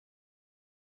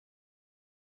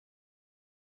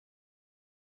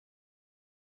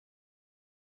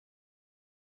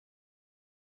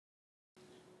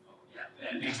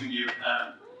And thanks to you.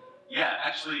 Yeah,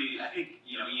 actually, I think,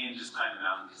 Ian just climbed the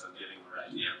mountain because I'm getting a ride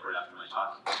to the airport after my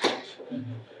talk.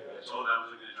 I told him I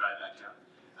wasn't going to drive back down.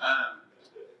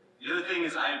 The other thing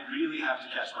is I really have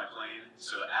to catch my plane,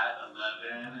 so at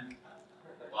 11,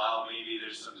 while maybe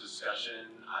there's some discussion,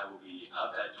 I will be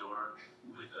out that door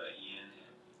with Ian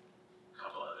and a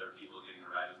couple other people getting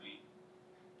a ride with me.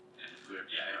 And if we're,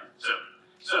 yeah, anyway.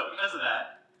 So because of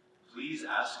that, please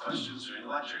ask questions during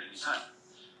the lecture anytime.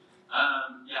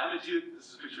 Yeah, I'm a Duke. This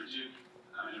is a picture of Duke.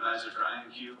 I'm an advisor for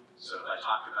IMQ. So if I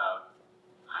talk about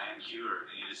IMQ or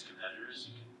any of its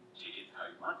competitors, you can take it how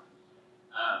you want.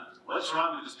 What's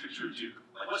wrong with this picture of Duke?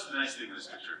 Like, what's the nice thing in this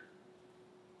picture?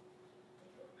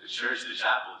 The church, the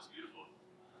chapel, is beautiful.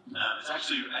 It's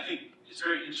actually, I think, it's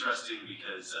very interesting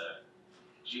because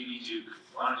J.B. Duke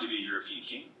wanted to be a European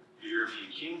king. If you're a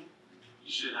European king,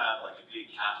 you should have like a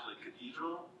big Catholic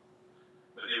cathedral,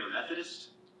 but they were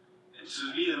Methodist. And so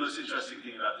to me, the most interesting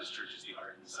thing about this church is the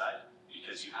art inside,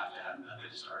 because you have to have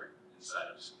Methodist art inside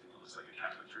of something that looks like a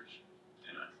Catholic church.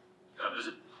 Anyway, come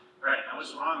visit. All right, now what's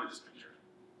wrong with this picture?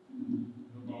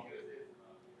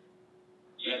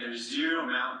 Yeah, there's 0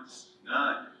 mountains.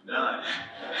 None.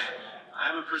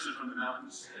 I'm a person from the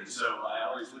mountains, and so I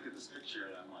always look at this picture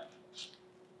and I'm like,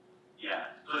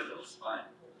 yeah, foothills, fine.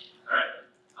 All right,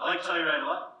 I like Telluride a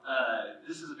lot.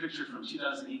 This is a picture from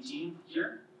 2018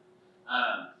 here.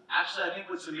 Actually, I think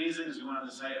what's amazing is we went on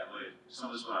this hike. Some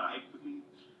of us went on a hike with me.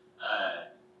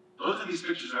 Both of these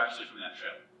pictures are actually from that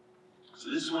trail. So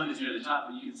this one is near the top,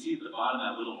 but you can see at the bottom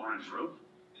that little orange rope.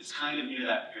 It's kind of near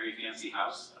that very fancy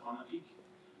house up on the peak.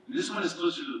 And this one is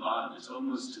closer to the bottom. It's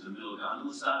almost to the middle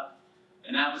gondola stop.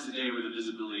 And that was the day where the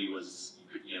visibility was,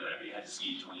 you had to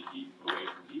ski 20 feet away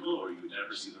from people or you would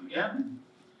never see them again.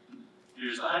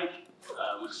 Here's the hike.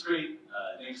 Looks great.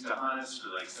 Thanks to Hannes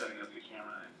for setting up the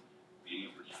camera and being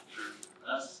able to capture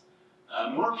us.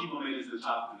 More people made it to the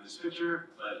top in this picture,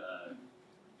 but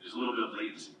there's a little bit of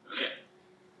latency. Okay.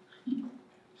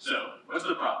 So, what's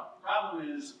the problem? The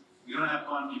problem is we don't have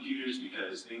quantum computers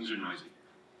because things are noisy.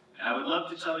 And I would love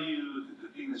to tell you that the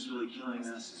thing that's really killing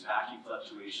us is vacuum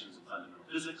fluctuations in fundamental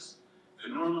physics.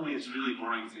 But normally it's really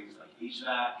boring things like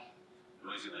HVAC,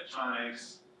 noisy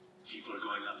electronics, people are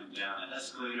going up and down an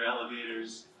escalator,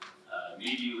 elevators,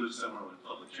 maybe you live somewhere with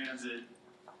public transit.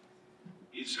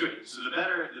 It's great. So the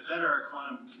better our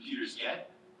quantum computers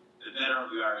get, the better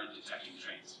we are at detecting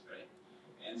trains, right?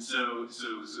 And so it's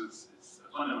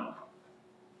a fundamental problem.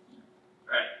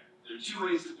 All right, there are 2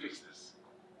 ways to fix this.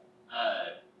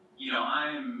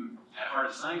 I'm at heart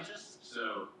a scientist,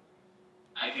 so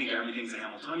I think everything's a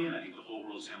Hamiltonian. I think the whole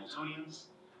world's Hamiltonians.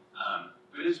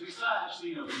 But as we saw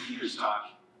actually, from Peter's talk,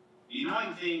 the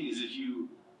annoying thing is if you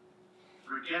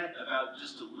forget about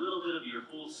just a little bit of your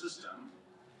whole system,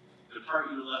 the part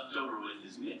you're left over with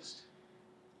is mixed,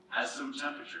 has some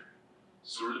temperature,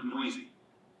 sort of noisy.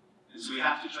 And so we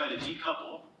have to try to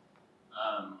decouple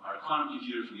our quantum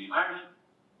computer from the environment,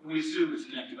 and we assume it's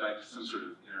connected by some sort of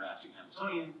interacting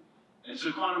Hamiltonian. And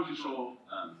so quantum control,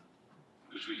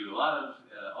 which we do a lot of,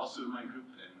 also in my group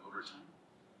and over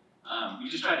time, we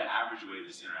just try to average away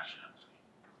this interaction Hamiltonian.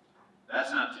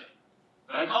 That's not today.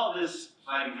 But I call this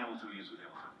fighting Hamiltonians with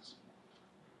Hamiltonians.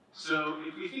 So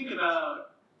if we think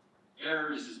about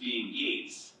errors as being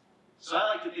gates, so I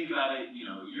like to think about it,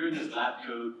 you're in this lab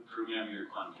code programming your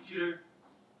quantum computer,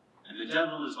 and the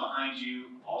devil is behind you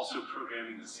also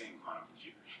programming the same quantum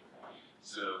computer.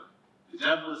 So the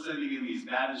devil is sending in these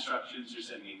bad instructions, you're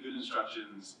sending in good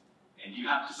instructions, and you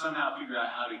have to somehow figure out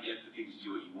how to get the thing to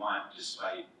do what you want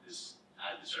despite this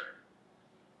adversary.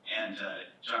 And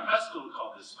John Pascal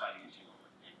called this fighting entanglement,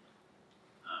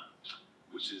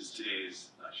 which is today's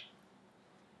lecture.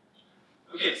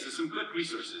 Okay, so some good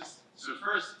resources. So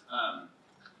first,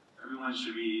 everyone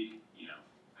should read,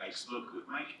 Mike's book with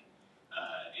Mike.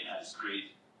 It has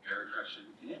great error correction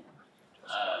in it.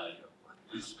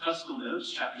 This Pascal Notes,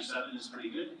 chapter 7 is pretty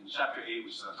good, and chapter 8,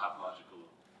 which is on topological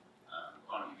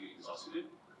quantum computing, is also good.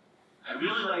 I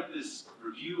really like this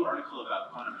review article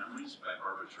about quantum memories by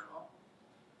Barbara Turhall.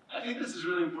 I think this is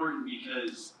really important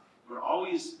because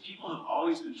people have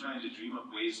always been trying to dream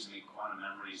up ways to make quantum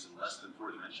memories in less than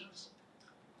 4 dimensions,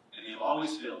 and they've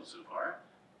always failed so far.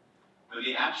 But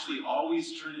they actually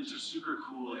always turn into super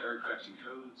cool error-correcting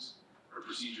codes or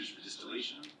procedures for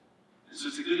distillation. And so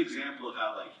it's a good example of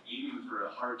how aiming for a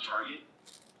hard target,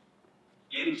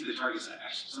 getting to the target is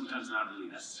actually sometimes not really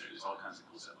necessary. There's all kinds of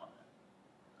cool stuff on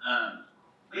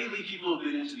that. Lately, people have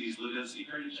been into these low-density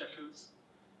parity check codes.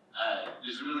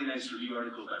 There's a really nice review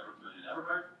article by Brookman and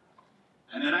Everhart.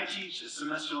 And then I teach a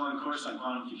semester-long course on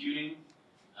quantum computing.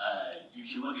 You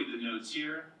can look at the notes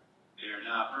here. They are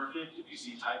not perfect. If you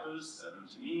see typos, send them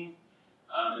to me.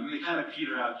 And they kind of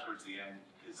peter out towards the end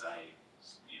because I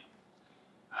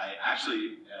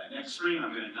actually, next spring,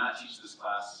 I'm going to not teach this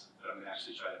class, but I'm going to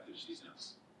actually try to finish these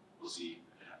notes. We'll see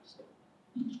if it happens.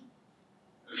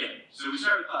 Okay, so we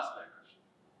start with classical error correction.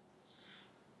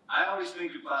 I always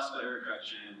think of classical error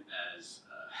correction as,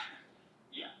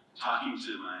 talking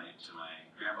to my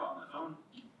grandpa on the phone.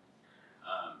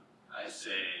 I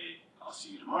say, I'll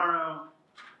see you tomorrow.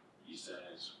 He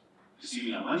says, you see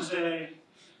me on Wednesday.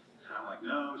 And I'm like,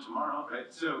 no, tomorrow,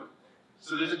 right? So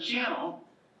there's a channel,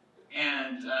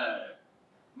 and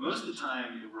most of the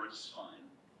time it works fine.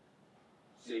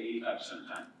 Say 85% of the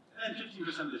time. And then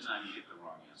 15% of the time you get the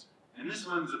wrong answer. And this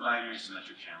one's a binary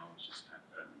symmetric channel, which is kind of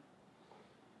friendly.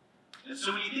 And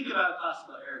so when you think about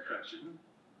classical error correction,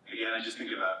 again, I just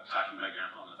think about talking to my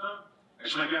grandpa on the phone.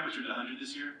 Actually, my grandpa turned 100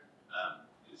 this year.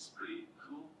 It's pretty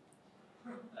cool.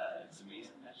 It's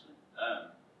amazing, actually.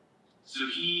 So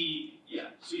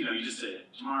you just say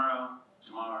tomorrow,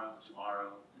 tomorrow,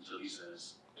 tomorrow, until he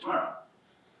says tomorrow.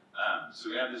 So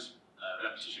we have this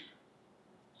repetition.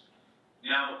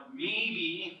 Now,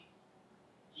 maybe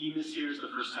he mishears the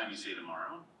first time you say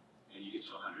tomorrow, and you get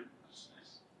to 100. That's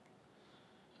nice.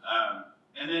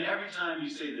 And then every time you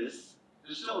say this,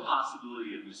 there's still a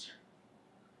possibility of mishearing.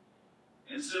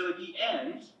 And so at the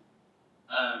end,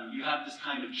 you have this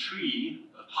kind of tree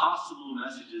of possible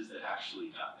messages that actually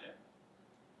got there.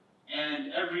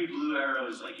 And every blue arrow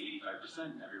is like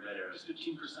 85%, every red arrow is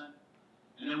 15%.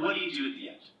 And then what do you do at the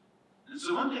end? And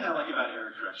so one thing I like about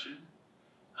error correction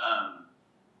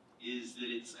is that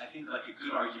it's, I think, like a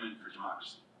good argument for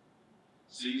democracy.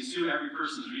 So you assume every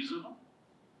person's reasonable,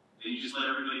 then you just let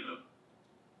everybody vote.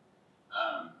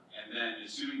 And then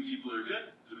assuming people are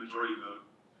good, the majority vote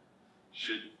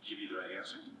should give you the right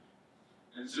answer.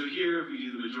 And so here, if we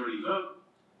do the majority vote,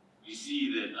 we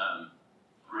see that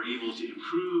we're able to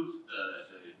improve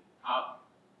the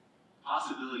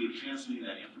possibility of transmitting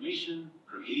that information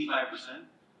from 85%,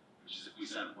 which is if we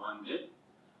sent 1 bit,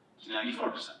 to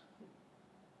 94%.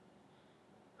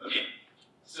 Okay,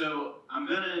 so I'm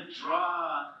going to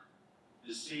draw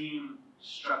the same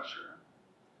structure,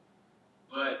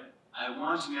 but I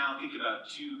want to now think about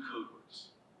 2 code words.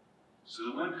 So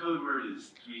the one code word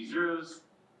is 3 zeros,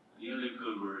 and the other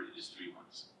code word is 3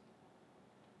 ones.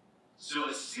 So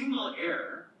a single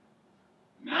error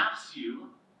maps you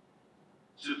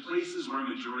to places where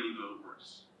majority vote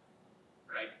works,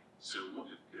 right? So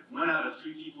if 1 out of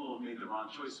 3 people made the wrong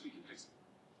choice, we can fix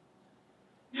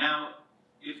it. Now,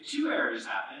 if 2 errors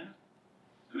happen,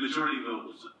 the majority vote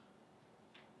will flip,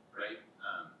 right?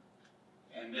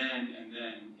 And then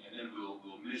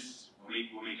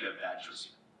we'll make a bad choice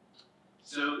here.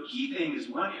 So key thing is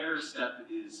 1 error step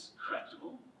is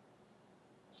correctable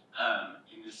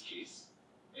in this case,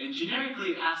 and generically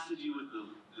it has to do with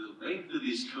the length of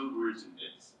these code words in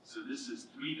bits. So this is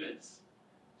 3 bits,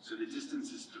 so the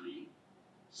distance is 3,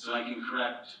 so I can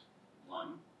correct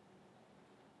 1.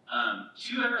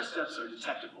 2 error steps are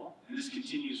detectable, and this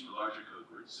continues for larger code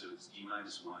words, so it's d-1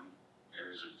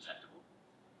 errors are detectable.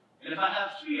 And if I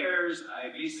have 3 errors, I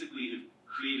basically have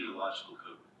created a logical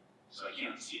code word, so I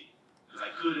can't see it, because I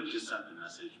could have just sent the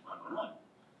message 111.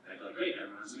 And I'd be like, great,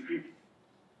 everyone's in agreement.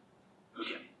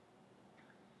 Okay.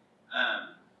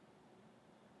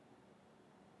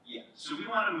 So we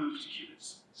want to move to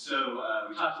qubits. So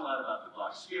we talked a lot about the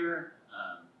block sphere.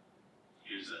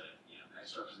 Here's a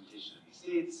nice representation of these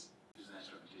states. Here's a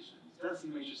nice representation of these density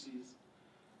matrices.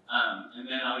 And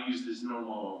then I'll use this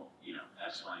normal,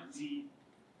 X, Y, and Z,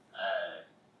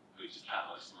 which is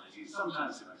capital X, Y, and Z,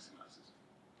 sometimes symmetric symmetrics.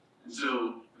 And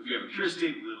so if we have a pure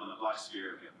state, we live on the block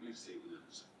sphere. If we have a mixed state, we live in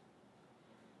the center.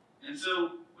 And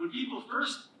so when people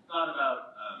first thought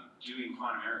about doing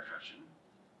quantum error correction,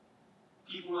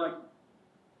 people were like,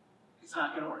 it's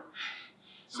not going to work.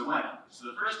 So why not? So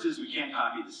the first is we can't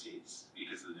copy the states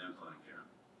because of the no-cloning theorem.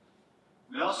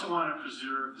 We also want to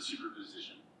preserve the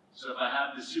superposition. So if I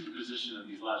have this superposition of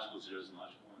these logical zeros and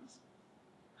logical ones,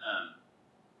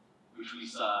 which we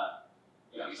saw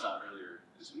earlier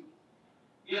this week,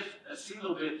 if a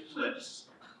single bit flips,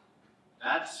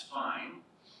 that's fine,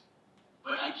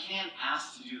 but I can't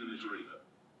ask to do the majority vote.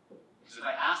 Because if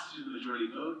I ask to do the majority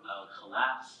vote, I'll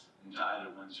collapse into either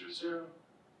 100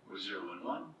 or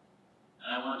 011,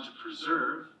 and I want to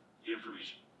preserve the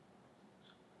information.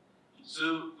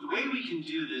 So the way we can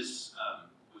do this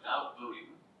without voting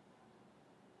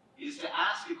is to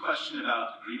ask a question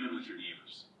about agreement with your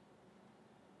neighbors.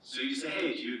 So you say,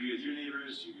 hey, do you agree with your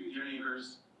neighbors? Do you agree with your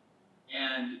neighbors?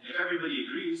 And if everybody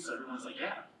agrees, everyone's like,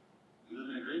 yeah, we live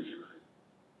in a great neighborhood.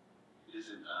 It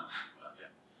isn't,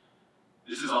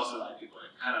 This is also, I think,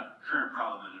 like kind of current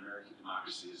problem in American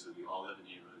democracy is that we all live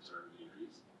in neighborhoods or urban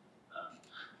areas.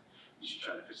 We should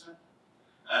try to fix that.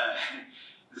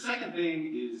 The second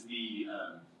thing is the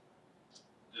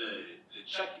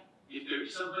check.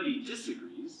 If somebody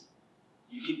disagrees,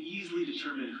 you can easily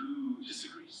determine who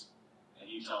disagrees. And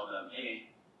you tell them, hey,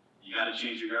 you got to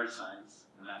change your yard signs.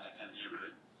 We're not that kind of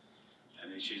neighborhood.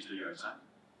 And they change their yard sign.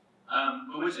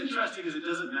 But what's interesting is it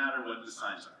doesn't matter what the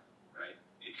signs are, right?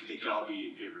 They could all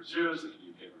be in favor of zeros, they could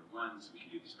be in favor of ones, we can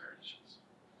do these parity checks.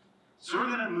 So we're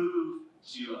going to move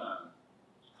to,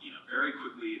 very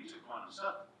quickly into quantum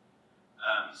stuff.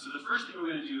 So the first thing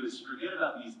we're going to do is forget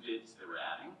about these bits that we're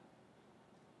adding.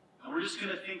 And we're just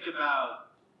going to think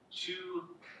about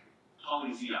two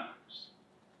poly-Z operators.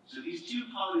 So these two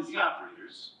poly-Z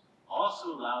operators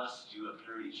also allow us to do a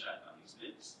parity check on these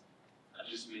bits. I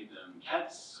just made them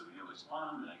kets, so we know it's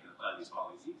quantum, and I can apply these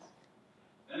poly-Z's.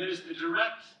 And there's the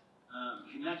direct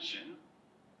connection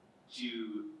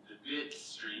to the bit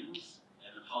strings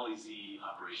and the poly-Z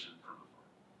operation from before.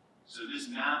 So this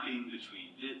mapping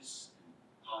between bits and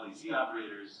poly-Z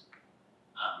operators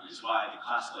is why the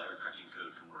classical error correcting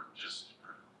code can work just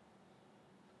perfectly.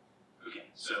 Okay,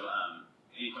 so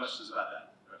any questions about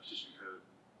that? Repetition code,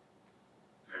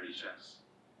 parity checks?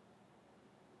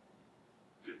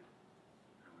 Good.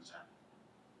 Everyone's happy.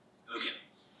 Okay,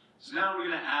 so now we're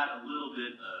going to add a little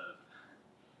bit of,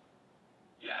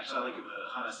 actually I like what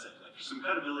Hannah said, like for some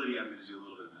credibility I'm going to do a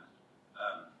little bit of math.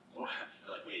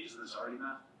 You're like, wait, isn't this already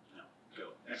math? No,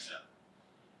 go, next step.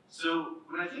 So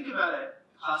when I think about a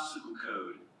classical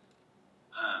code,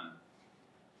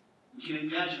 we can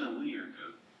imagine a linear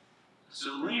code.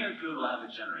 So linear code will have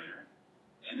a generator,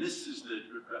 and this is the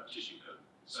repetition code.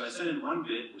 So I send in one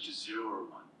bit, which is 0 or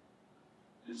 1.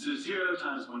 And so 0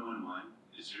 times 111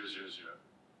 is 0, 0, 0.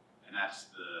 And that's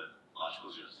the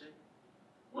logical 0 state.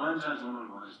 1 times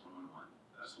 111 is 111.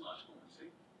 That's the logical 1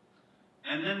 state.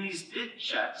 And then these bit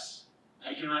checks,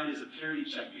 I can write as a parity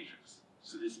check matrix.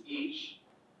 So this H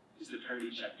is the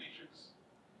parity check matrix.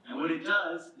 And what it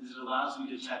does is it allows me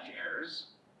to detect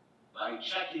errors by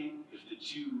checking if the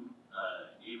two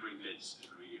neighboring bits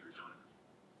agree or don't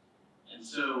agree. And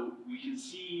so we can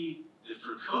see that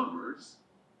for code words,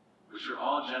 which are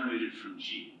all generated from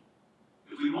G,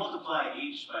 if we multiply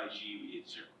H by G, we get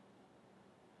 0.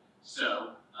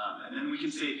 So, and then we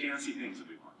can say fancy things if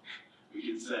we want. We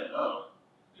can say, oh,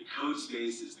 the code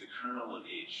space is the kernel of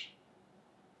H.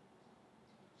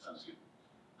 Sounds good.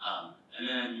 And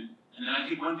then I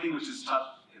think one thing which is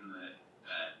tough in the,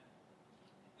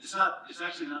 it's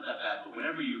actually not that bad, but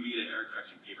whenever you read an error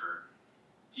correction paper,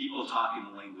 people talk in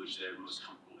the language they're most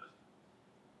comfortable with.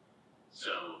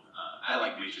 So I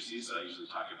like matrices, so I usually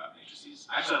talk about matrices.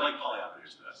 Actually, I like poly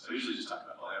operators the best, so I usually just talk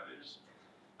about poly operators.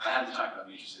 If I had to talk about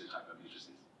matrices, I talk about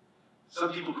matrices.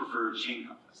 Some people prefer chain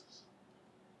complexes.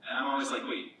 And I'm always like,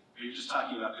 wait, you're just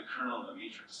talking about the kernel of a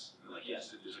matrix. And they're like,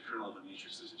 yes, if there's a kernel of a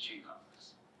matrix, there's a chain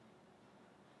complex.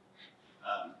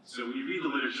 So when you read the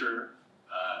literature,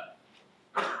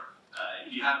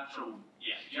 if you have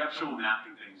trouble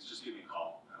mapping things, just give me a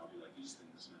call, and I'll be like, these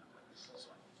things map like this. That's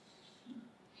fine.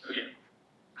 Okay.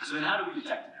 So then how do we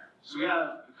detect an error? So we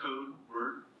have a code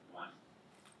word 1,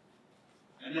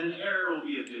 and then an error will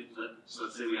be a bit flip. So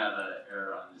let's say we have an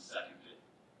error on this second bit,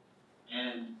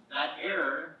 and that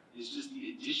error is just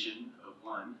the addition of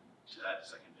 1 to that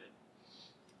second bit.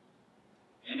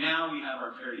 And now we have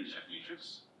our parity check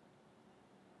matrix.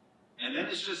 And then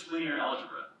it's just linear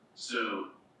algebra. So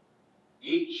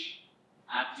H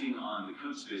acting on the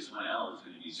code space 1L is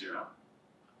going to be 0.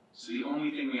 So the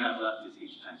only thing we have left is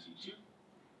H times E2.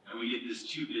 And we get this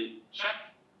 2-bit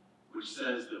check, which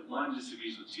says that 1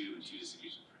 disagrees with 2 and 2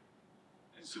 disagrees with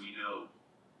 3. And so we know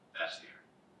that's the error.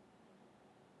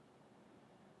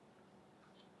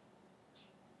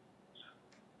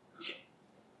 Okay.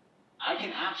 I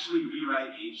can actually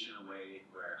rewrite H in a way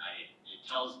where it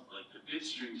tells, like the bit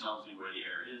string tells me where the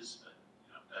error is, but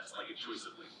that's like a choice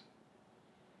of link.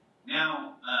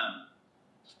 Now,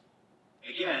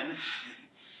 again,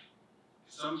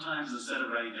 sometimes instead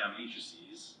of writing down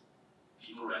matrices,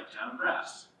 people write down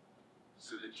graphs.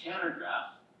 So the Tanner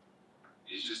graph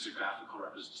is just a graphical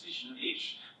representation of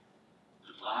H.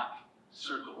 The black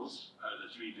circles are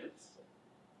the 3 bits,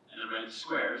 and the red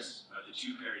squares are the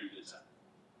 2 parity bits up.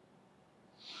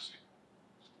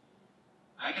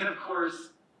 I can, of course,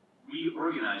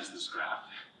 reorganize this graph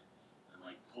and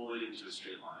like pull it into a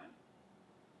straight line.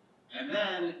 And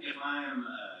then, if I'm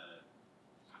a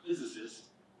physicist,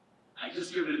 I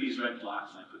just get rid of these red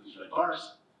blocks and I put these red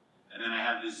bars, and then I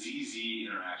have this ZZ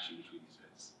interaction between these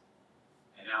bits.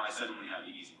 And now I suddenly have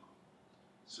the easing model.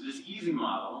 So this easing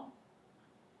model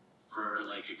for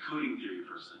like a coding theory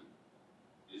person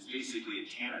is basically a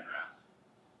tanagraph,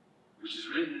 which is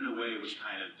written in a way which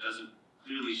kind of doesn't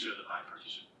clearly show the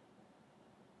bipartition.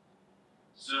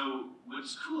 So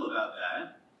what's cool about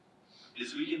that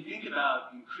is we can think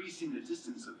about increasing the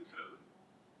distance of the code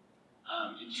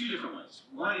in two different ways.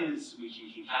 One is we can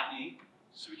concatenate,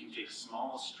 so we can take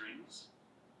small strings,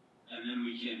 and then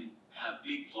we can have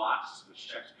big blocks which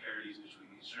check parities between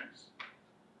these strings.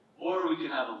 Or we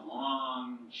could have a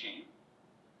long chain.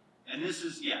 And this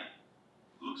is,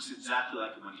 looks exactly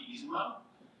like a 1D Ising model.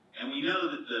 And we know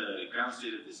that the ground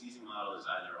state of this Ising model is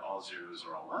either all zeros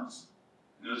or all ones.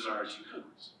 And those are our two code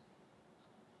words.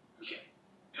 Okay.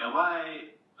 Now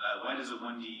why does a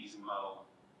 1D Ising model,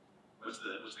 what's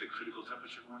the critical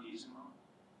temperature of 1D Ising model?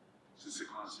 Since the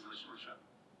quantum simulation workshop?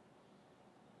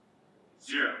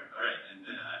 0. All right. And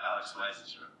then Alex, why is it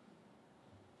 0?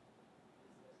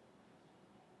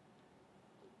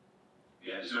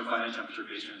 Yeah, there's no finite temperature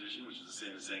phase transition, which is the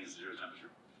same as saying it's 0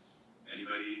 temperature.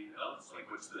 Anybody else? Like,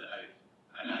 what's the?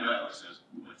 I know Alex knows.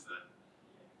 What's the?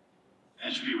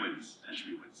 Entropy wins.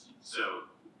 Entropy wins. So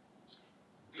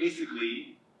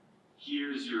basically,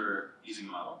 here's your Ising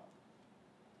model.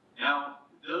 Now,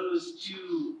 those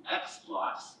two X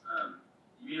blocks,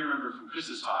 you may remember from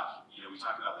Chris's talk. We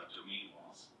talked about like domain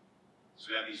walls. So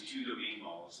we have these two domain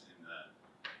walls in the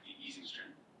Ising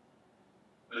string.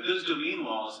 But those domain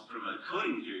walls, from a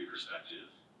coding theory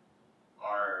perspective,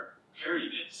 are parity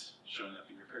bits showing up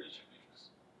in your parity check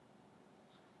matrix.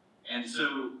 And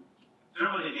so,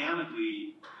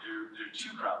 thermodynamically, there are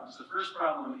two problems. The first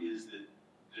problem is that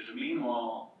the domain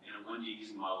wall in a 1D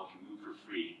Ising model can move for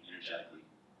free energetically.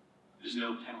 There's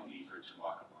no penalty for it to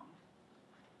walk along.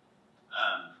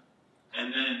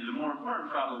 And then the more important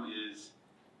problem is,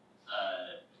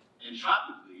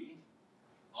 entropically,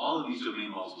 all of these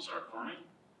domain walls will start forming,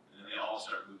 and then they all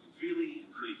start moving freely,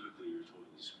 and pretty quickly you're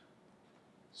totally screwed.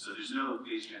 So there's no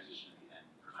phase transition at the end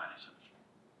for finite temperature.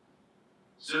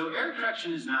 So error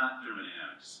correction is not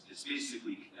thermodynamics, it's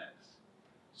basically kinetics.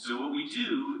 So what we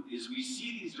do is we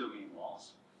see these domain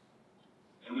walls,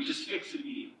 and we just fix it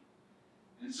immediately.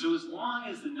 And so as long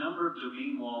as the number of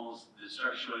domain walls that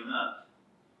start showing up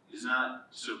is not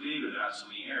so big or there aren't so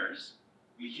many errors,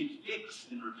 we can fix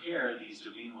and repair these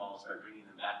domain walls by bringing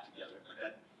them back together. But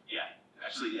that,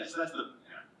 actually, yes, that's the,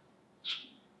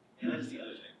 and that is the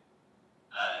other thing.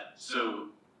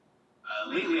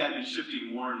 Lately I've been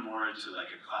shifting more and more to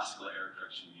like a classical error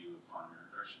correction view of quantum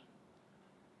error correction.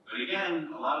 But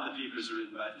again, a lot of the papers are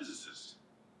written by physicists.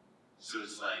 So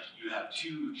it's like you have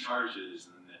two charges,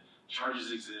 and the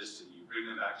charges exist, and you bring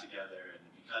them back together, and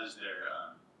because they're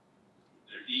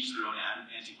each their own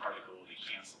antiparticle, they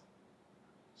cancel.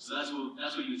 So that's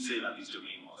what you would say about these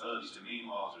domain walls. Oh, these domain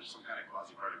walls are some kind of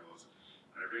quasi-particles.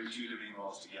 When I bring two domain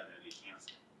walls together, they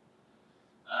cancel.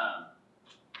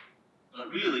 But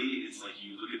really, it's like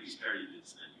you look at these parity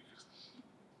bits and then you fix them.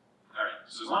 All right,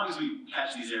 so as long as we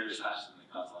catch these errors faster than they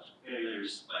cause logical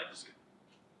failures, life is good.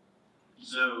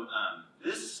 So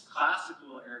this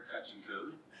classical error correction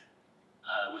code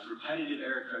with repetitive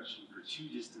error correction for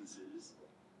two distances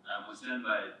was done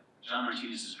by John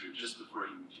Martinez's group just before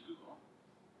he moved to Google.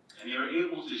 And they were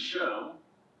able to show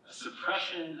a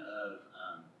suppression of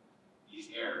these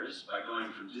errors by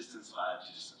going from distance 5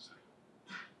 to distance 3.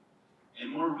 And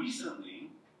more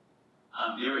recently,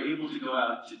 they were able to go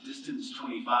out to distance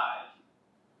 25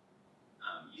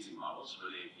 using models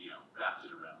where they've wrapped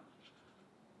it around.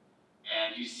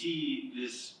 And you see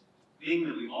this thing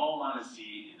that we all want to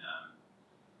see in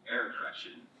error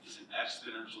correction is an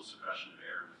exponential suppression of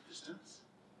error with distance.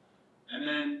 And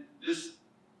then this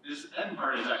end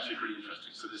part is actually pretty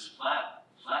interesting. So this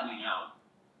flattening out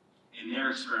in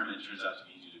their experiment turns out to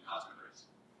be due to cosmic rays.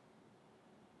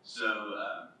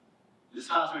 So this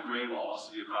cosmic ray will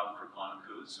also be a problem for quantum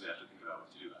codes, so we have to think about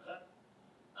what to do about that.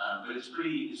 But it's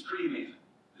pretty amazing,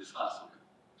 this classical code.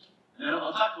 And then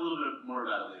I'll talk a little bit more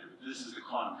about it later, but this is the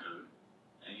quantum code,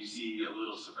 and you see a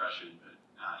little suppression, but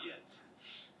not yet.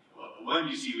 Well, one,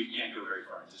 you see we can't go very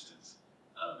far in distance,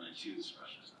 and two, the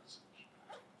suppression is not so much.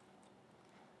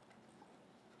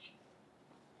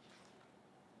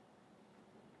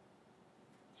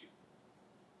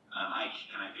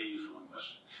 Can I pay you for one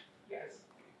question? Yes.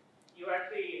 You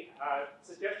actually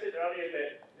suggested earlier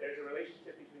that there's a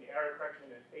relationship between error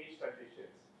correction and phase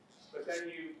transitions, but then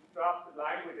you dropped the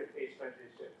language of phase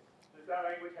transitions. Does that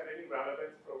language have any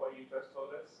relevance for what you just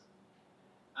told us?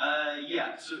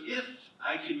 Yeah. So if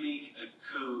I could make a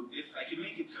code,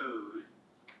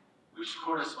 which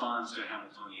corresponds to a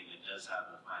Hamiltonian that does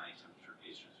have a finite temperature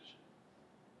phase transition,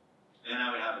 then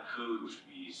I would have a code which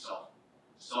would be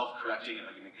self-correcting if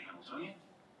I can make a Hamiltonian.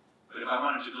 But if I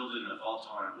wanted to build it in a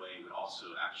fault-tolerant way, it would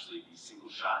also actually be single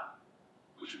shot,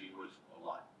 which would be worth a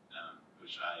lot.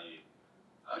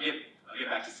 I'll get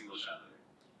back to single shot later.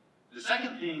 The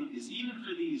second thing is even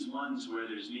for these ones where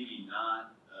there's maybe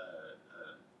not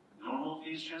a normal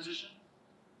phase transition,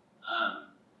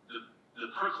 the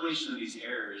percolation of these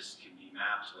errors can be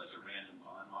mapped to like a random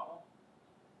bond model.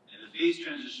 And the phase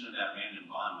transition of that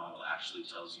random bond model actually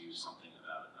tells you something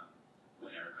about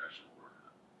when error correction will work.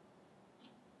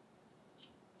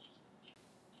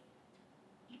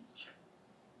 Okay.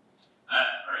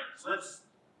 All right,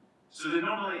 so then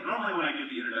normally when I give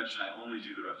the introduction, I only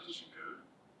do the repetition code.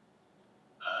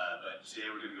 But today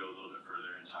we're going to go a little bit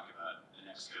further and talk about the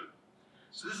next code.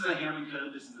 So this is a Hammond code.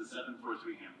 This is the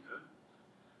 743 Hammond code.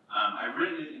 I've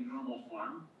written it in normal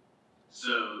form.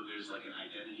 So there's like an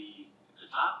identity at the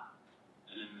top,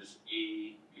 and then this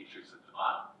A matrix at the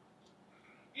bottom.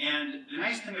 And the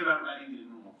nice thing about writing it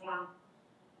in normal form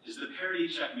is the parity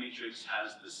check matrix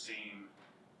has the same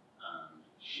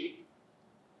shape.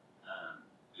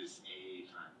 This A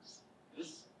times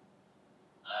this.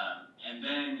 And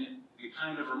then the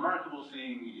kind of remarkable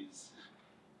thing is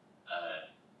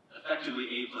effectively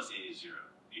A plus A is 0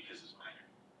 because it's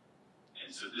binary. And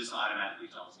so this automatically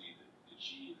tells me that the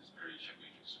G in this parity check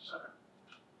matrix are separate.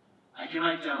 I can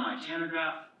write down my Tanner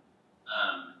graph.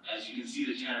 As you can see,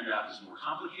 the Tanner graph is more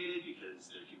complicated because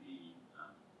there can be,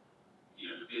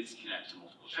 the bits connect to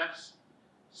multiple checks.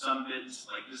 Some bits,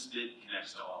 like this bit,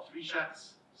 connects to all 3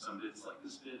 checks. Some bits, like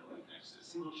this bit, only connects to a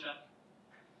single check.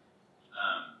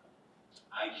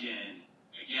 I can,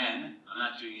 again, I'm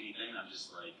not doing anything, I'm just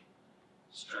like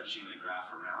stretching the graph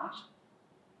around.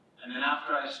 And then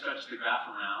after I stretch the graph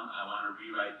around, I want to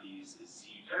rewrite these as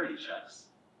Z parity checks,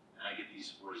 and I get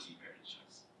these 4 Z parity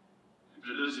checks. And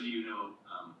for those of you who know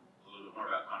a little bit more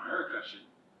about quantum error correction,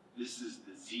 this is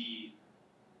the Z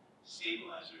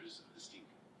stabilizers of the steam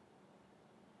code.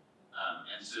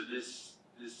 And so these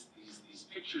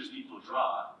pictures people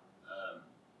draw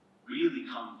really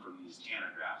come from these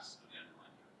Tanner graphs of the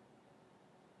underlying code.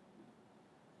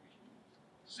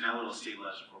 So now a little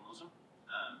stabilizer formalism.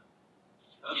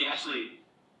 Okay, actually,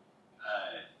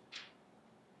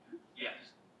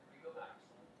 yes. Can we go back?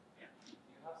 Yeah. Do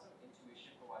you have some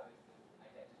intuition for why there's this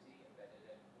identity embedded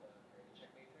in the parity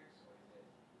check matrix, or is it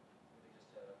really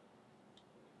just a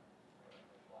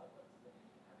what's the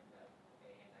meaning of having that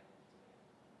A and identity?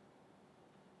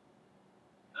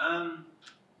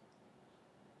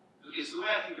 Okay, so the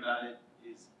way I think about it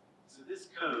is, so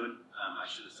this code, I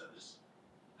should have said this.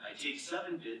 I take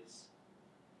 7 bits,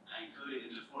 I encode it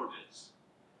into 4 bits,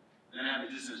 then I have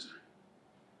a dissonance tree.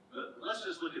 But let's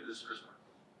just look at this first part.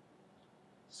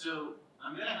 So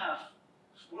I'm going to have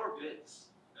 4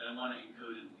 bits that I want to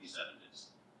encode into these 7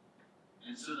 bits.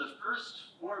 And so the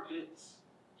first 4 bits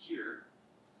here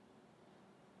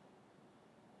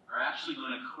are actually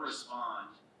going to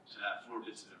correspond to that 4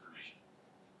 bits of information.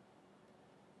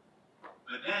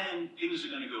 But then things are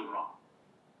going to go wrong.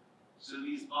 So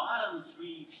these bottom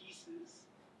 3 pieces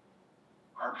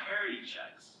are parity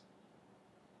checks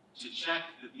to check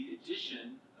that the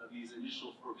addition of these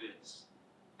initial 4 bits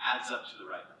adds up to the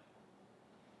right value.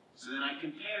 So then I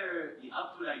compare the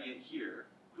output I get here,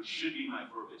 which should be my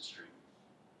 4-bit string,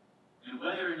 and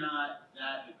whether or not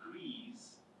that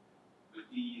agrees with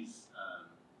these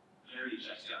parity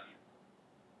checks down here.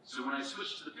 So when I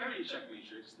switch to the parity check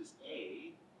matrix, this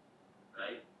A,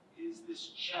 right, is this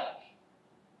check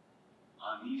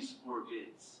on these 4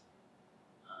 bits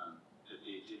that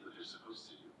they did what they're supposed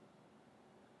to do.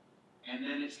 And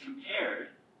then it's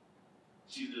compared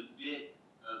to the bit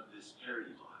of this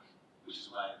parity block, which is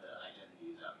why the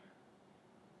identity is out here.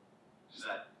 Does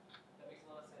that? That makes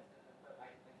a lot of sense. But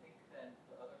I think then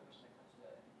the other question that comes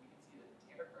to that, we can see that the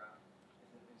Tanner graph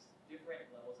is that there's different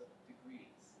levels of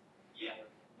degrees. Yeah. For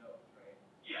nodes, right?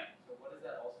 Yeah. So what does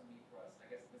that also mean for us?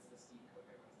 I guess this is the steam code,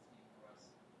 right? What does this mean for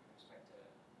us with respect to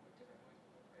what different nodes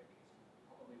will look, right? Because we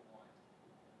probably want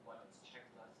one that's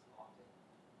checked less often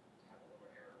to have a lower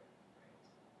error rate, right?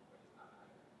 Or does not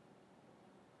matter?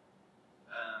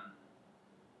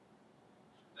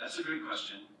 That's a great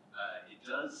question. It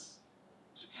does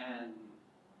depend.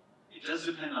 It does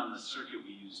depend on the circuit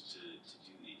we use to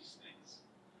do these things.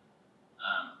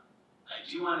 I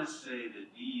do want to say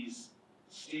that these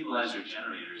stabilizer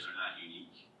generators are not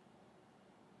unique.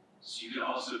 So you could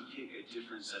also pick a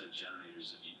different set of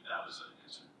generators if that was a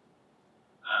concern.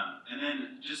 And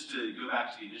then just to go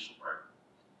back to the initial part.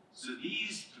 So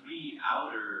these 3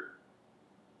 outer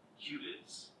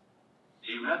qubits,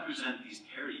 they represent these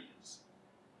parity bits.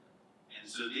 And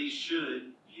so they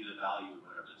should be the value of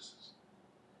whatever this is.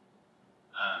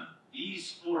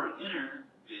 These 4 inner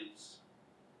bits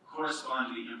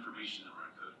correspond to the information that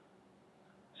we're encoding.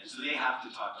 And so they have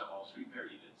to talk to all three pair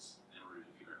units in order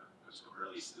to figure out what's going, or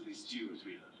at least 2 or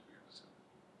 3 of them to figure out what's going.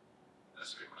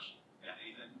 That's a great question. Yeah,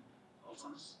 anything else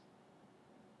on this?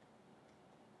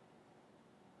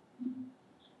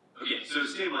 Okay, so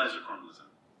stabilizer formalism.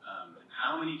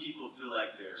 How many people feel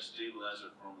like they're stabilizer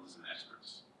formalism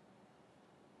experts?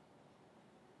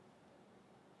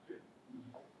 Good.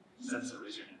 Sense it,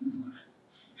 raise your hand.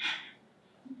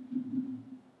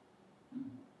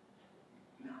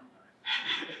 No. Sorry.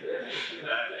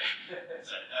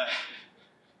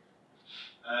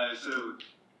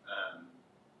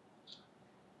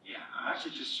 Yeah, I'm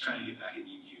actually just trying to get back at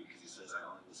you because he says I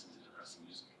only listen to depressing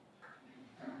music.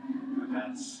 But I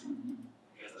guess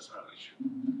that's probably true.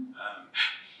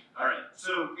 All right,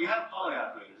 so we have poly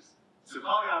operators. So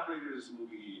poly operators will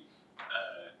be,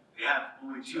 they have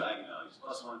only 2 eigenvalues,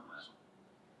 +1 and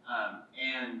 -1.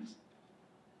 And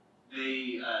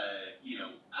they,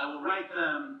 I will write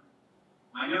them.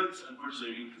 My notes,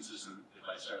 unfortunately, are inconsistent if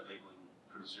I start labeling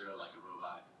from 0 like a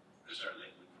robot, or start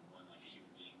labeling from 1 like a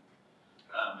human being.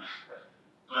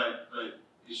 But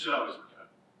it should always work out.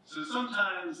 So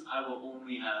sometimes I will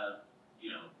only have,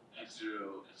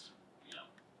 x0,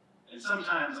 and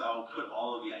sometimes I'll put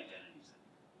all of the identities in.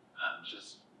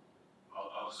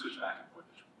 I'll switch back and forth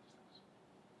between these things.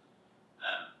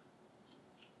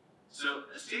 So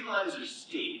a stabilizer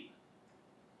state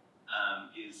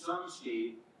is some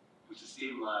state which is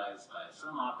stabilized by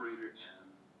some operator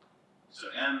m. So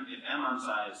m, if m on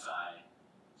psi is psi,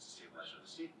 it's a stabilizer of the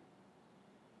state.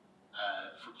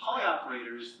 For poly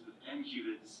operators with n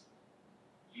qubits,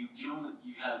 you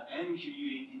have n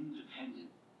commuting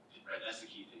independent, right? That's the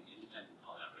key thing. Independent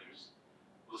poly operators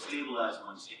will stabilize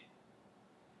one state.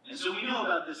 And so we know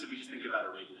about this if we just think about a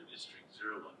regular bit string,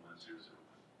 0, 1, 1, 0, 0, 1.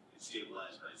 It's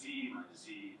stabilized by z, minus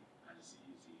z, minus z,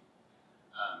 z.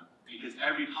 Because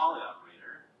every poly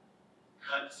operator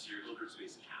cuts your Hilbert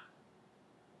space in half.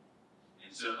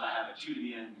 And so if I have a 2 to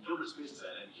the n Hilbert space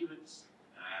at n qubits,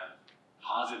 and I have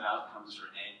positive outcomes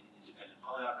for n independent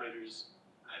poly operators,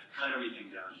 I've cut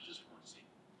everything down to just one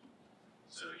state.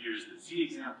 So here's the z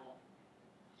example.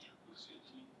 Yeah, looks good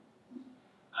to me.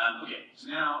 Okay, so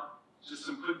now just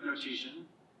some quick notation.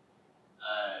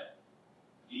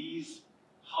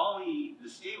 The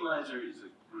stabilizer is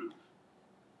a group.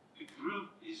 The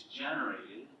group is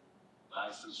generated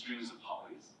by some strings of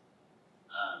polys.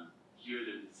 Here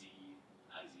they're the z,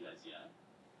 I, z, I, z,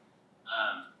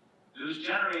 I. Those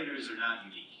generators are not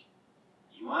unique.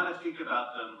 You want to think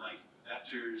about them like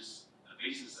vectors, a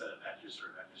basis set of vectors for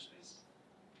a vector space.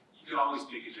 You could always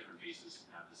pick a different basis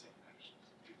and have the same vector space.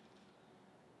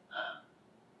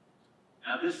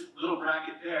 Now this little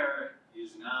bracket there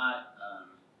is not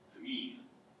the mean.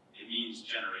 It means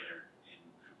generator in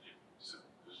group theory. So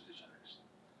those are the generators.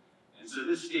 And so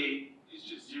this state is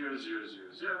just 0, 0,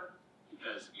 0, 0,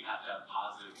 because we have to have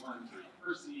positive 1 for the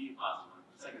first z, positive 1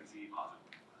 for the second z, positive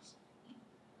 1 for the last z.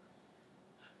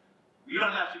 We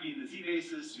don't have to be in the z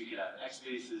basis. We could have x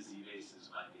basis, z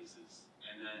basis, y basis.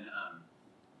 And then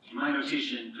in my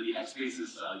notation, for the x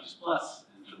basis, I'll use plus,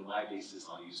 and for the y basis,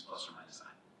 I'll use plus or minus I.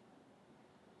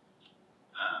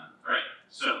 All right,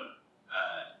 so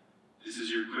this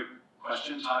is your quick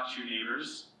question. Talk to your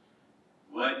neighbors.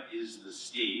 What is the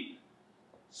state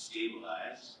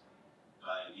stabilized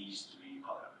by these 3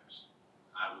 poly operators?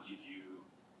 I will give you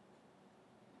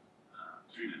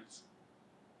 3 minutes.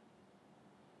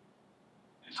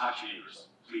 And talk to your neighbors,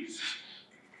 please.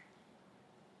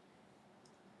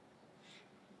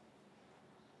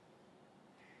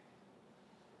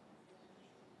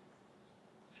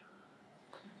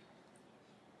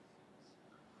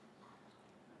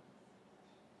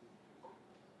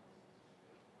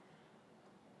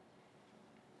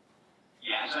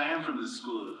 Yeah, so I am from the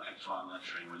school of electron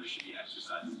lecturing where there should be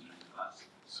exercises during the class.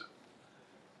 So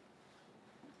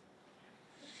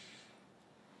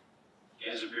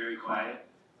you guys are very quiet.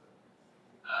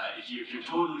 If you're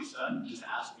totally stuck, just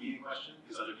ask me a question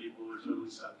because other people are totally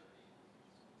stuck.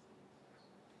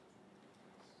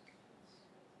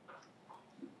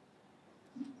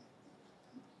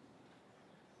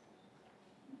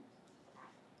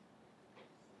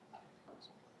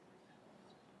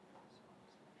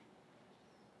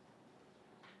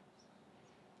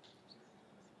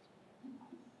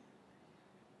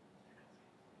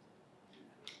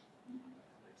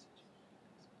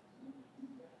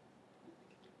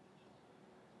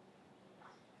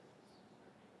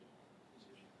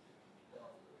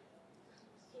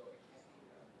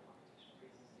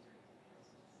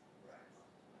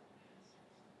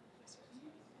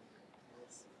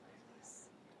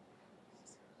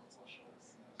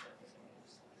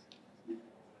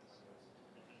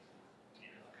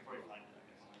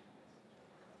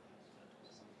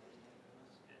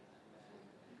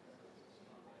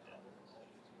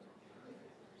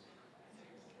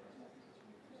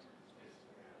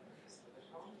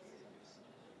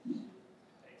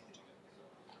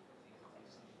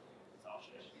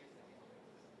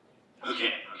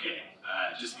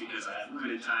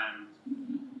 bit of time.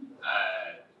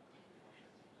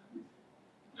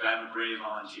 Do I have a brave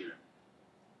volunteer?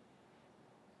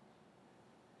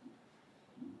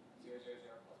 0, 0,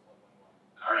 0 plus 1, 1,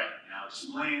 1. All right, now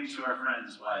explain to our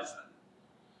friends why is that?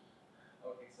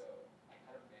 Okay, so I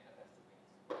kind of manifested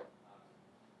things.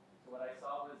 So what I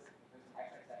saw was if there's an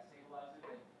XXX stabilizer,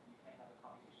 then you can't have a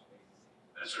computational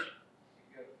basis. That's right. If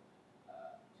you have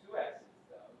two X's,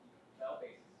 though, the Bell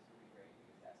basis is really great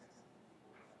because XXX is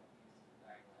equal to some of these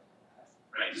diagonalized on that.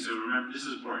 Right, so remember, this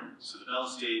is important. So the Bell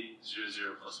state 0,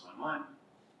 0 plus 1, 1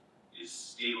 is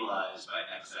stabilized by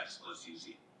XX plus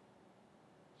UZ.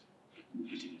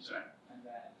 Continue, sorry. And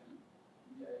then,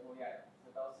 well, yeah,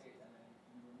 the Bell states, and then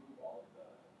you remove all of the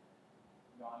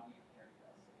non-even paired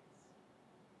Bell states,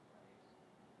 right?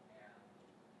 And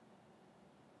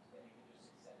then you can just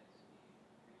extend it to be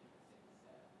three-cubic state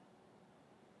instead.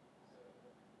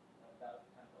 So that was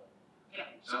kind of Yeah,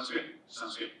 sounds great.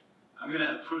 Sounds great. I'm going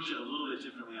to approach it a little bit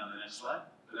differently on the next slide,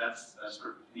 but that's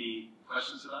perfect. Any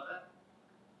questions about that?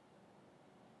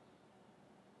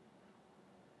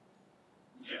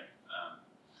 Okay.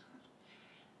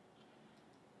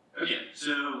 Okay,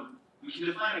 so we can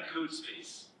define a code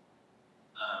space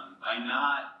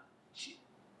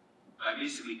by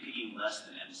basically picking less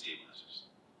than n stabilizers.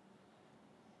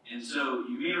 And so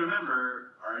you may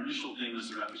remember our initial thing was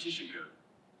the repetition code.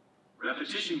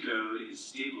 Repetition code is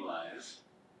stabilized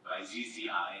by ZZI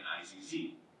and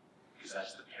IZZ, because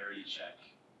that's the parity check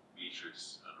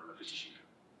matrix of a repetition code.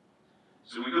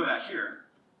 So when we go back here,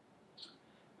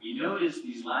 we notice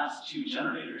these last two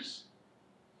generators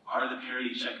are the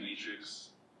parity check matrix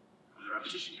of the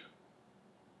repetition code.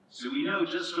 So we know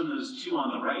just from those two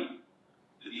on the right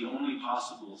that the only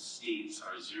possible states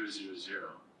are 0, 0,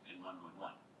 0 and 1, 1,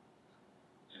 1.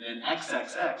 And then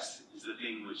XXX is the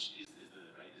thing which is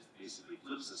basically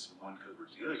flips us from one code word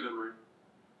to the other code word.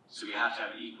 So we have to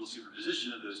have an equal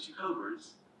superposition of those two code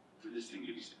words for this thing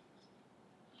to be stabilized.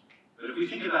 But if we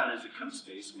think about it as a code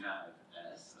space, we have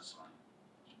S, that's fine.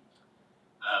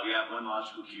 We have one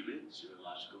logical qubit, 0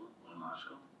 logical, 1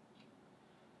 logical.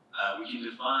 We can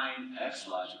define X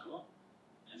logical.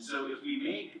 And so if we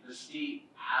make the state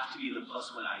have to be the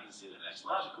plus 1 eigenstate of X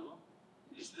logical,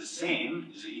 it's the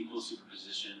same as the equal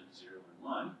superposition of 0 and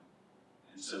 1.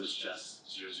 And so it's just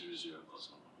 0, 0, 0 plus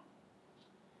 1, 1,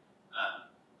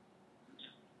 1.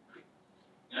 Yeah, great.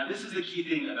 Now this is the key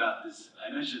thing about this.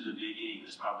 I mentioned at the beginning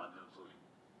this problem of node floating.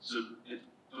 So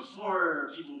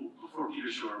before Peter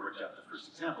Shor worked out the first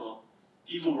example,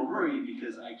 people were worried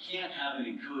because I can't have an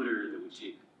encoder that would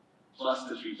take plus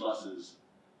to 3 pluses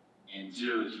and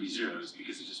 0 to 3 zeros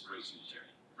because it just breaks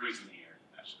unitarity. It breaks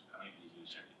linearity, actually. I don't even need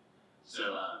unitarity.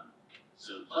 So,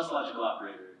 so plus logical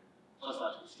operator, plus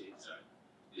logical state, sorry,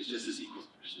 is just this equal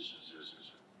superposition of 0, 0,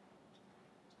 0.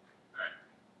 All right.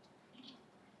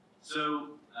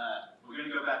 So we're going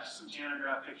to go back to some Tanner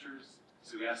pictures.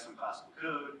 So we have some classical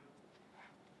code.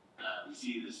 We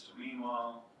see this domain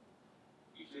wall.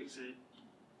 We fix it.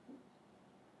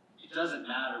 It doesn't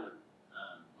matter what,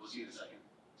 we'll see in a second.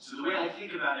 So the way I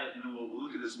think about it, and we'll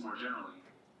look at this more generally,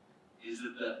 is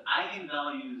that the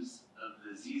eigenvalues of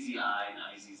the ZZI and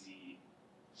IZZ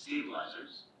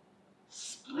stabilizers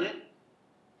split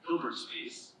Hilbert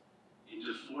space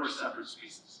into 4 separate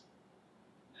spaces.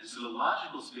 And so the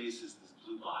logical space is this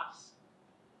blue box.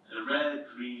 The red,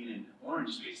 green, and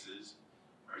orange spaces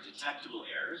are detectable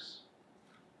errors.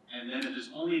 And then if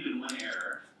there's only been one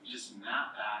error, we just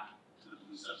map back to the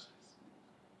blue subspace.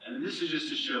 And this is just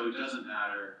to show it doesn't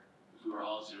matter if we were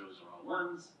all zeros or all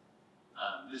ones.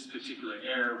 This particular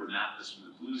error would map us from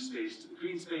the blue space to the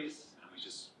green space, and we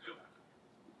just go back.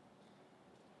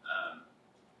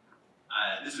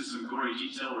 This is some gory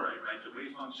detail where I write the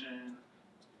wave function,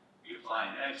 we apply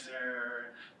an X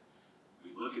error,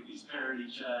 we look at these parity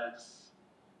checks,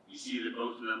 we see that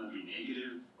both of them will be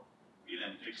negative, we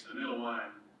then fix the middle one,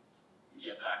 and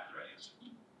get back the right answer.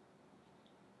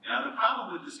 Now the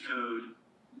problem with this code,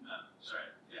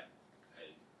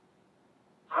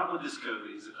 problem with this code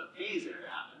is if a phase error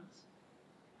happens,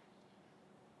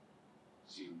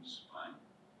 seems fine.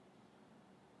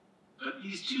 But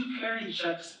these two parity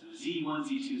checks, Z1,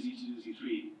 Z2, Z2,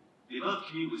 Z3, they both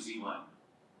commute with Z1.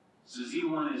 So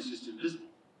Z1 is just invisible.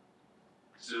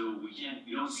 So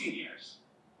we don't see any errors.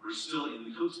 We're still in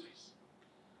the code space.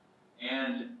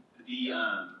 And the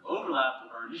overlap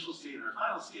of our initial state and our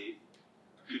final state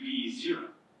could be 0,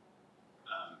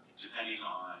 depending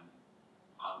on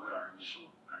what our initial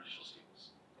state was.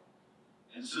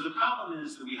 And so the problem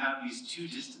is that we have these two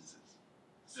distances.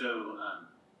 So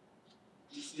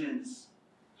distance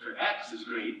for X is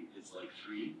great, it's like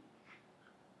 3.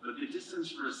 But the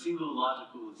distance for a single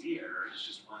logical Z error is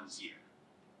just 1 Z error.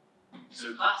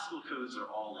 So classical codes are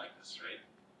all like this, right?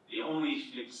 They only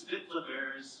fix bit flip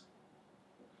errors.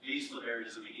 Phase flip error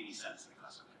doesn't make any sense in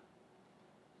classical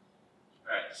code.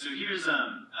 All right, so here's,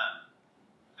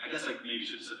 I guess I maybe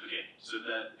should have said, okay, so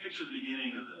the picture at the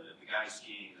beginning of the guy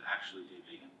skiing is actually Dave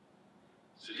Bacon.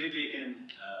 So Dave Bacon,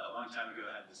 a long time ago,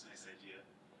 had this nice idea,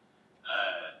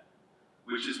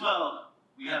 which is, well,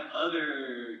 we have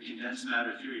other condensed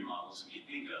matter theory models we could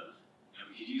think of, and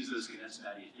we could use those condensed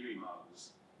matter theory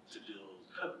models to build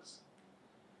codes.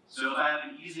 So if I have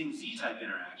an easing Z-type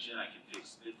interaction, I can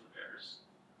fix bit flip errors.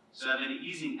 So if I have an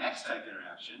easing X-type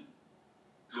interaction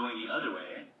going the other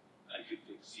way, I could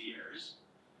fix Z errors.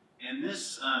 And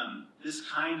this, this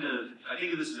kind of, if I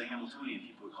think of this as a Hamiltonian,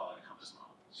 people would call it a compass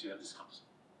model. So you have this compass model.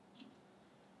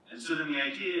 And so then the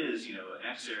idea is, you know, an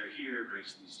X error here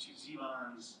breaks these two Z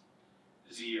bonds.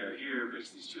 A Z error here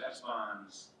breaks these two X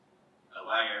bonds. A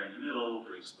Y error in the middle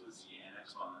breaks both Z and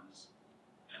X bonds.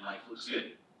 And life looks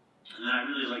good. And then I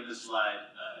really like this slide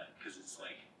because it's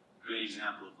like a great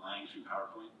example of lying through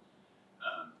PowerPoint.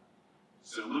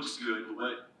 So it looks good,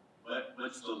 but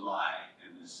what's the lie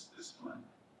in this plan?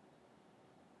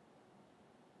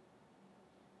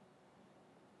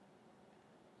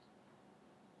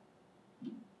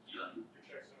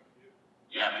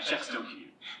 Yeah, my checks don't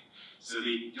commute. So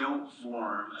they don't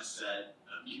form a set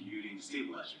of commuting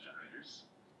stabilizer generators,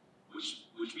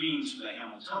 which means for the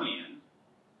Hamiltonian,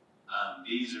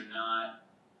 these are not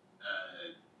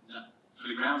for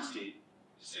the ground state,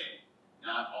 say,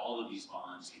 not all of these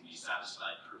bonds can be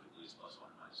satisfied perfectly as +1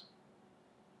 and -1.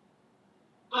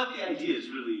 But the idea is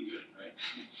really good, right?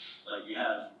 Like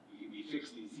we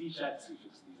fix these Z checks, we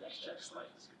fix these X checks,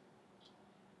 life is good.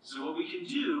 So what we can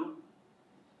do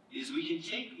is we can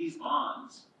take these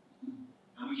bonds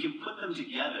and we can put them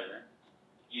together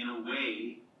in a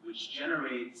way which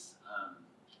generates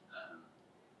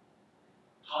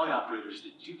polyoperators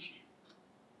that do commute.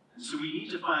 And so we need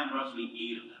to find roughly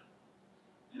 8 of them.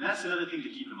 And that's another thing to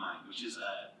keep in mind, which is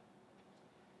I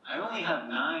have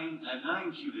 9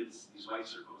 qubits, these white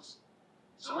circles,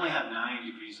 so I only have 9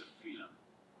 degrees of freedom.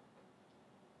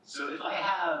 So if I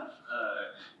have,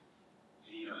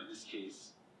 you know, in this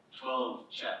case, 12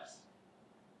 checks,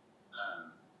 I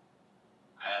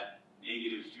have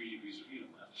 -3 degrees of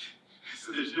freedom left.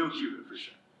 So there's no qubit for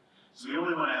sure. So we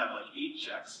only want to have like 8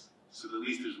 checks, so that at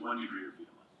least there's 1 degree of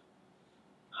freedom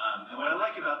left. And what I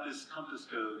like about this compass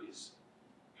code is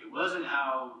it wasn't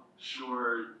how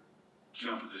Shor came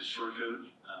up with this Shor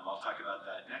code. I'll talk about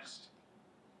that next.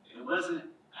 It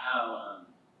wasn't how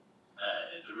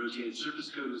the rotated surface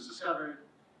code was discovered.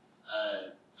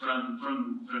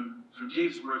 From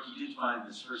Dave's work, he did find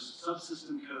this first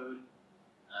subsystem code,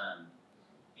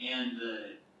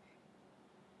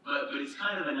 but it's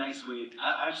kind of a nice way.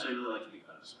 Actually, I really like to think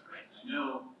about it this way, right? I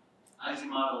know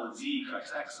Ising model in Z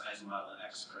corrects X, Ising model in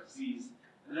X corrects Z's,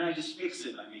 and then I just fix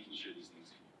it by making sure these things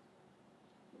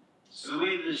commute. So the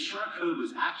way the Shor code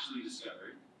was actually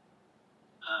discovered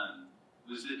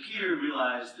was that Peter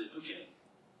realized that, okay,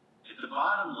 at the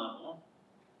bottom level,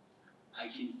 I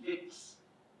can fix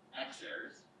X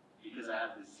errors because I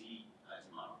have the Z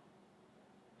Ising model.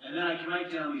 And then I can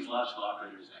write down these logical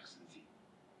operators X and Z.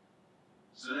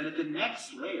 So then at the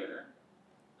next layer,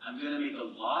 I'm going to make a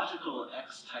logical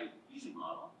X-type Ising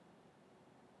model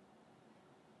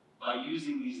by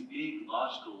using these big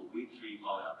logical weight 3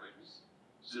 polyoperators.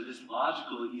 So this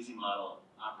logical Ising model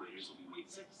operators will be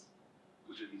weight 6,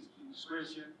 which are these blue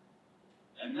squares here.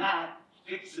 And that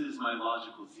fixes my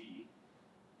logical Z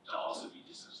to also be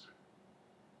distance 3.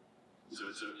 So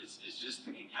it's just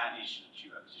the concatenation of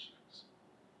 2 repetition groups.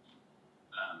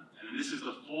 And then this is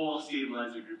the full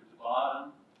stabilizer group at the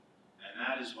bottom. And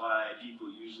that is why people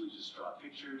usually just draw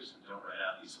pictures and don't write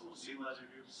out these whole stabilizer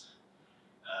groups.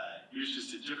 Here's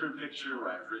just a different picture where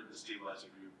I've written the stabilizer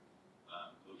group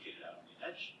located out on the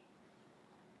edge.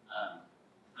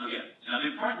 Okay, now the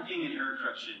important thing in error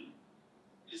correction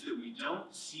is that we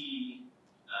don't see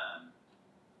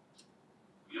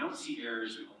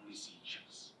errors, we only see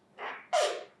checks.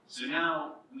 So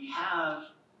now we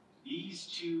have these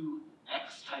 2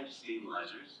 X-type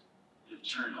stabilizers that have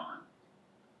turned on.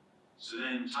 So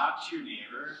then talk to your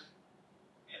neighbor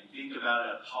and think about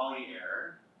a poly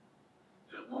error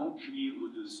that won't commute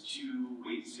with those 2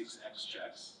 weight 6 X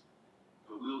checks,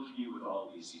 but will commute with all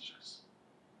of these Z checks.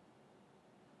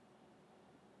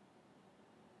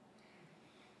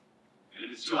 And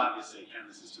if it's too obvious, say, Ken,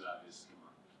 this is too obvious, come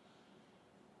on.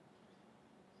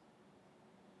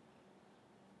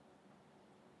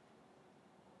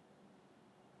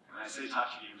 When I say talk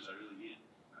to your neighbors, I really mean it.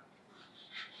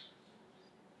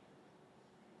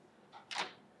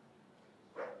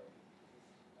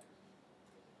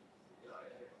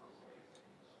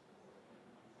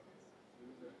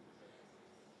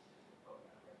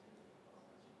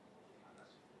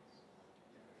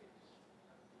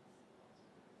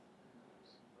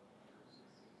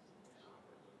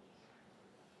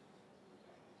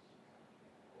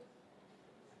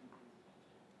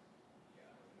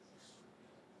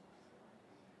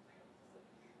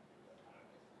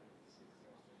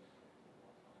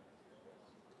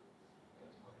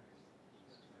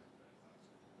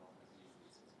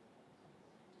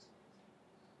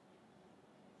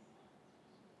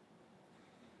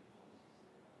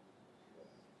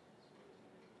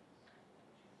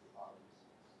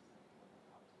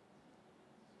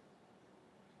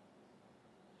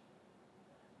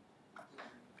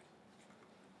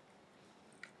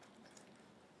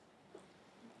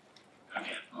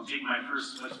 take my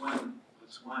first, what's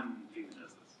one thing that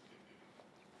does this?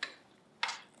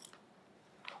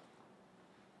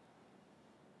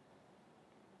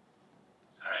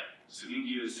 All right, so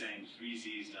Mingyu is saying 3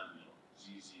 Z's down the middle,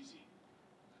 Z, Z, Z.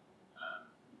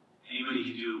 Anybody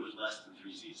can do it with less than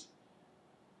 3 Z's.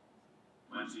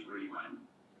 1 Z, where do you want it?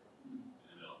 In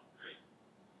the middle, great.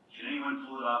 Can anyone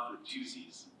pull it off with 2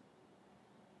 Z's?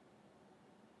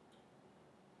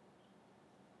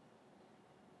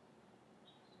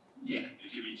 Yeah,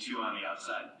 it could be 2 on the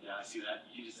outside. Yeah, I see that.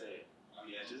 You can just say on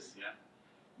the edges, yeah.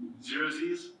 0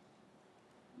 Z's?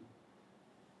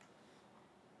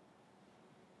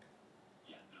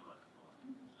 Yeah, no luck.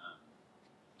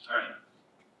 All right.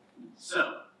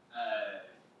 So,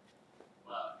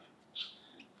 well,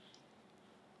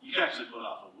 you can actually pull it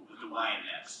off with the y and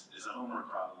x. It's a homework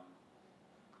problem.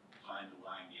 Find the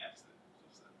y and the x that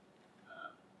does that.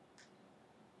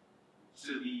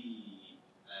 So the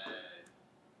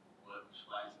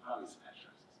probably some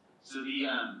extras. So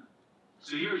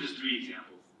so here are just 3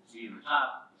 examples. Z in the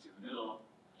top, Z in the middle,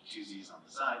 2 Z's on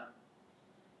the side.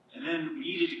 And then we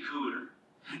need a decoder.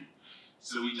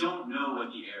 So we don't know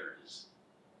what the error is.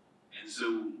 And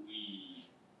so we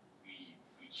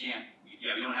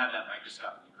don't have that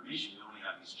microscopic information, we only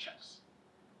have these checks.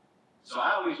 So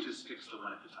I always just fix the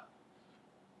one at the top.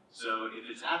 So if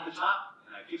it's at the top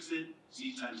and I fix it,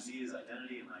 Z times Z is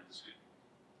identity and life is good.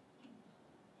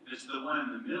 If it's the one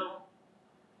in the middle,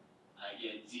 I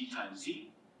get Z times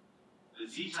Z. The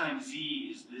Z times Z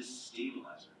is this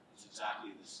stabilizer. It's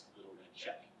exactly this little red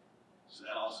check. So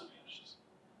that also vanishes.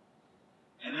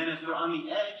 And then if they're on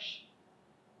the edge,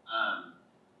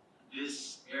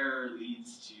 this error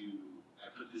leads to, I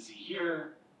put the Z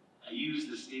here, I use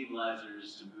the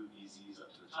stabilizers to move these Z's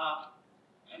up to the top,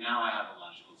 and now I have a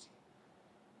logical Z.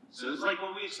 So it's like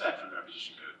what we expect from the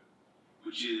repetition code,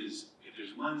 which is if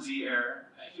there's 1 Z error,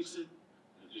 I fix it,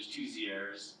 and if there's 2 Z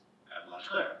errors, I have a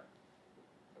logical error.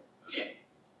 Okay,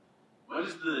 what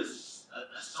is the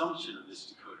assumption of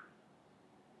this decoder?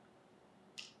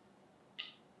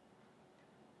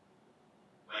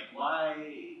 Like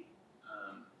why,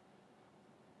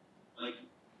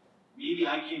 maybe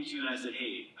I came to you and I said,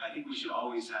 hey, I think we should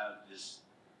always have this,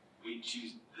 the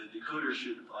decoder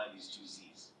should apply these 2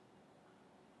 Z's.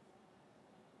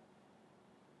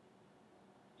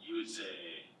 You would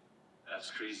say,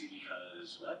 that's crazy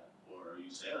because what? Or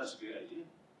you'd say, oh, that's a great idea.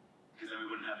 Because then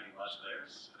we wouldn't have any logical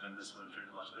errors, and then this one would turn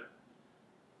into logical error.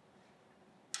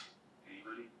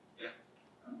 Anybody? Yeah?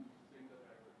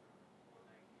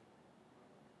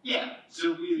 Yeah,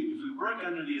 so if we work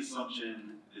under the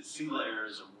assumption that single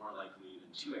errors are more likely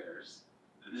than 2 errors,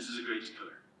 then this is a great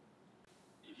decoder.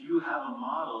 If you have a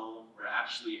model where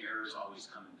actually errors always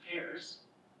come in pairs,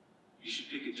 you should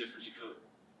pick a different decoder.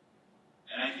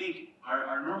 And I think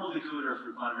our normal decoder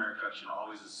for quantum error correction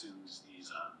always assumes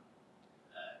these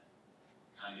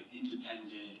kind of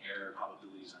independent error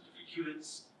probabilities on different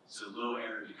qubits. So low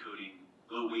error decoding,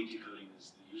 low weight decoding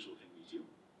is the usual thing we do.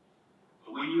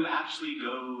 But when you actually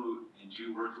go and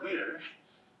do work later,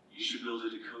 you should build a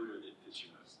decoder that fits you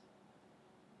most.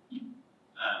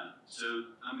 So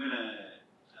I'm gonna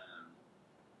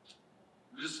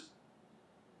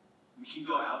we can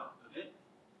go out a bit.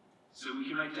 So we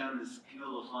can write down this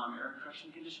Kingo-Laflamme error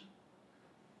correction condition.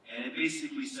 And it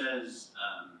basically says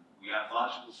we have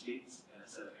logical states and a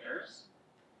set of errors.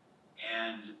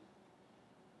 And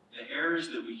the errors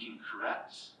that we can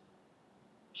correct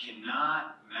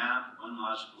cannot map one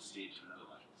logical state to another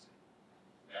logical state.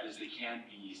 That is, they can't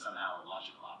be somehow a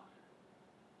logical operator.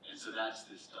 And so that's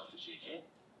this delta JK.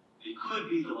 They could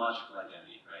be the logical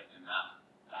identity, right, and map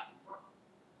back and forth.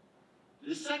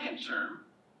 The second term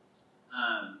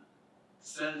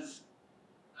says,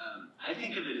 I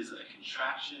think of it as a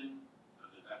contraction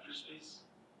of the vector space.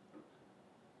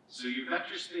 So your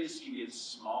vector space can get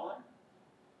smaller,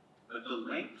 but the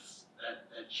lengths,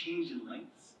 that change in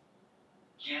lengths,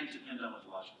 can't depend on what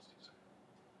the logical states are.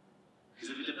 Because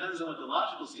if it depends on what the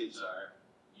logical states are,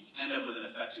 you end up with an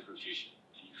effective rotation,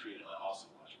 and you create an awesome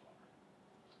logical operator.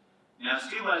 Now,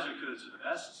 stabilizer codes are the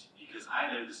best, because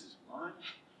either this is 1,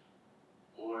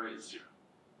 or it's 0.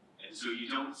 And so you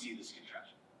don't see this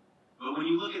contraction. But when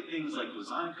you look at things like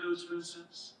Lausanne codes, for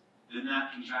instance, then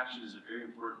that contraction is a very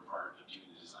important part of doing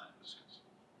the design of those codes.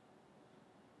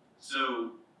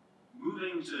 So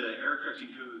moving to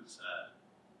error-correcting codes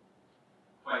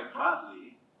quite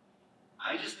broadly,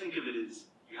 I just think of it as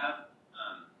you have,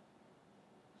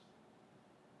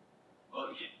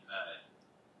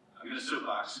 I'm going to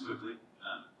soapbox quickly.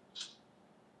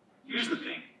 Here's the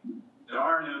thing. There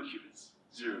are no qubits,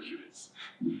 0 qubits.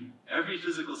 Every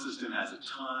physical system has a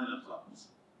ton of levels.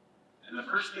 And the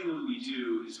first thing that we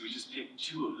do is we just pick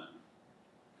 2 of them,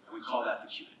 and we call that the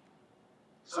qubit.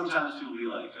 Sometimes people will be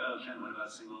like, oh, Ken, what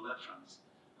about single electrons?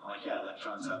 I'm like, yeah,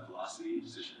 electrons have velocity,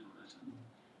 position, and momentum.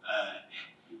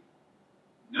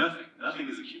 Nothing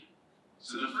is a qubit.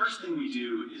 So the first thing we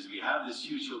do is we have this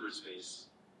huge Hilbert space,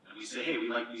 and we say, hey, we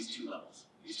like these 2 levels.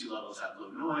 These 2 levels have low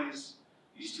noise.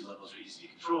 These 2 levels are easy to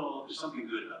control. There's something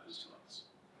good about those 2 levels.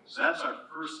 So that's our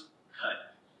first cut.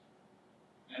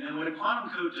 And then what a quantum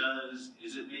code does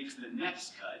is it makes the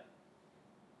next cut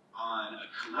on a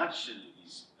collection of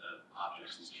these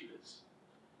objects, these qubits.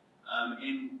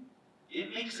 And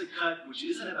it makes a cut which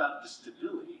isn't about the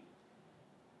stability,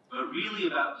 but really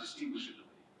about distinguishability.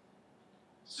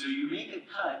 So you make a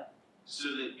cut so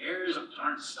that errors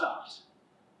aren't stopped,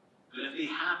 but if they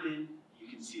happen, you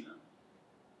can see them.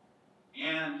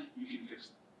 And you can fix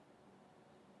them.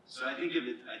 So I think of,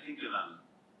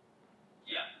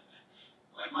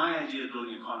 like my idea of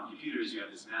building a quantum computer is you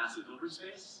have this massive Hilbert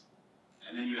space,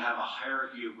 and then you have a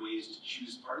hierarchy of ways to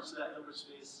choose parts of that Hilbert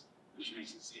space, which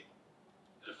makes it stable.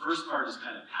 The first part is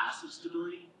kind of passive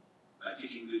stability by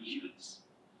picking good qubits.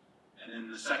 And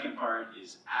then the second part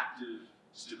is active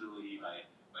stability by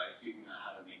figuring out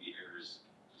how to make the errors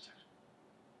detectable.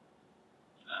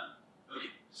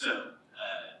 Okay, so,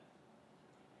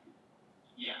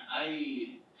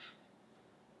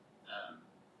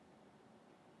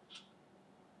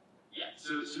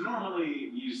 so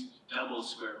normally we use double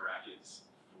square brackets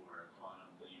for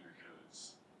quantum linear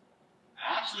codes.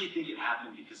 I actually think it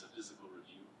happened because of physical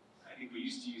review. I think we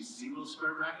used to use single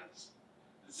square brackets.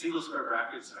 The single square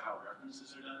brackets are how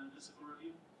references are done in physical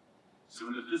review. So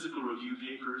when the physical review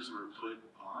papers were put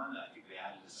on, I think they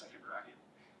added a second bracket.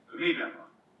 But maybe I'm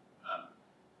wrong.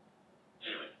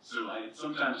 Anyway, so I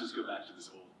sometimes just go back to this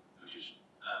old notation.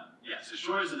 So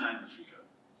Shor is a 913 code.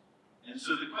 And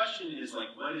so the question is, like,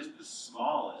 what is the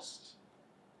smallest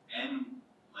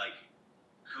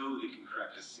code that can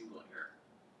correct a single error?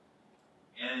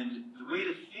 And the way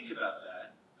to think about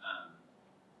that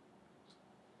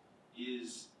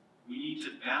is we need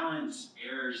to balance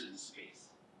errors in space.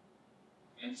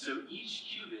 And so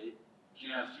each qubit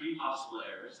can have 3 possible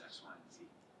errors, x, y, and z.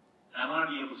 And I want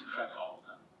to be able to correct all of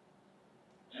them.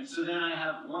 And so then I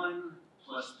have 1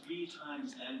 plus 3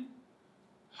 times n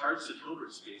parts of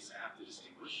Hilbert space I have to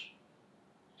distinguish,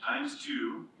 times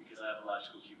 2, because I have a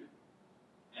logical qubit.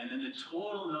 And then the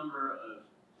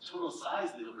total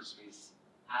size of the Hilbert space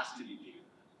has to be bigger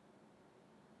than that.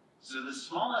 So the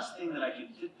smallest thing that I can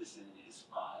fit this in is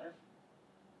 5.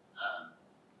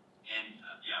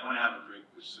 I want to have a break,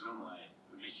 which normally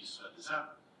would make you sweat this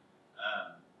out.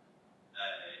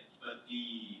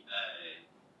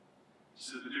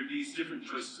 So there are these different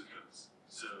choices of codes.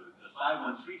 So the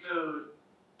 513 code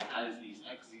has these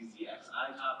x, z, z, x, I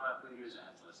top operators. It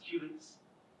has less qubits.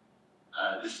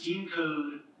 The Steam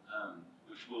code,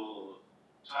 which we'll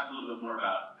talk a little bit more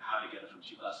about how to get it from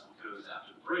 2 classical codes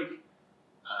after the break,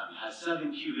 has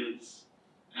 7 qubits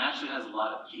and actually has a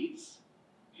lot of gates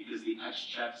because the x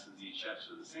checks and z checks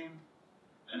are the same.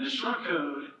 And the Shor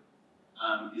code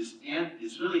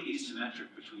is really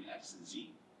asymmetric between x and z,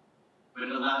 but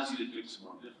it allows you to fix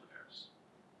more bit flip errors.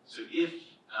 So if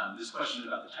this question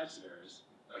about the types of errors,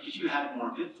 like if you had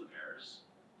more bit flip errors,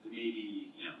 then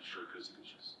maybe Shor code's a good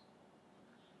choice.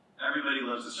 Everybody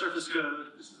loves the surface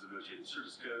code. This is a rotated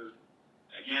surface code.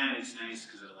 Again, it's nice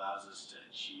because it allows us to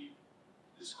achieve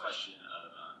this question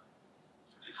of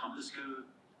the compass code.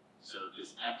 So if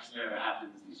this X error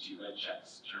happens, these 2 red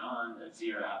checks turn on. That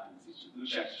Z error happens, these 2 blue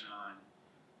checks turn on.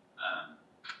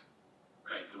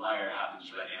 The Y error happens,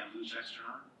 red and blue checks turn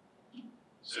on.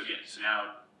 So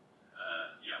now,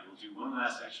 we'll do one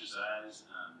last exercise.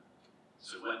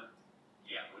 What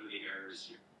are the errors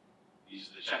here? These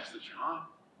are the checks that turn on.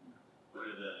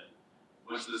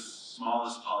 What's the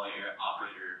smallest poly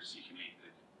operators you can make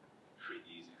that create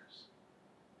these errors?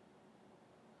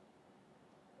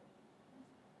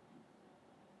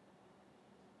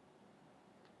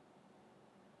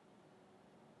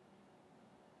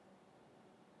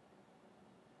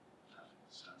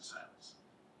 Stunned silence.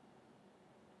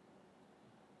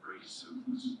 Break is so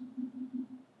close.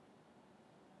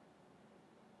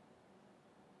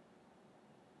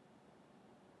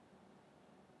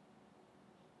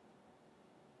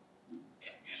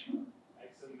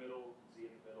 X in the middle, Z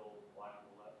in the middle, Y on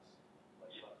the left,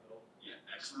 left middle. Yeah,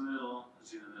 X in the middle,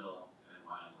 Z in the middle, and then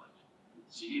Y on the left.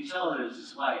 So you can tell there's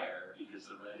this Y error because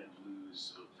the red and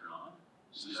blues both turn on.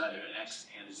 So there's either an X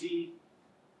and a Z,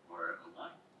 or a Y.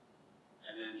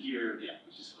 And then here, we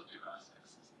just flipped across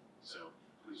X and Z. So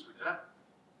please work that out.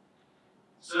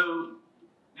 So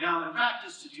now in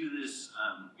practice, to do this,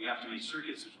 we have to make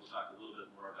circuits, which we'll talk a little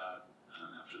bit more about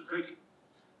after the break.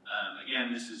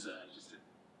 Again, this is just a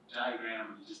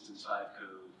diagram of the distance 5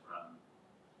 code from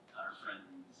our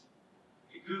friends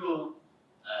at Google.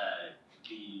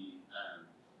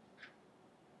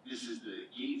 This is the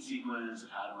gate sequence of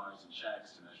Hadamard's and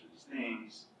checks to measure these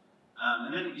things.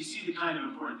 And then you see the kind of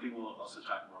important thing we'll also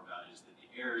talk more about is that the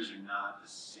errors are not the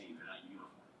same, they're not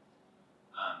uniform.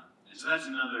 And so that's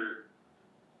another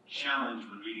challenge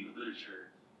when reading the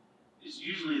literature, is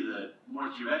usually the more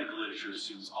theoretical literature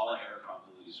assumes all error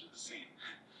probabilities are the same.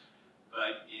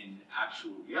 But in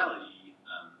actual reality,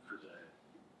 for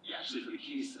the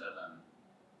case of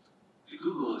the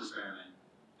Google experiment,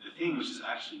 the thing which is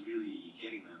actually really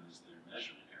getting them is their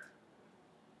measurement error.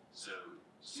 So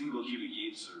single qubit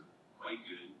gates are quite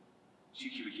good, 2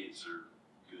 qubit gates are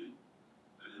good,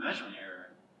 but the measurement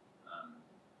error,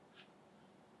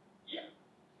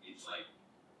 it's like,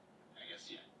 I guess,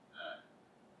 a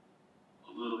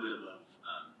little bit above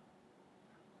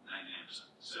 99%.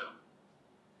 So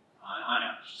on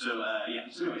average. So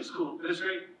so anyway, it's cool, but it's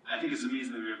great. I think it's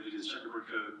amazing that we were able to do this checkerboard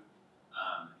code,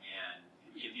 and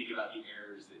we can think about the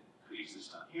errors that could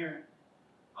exist on here.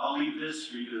 I'll leave this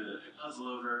for you to puzzle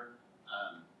over.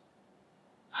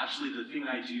 Actually, the thing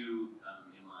I do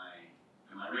in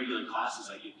my regular classes,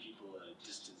 I give people a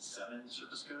distance 7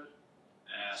 surface code,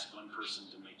 and I ask one person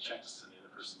to make checks and the other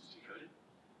person to decode it,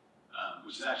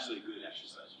 which is actually a good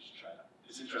exercise. You should try it out.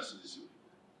 It's interesting to see what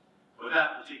people do. But with that,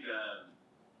 we'll take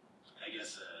I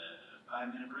guess a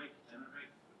 5-minute break, 10-minute break.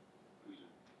 What are we doing?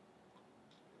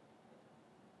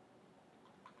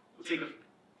 We'll take a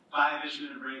 5-ish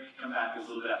minute break, come back a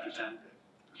little bit after 10.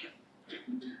 Okay.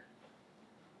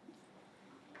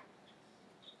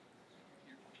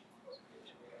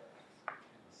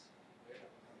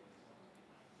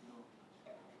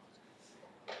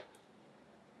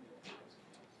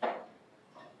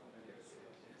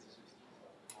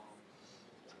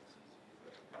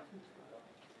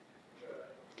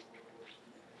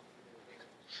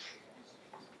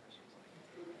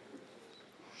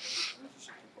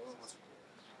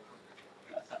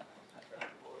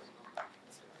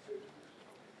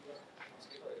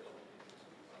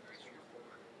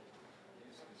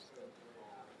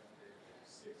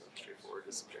 Straightforward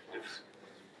is subjective.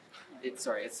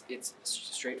 It's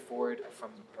straightforward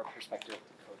from our perspective of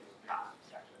coding.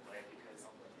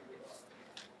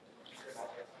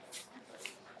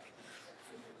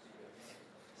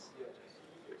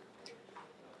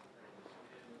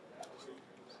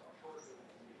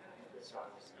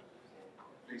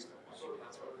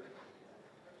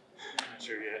 Not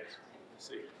sure yet. We'll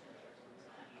see.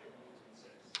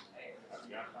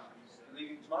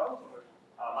 Leaving tomorrow?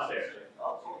 Monday.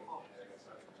 Oh, cool.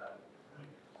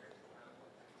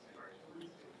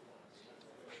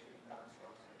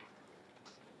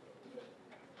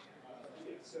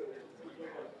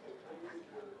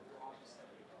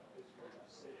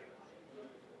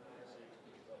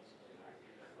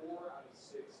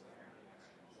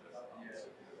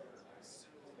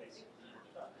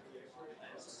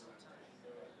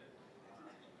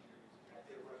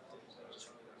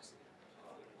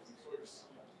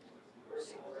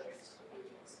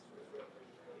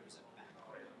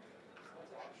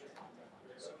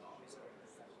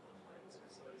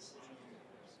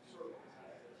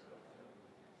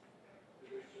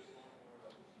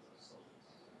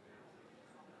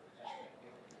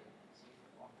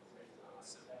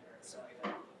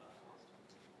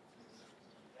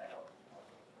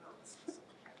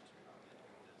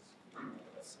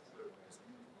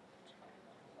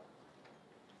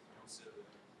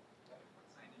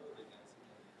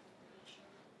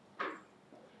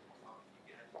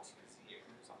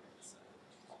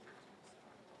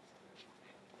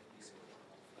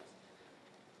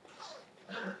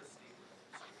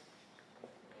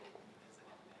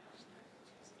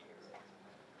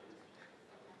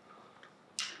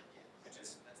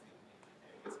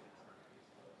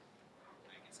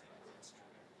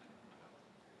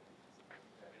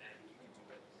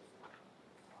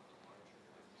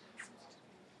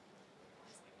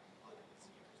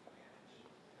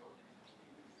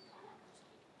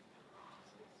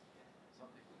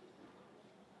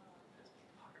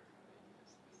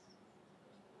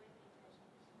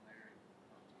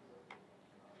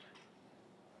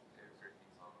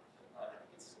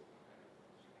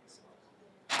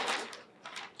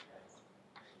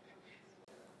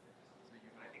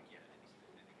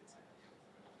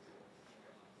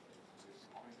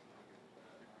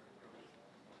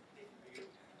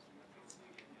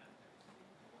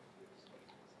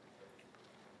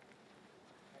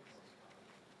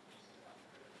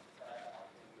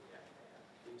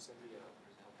 Can you send me a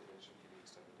calculation for the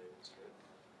extended day straight?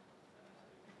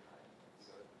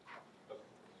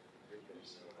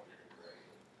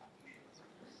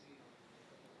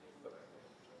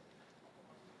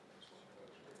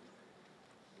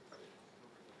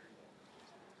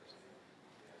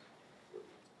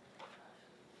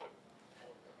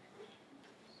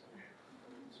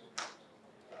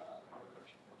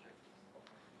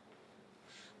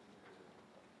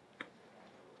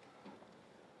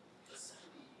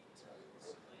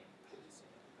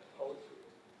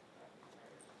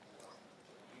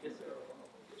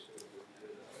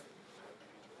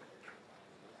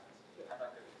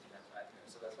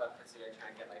 So that's why I'm considering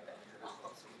trying to get like that.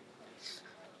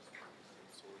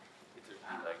 It took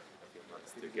me like a few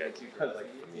months to get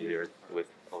familiar with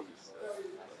all this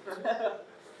stuff.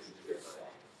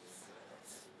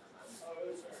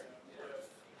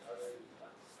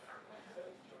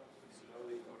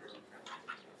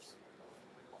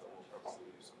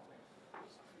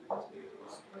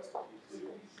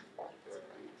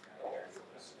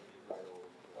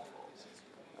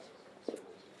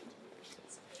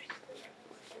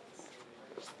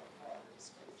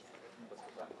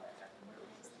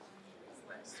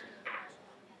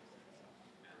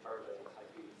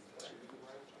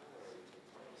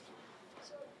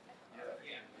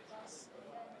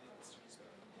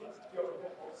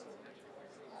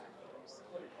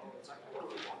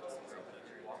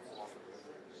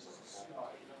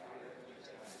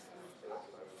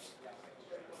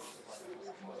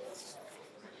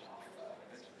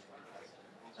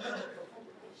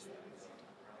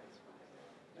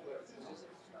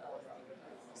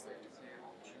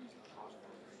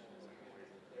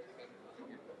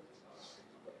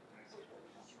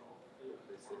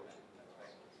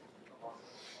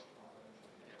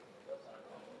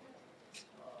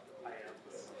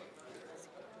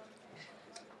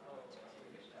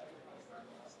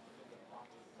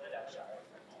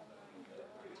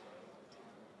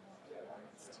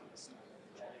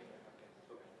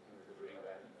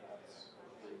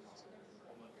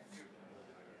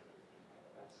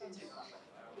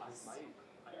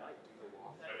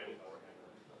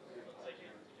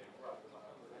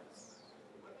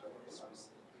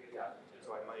 Yeah,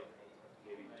 so I might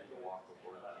maybe do the walk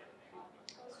before that.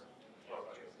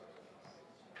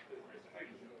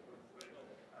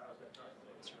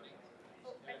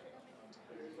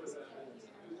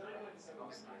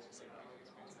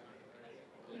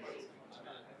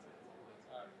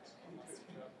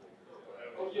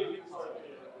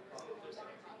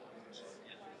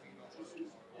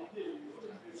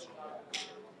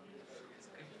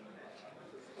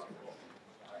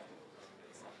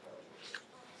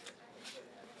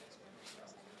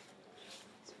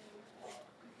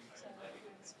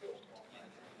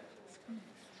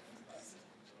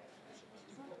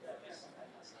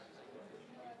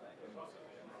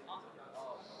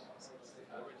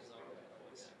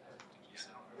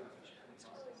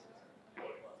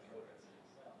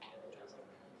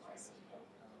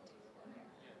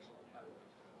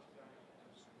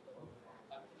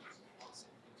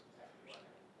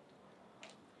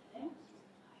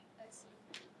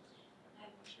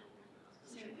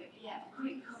 Yeah, a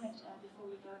quick comment before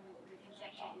we go on with the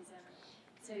conjecture is,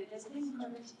 so there's a thing in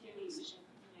probability theory which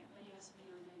many of us are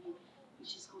familiar with maybe,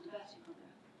 which is called the birthday problem.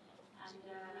 And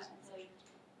so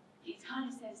it kind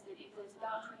of says that if there's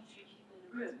about 23 people in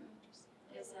a room,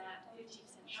 there's a 50%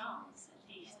 chance at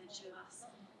least that two of us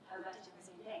have a birthday on the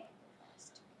same day.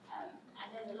 And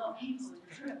there's a lot of people in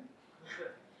this room.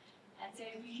 And so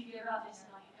we could go about this in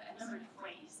like a number of different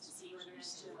ways to see whether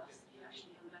there's two of us who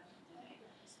actually have a birthday on the same day.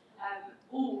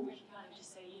 Or we can kind of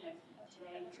just say,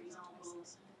 today, for example,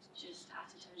 just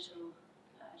at a total,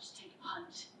 just take a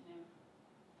punt,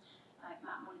 like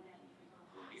Matt Molinelli, for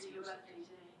example. Is it your birthday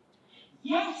today?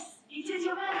 Yes, it is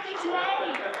your birthday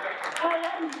today! Well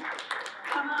then,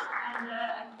 come up and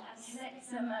collect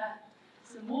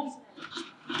some water.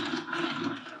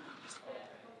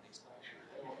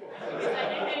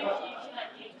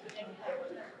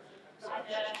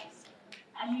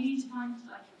 And you need to find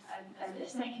like a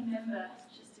second member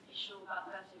just to be sure about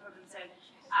the birthday problem.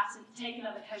 So take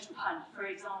another total punt, for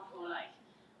example, like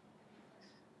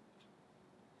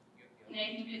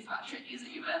Nathan Fitzpatrick, is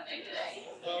it your birthday today?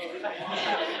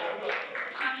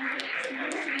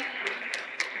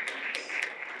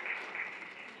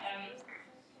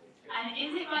 And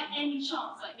is it by any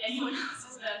chance like anyone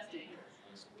else's birthday?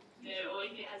 No, or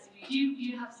if it has,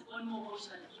 you have one more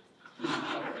watermelon.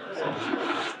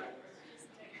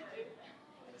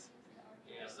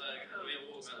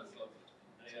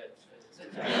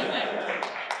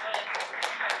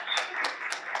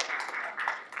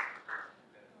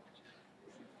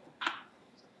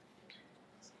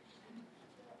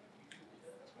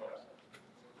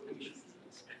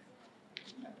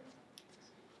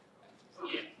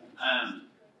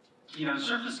 you know,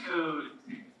 surface code.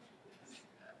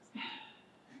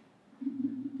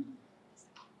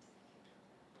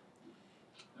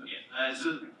 Okay,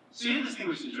 so here's this thing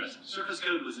which is interesting. Surface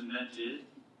code was invented in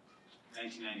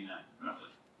 1999, roughly.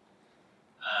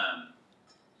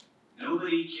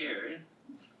 Nobody cared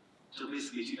until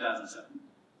basically 2007. And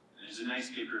there's a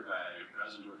nice paper by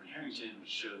Rosendorf and Harrington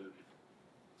which showed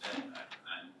that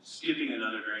I'm skipping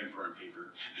another very important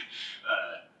paper.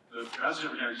 But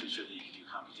Rosendorf and Harrington showed that you could do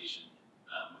computation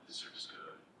with the surface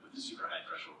code with the super high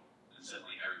threshold, and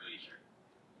suddenly everybody cared.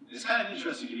 And it's kind of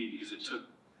interesting to me because it took,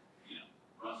 you know,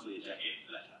 roughly a decade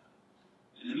for that to happen.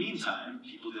 In the meantime,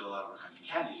 people did a lot of work on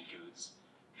concatenated codes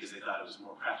because they thought it was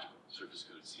more practical. Surface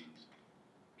code seemed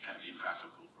kind of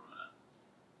impractical from a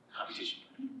computation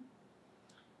point of view.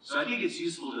 So I think it's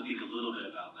useful to think a little bit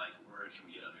about like where can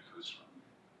we get other codes from.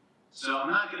 So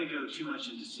I'm not going to go too much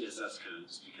into CSS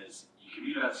codes because you can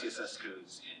read about CSS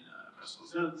codes in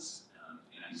Russell's notes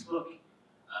in Ike's book.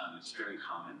 It's very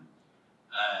common.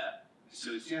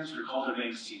 So it stands for Calder,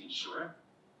 Banks, Teen, and Shore.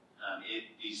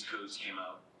 These codes came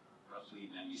out roughly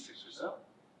in '96 or so,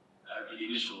 or the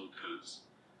initial codes.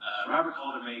 Robert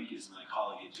Calderbank is my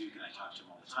colleague at Duke, and I talk to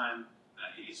him all the time. And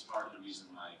I think it's part of the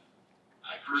reason why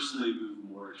I personally move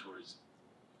more towards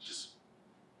just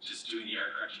doing the error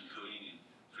correction coding and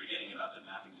forgetting about the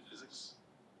mapping to physics.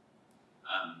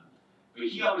 But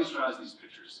he always draws these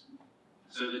pictures.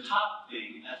 So the top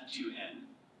thing, F2n,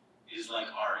 is like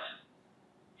Rn.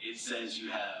 It says you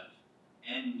have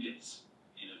n bits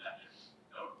in a vector,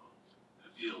 or a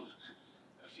field.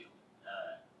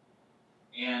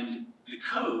 And the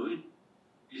code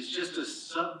is just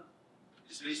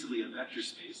it's basically a vector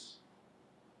space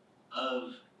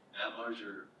of that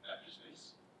larger vector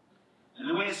space. And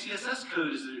the way a CSS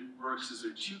code works is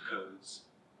there are two codes.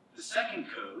 The second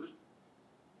code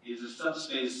is a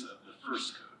subspace of the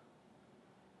first code.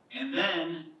 And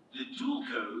then the dual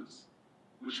codes,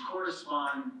 which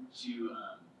correspond to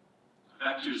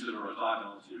vectors that are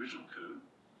orthogonal to the original code,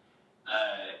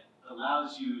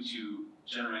 allows you to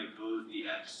generate both the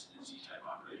X and Z type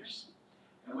operators.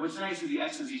 And what's nice is the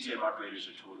X and Z type operators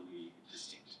are totally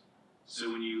distinct.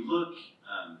 So when you look,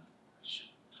 I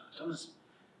should not have done this,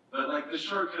 but like the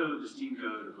short code, the steam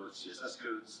code are both CSS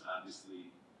codes.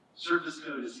 Obviously, surface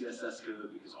code is CSS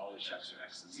code because all the checks are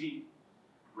X and Z,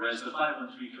 whereas the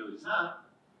 513 code is not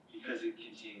because it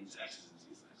contains X's and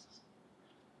Z's and X's.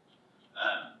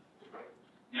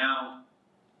 Now,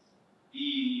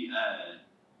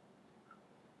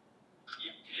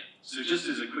 so just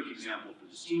as a quick example for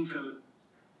the steam code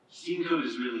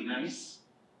is really nice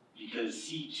because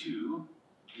C2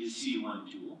 is C1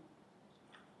 dual.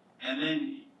 And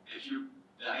then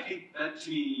I think that to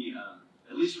me,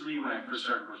 at least for me when I first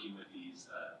started working with these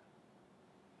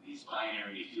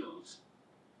binary fields,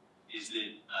 is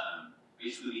that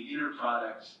basically the inner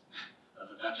product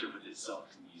of a vector with itself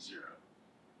can be 0.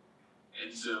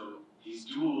 And so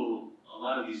a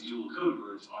lot of these dual code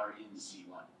words are in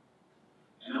C1.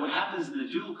 And then what happens in the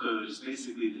dual code is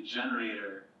basically the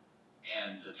generator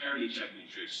and the parity check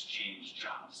matrix change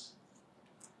jobs.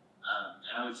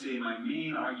 And I would say my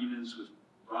main arguments with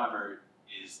Robert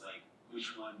is like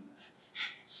which one,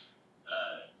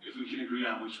 if we can agree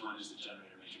on which one is the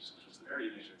generator matrix, which was the parity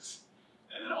matrix.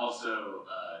 And then also,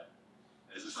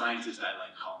 as a scientist, I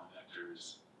like column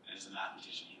vectors, and as a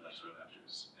mathematician, he likes row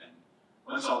vectors. And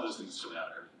once all those things sort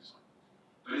out, everything's fine.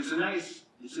 But it's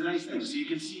a nice thing. So you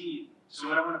can see. So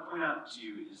what I want to point out to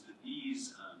you is that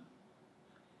these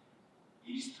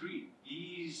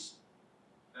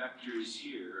vectors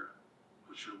here,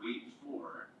 which are weight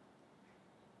 4,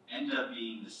 end up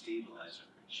being the stabilizer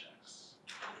checks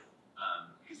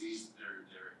because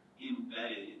they're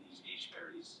embedded in these H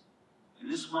parities. And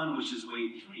this one, which is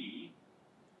weight 3,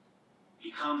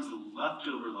 becomes the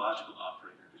leftover logical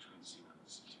operator between C1 and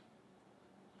C2.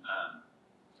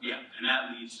 And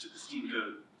that leads to the steam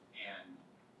code. And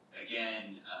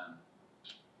again,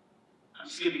 I'm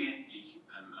skipping it.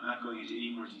 I'm not going into any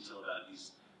more detail about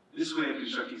this way of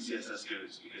constructing CSS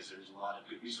codes because there's a lot of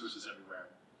good resources everywhere.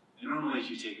 And normally, if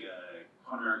you take a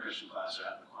quantum error correction class or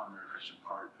have the quantum error correction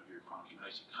part of your quantum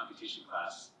computation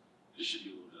class, there should be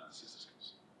a little bit on CSS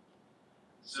codes.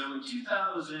 So in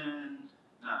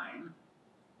 2009,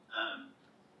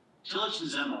 Tillich and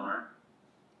Zemmour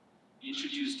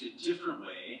introduced a different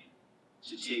way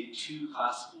to take two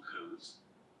classical codes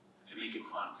and make a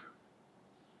quantum code.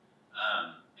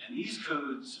 And these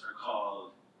codes are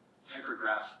called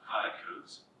hypergraph product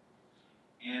codes.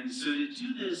 And so to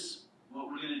do this, what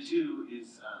we're going to do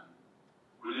is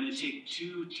we're going to take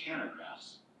two Tanner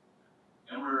graphs,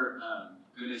 and we're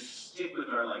going to stick with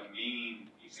our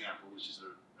main example, which is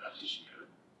a repetition code.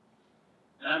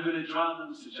 And I'm going to draw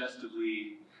them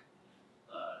suggestively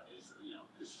as, you know,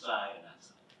 this side and that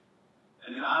side.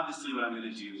 And then obviously what I'm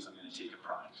going to do is I'm going to take a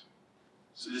product.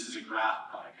 So this is a graph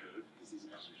product code, because these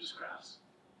are just graphs.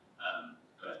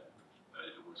 But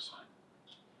it works fine.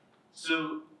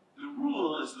 So the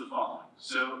rule is the following.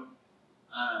 So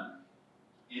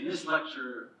in this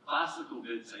lecture, classical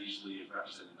bits are usually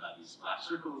represented by these black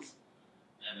circles,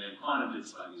 and then quantum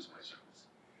bits by these white circles.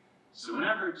 So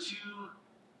whenever two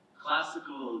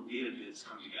classical data bits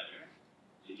come together,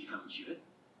 they become a qubit.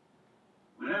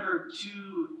 Whenever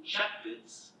two check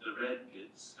bits, the red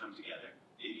bits, come together,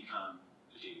 they become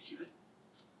a data qubit.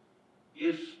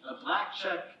 If a black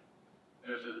check,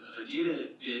 or if a data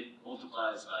bit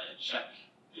multiplies by a check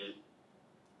bit,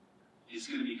 it's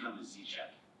going to become a z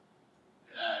check.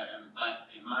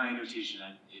 In my notation,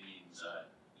 it means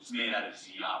it's made out of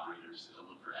z operators that'll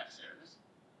look for x errors.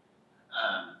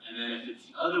 And then if it's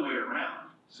the other way around,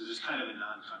 so there's kind of a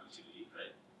non-conductivity,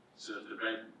 right? So if the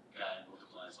red guy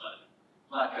multiplies by the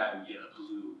black guy, we get a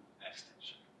blue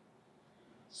extension.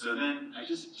 So then I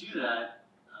just do that.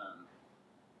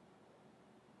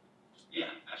 Yeah,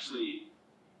 actually,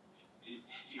 if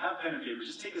you have pen and paper,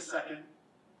 just take a second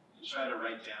and try to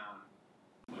write down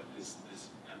what this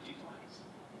empty line is.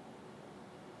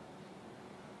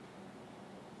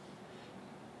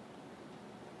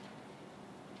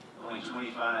 Only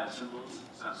 25 symbols,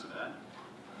 it's not so bad.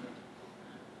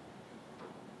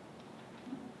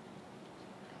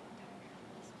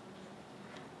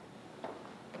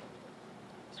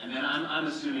 And then I'm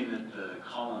assuming that the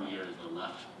column here is the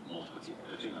left multiple,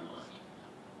 the thing on the left.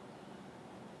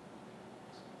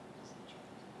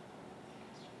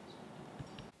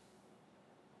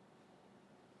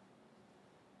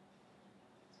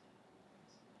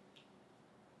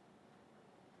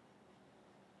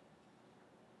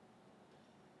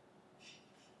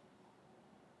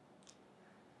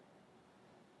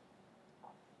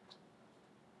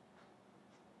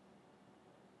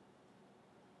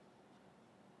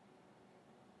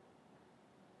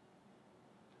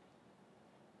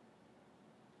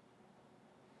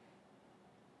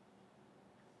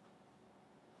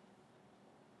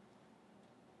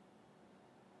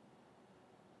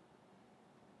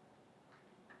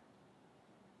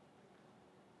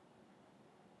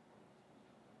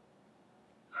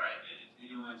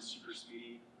 Anyone super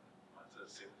speedy want to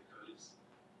say what the code is?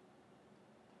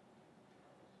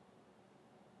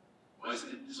 Well,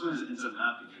 this one ends up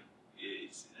not being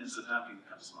the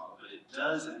compass model, but it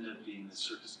does end up being the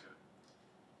surface code.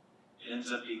 It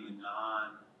ends up being the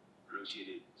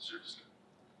non-rotated surface code.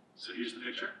 So here's the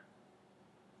picture.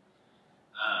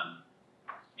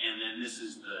 And then this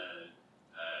is the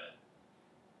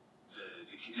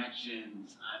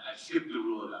connections. I skipped the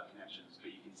rule about connections,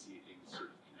 but you can see things sort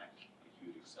of connect like you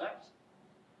would expect.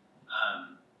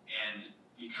 And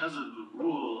because of the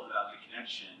rule about the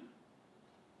connection,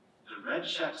 the red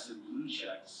checks and blue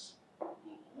checks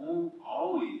will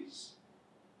always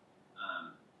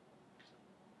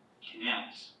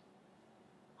connect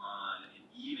on an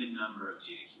even number of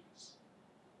data qubits,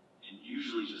 and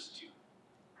usually just two.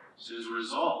 So as a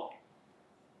result,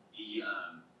 the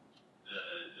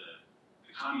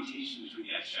commutation between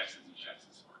the x checks and z checks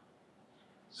is fine.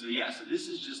 So yeah, so this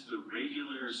is just the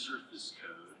regular surface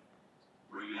code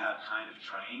where you have kind of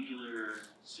triangular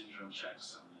syndrome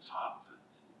checks on the top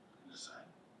and this side.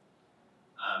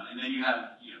 And then you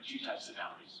have two types of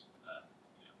boundaries,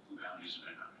 blue boundaries and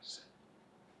red boundaries.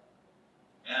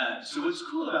 So what's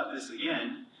cool about this,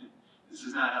 again, this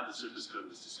is not how the surface code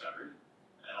was discovered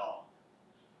at all.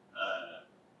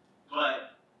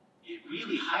 But it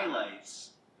really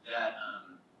highlights that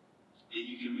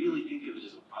you can really think of it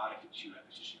as a product of two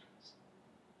repetition codes.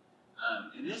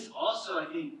 And this also, I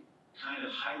think, kind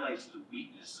of highlights the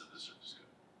weakness of the surface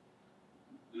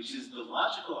code, which is the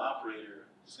logical operator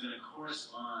is going to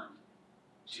correspond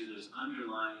to those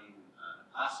underlying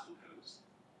classical codes.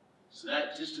 So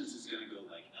that distance is going to go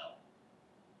like L.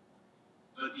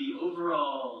 But the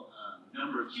overall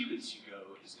number of qubits you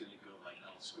go is going to go like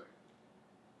L squared.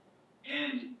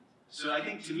 And so I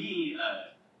think to me,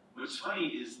 what's funny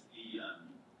is the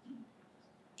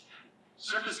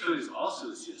surface code is also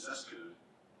a CSS code.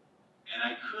 And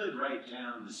I could write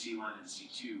down the C1 and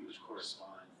C2, which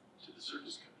correspond to the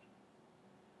surface code.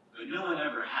 But no one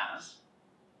ever has.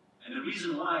 And the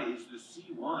reason why is the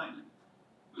C1,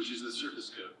 which is the surface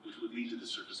code, which would lead to the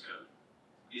surface code,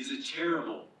 is a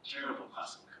terrible, terrible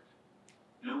classical code.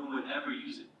 No one would ever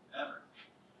use it, ever.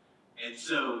 And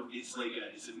so it's like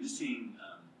it's a missing,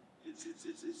 it's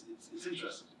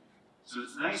interesting to me. So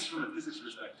it's nice from a physics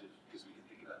perspective, because we can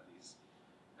think about these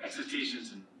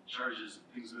excitations and charges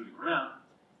and things moving around.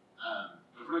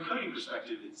 But from a coding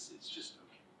perspective, it's just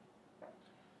okay.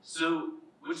 So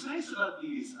what's nice about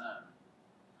these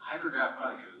hypergraph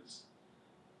product codes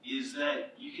is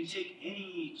that you can take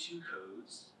any two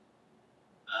codes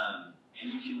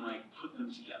and you can like put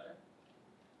them together.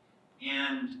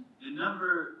 And the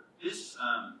number, this,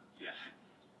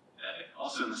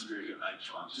 also in the spirit of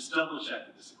Schwab, just double check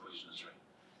that this equation is right.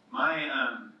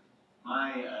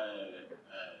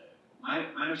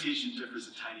 My notation differs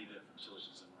a tiny bit from Tillich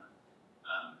and Zimmer,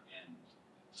 and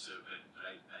so, but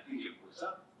I think it works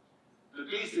out. But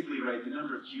basically, right, the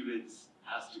number of qubits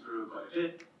has to grow quite a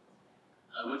bit.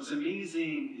 What's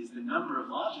amazing is the number of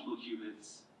logical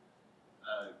qubits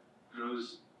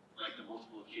grows like the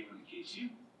multiple of k1 and k2.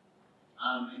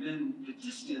 And then the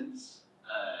distance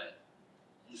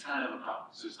is kind of a problem.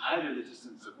 So it's either the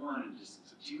distance of 1 or the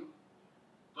distance of 2.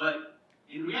 But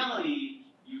in reality,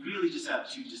 you really just have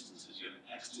two distances. You have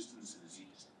an x distance and a z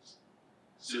distance.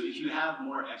 So if you have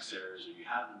more x errors or you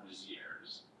have more z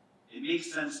errors, it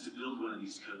makes sense to build one of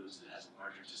these codes that has a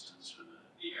larger distance for the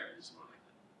error that's more likely.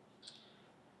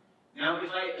 Now,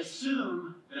 if I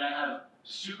assume that I have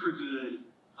super good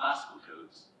classical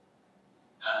codes,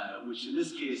 which in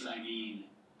this case I mean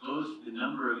both the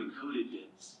number of encoded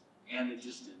bits and the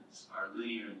distance are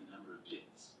linear in the number of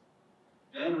bits,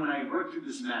 then when I work through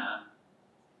this math,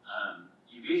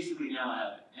 you basically now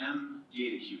have m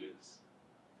data qubits.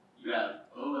 You have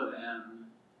O of m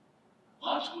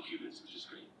logical qubits, which is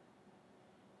great.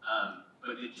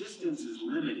 But the distance is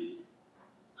limited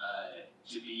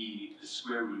to be the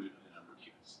square root of the number of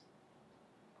qubits.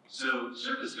 So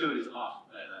surface code is off.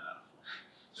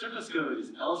 Surface code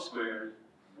is L squared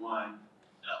 1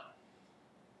 L,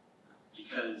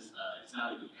 because it's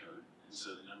not a good code, and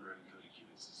so the number of encoded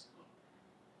qubits is low.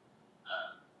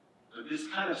 But this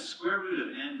kind of square root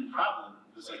of n problem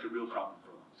was like a real problem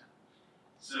for a long time.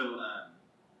 So,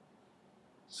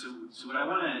 so what I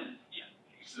want to,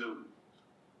 so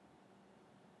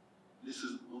this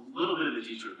is a little bit of a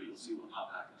detour, but you'll see we'll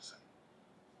pop back in a second.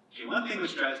 Okay, one thing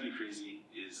which drives me crazy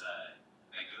is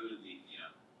I go to the,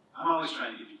 I'm always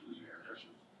trying to get people to do error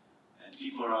correction. And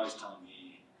people are always telling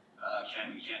me,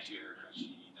 Ken, we can't do error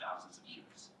correction, you need thousands of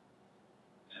qubits.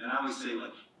 And then I always say,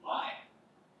 like, why?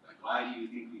 Like, why do you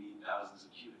think we need thousands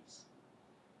of qubits?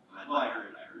 I'm like, well, I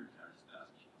heard 1,000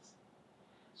 qubits.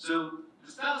 So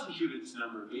this 1,000 qubits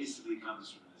number basically comes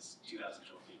from this 2012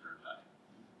 paper by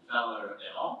Feller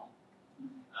et al.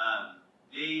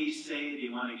 They say they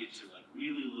want to get to like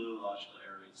really low logical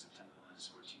error rates of 10 to the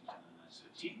minus 14, 10 to the minus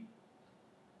 15.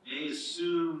 They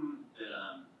assume that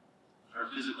our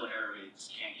physical error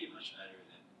rates can't get much better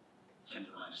than 10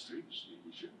 to the minus 3, which may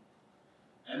be true.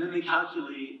 And then they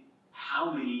calculate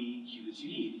how many qubits you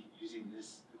need using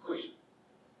this equation.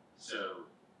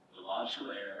 So the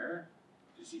logical error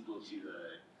is equal to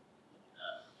the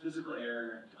physical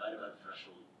error divided by the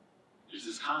threshold. There's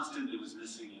this constant that was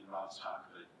missing in Rob's talk,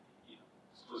 but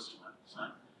it's close to 1, it's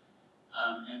fine.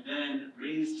 And then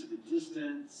raised to the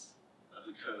distance of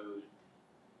the code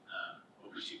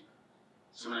over 2.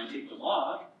 So when I take the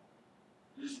log,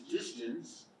 this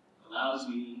distance allows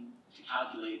me to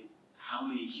calculate how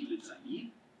many qubits I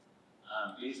need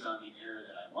based on the error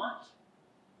that I want,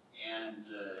 and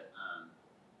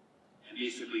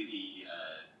basically the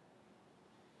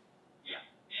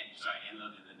and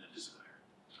then the physical error.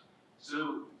 So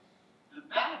the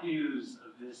bad news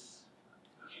of this,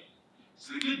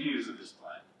 so the good news of this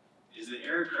plot is that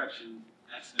error correction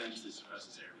exponentially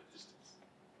suppresses error with distance.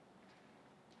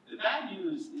 The bad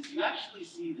news is you actually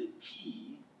see that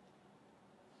P,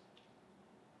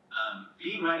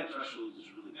 being right at threshold is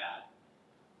really bad,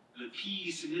 but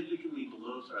P significantly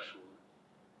below threshold,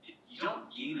 you don't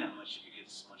gain that much if it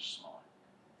gets much smaller,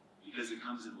 because it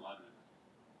comes in logarithm.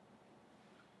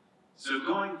 So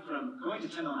going to 10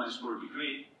 to the minus 4 would be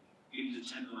great. Getting to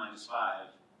 10 to the minus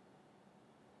 5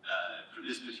 for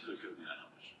this particular code may not help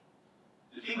much.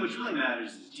 The thing which really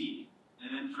matters is D.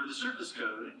 And then for the surface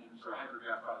code and for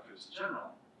hypergraph product codes in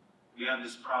general, we have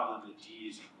this problem that D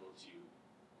is equal to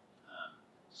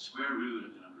square root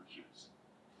of the number of qubits.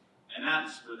 And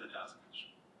that's where the 1,000 comes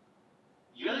from.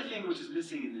 The other thing which is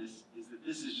missing in this is that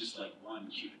this is just like 1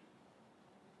 qubit.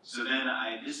 So then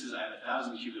I have 1,000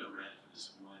 qubit overhead for this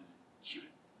 1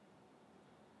 qubit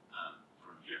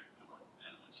from here, the 1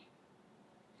 and 1T.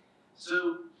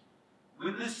 So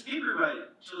when this paper by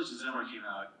Tillich and Zimmer came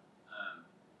out,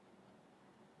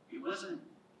 it wasn't,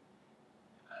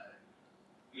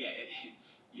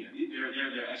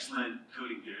 they're excellent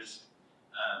coding theorists.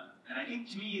 And I think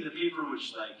to me, the paper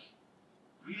which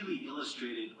really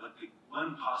illustrated what the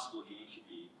one possible game could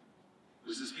be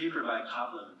was this paper by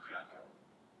Kovalev and Kryatko.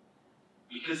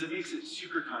 Because it makes it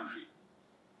super concrete.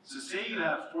 So say you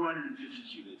have 450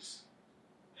 qubits,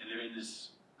 and they're in this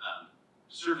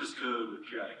surface code with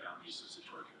periodic boundaries, so it's a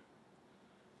Tor code.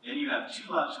 Then you have 2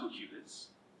 logical qubits,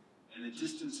 and the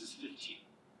distance is 15.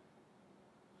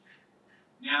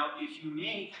 Now, if you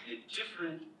make a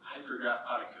different hypergraph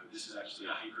product code, this is actually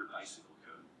a hyperbicycle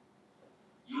code,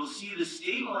 you'll see the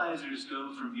stabilizers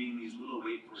go from being these little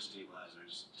wait for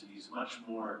stabilizers to these much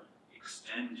more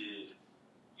extended,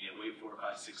 wait 4,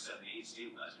 5, 6, 7, 8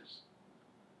 stabilizers.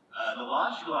 The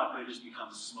logical operators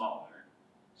become smaller,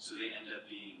 so they end up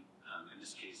being, in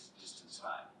this case, distance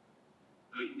 5.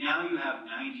 But now you have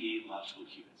 98 logical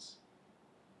qubits.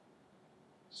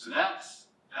 So that's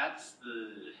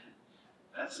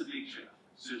a big trade-off.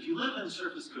 So if you live in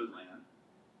surface code land,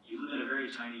 you live in a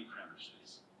very tiny parameter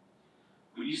space.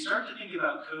 When you start to think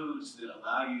about codes that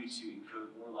allow you to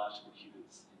encode more logical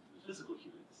qubits into the physical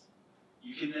qubits,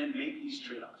 you can then make these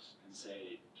trade-offs and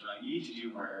say, do I need to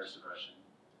do more error suppression,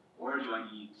 or do I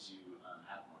need to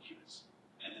have more qubits?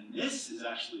 And then this is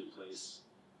actually a place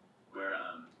where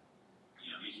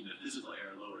making the physical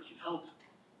error lower can help,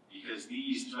 because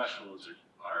these thresholds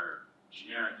are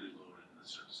generically lower than the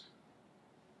surface code.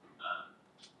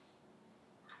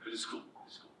 But it's cool.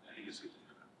 It's cool. I think it's good to think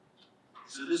about.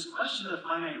 So this question of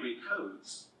finite rate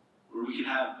codes, where we could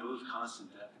have both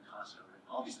constant depth and constant rate,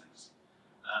 all these things.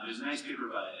 There's a nice paper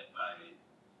by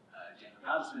Daniel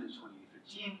Gottesman in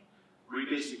 2013, where he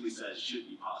basically says should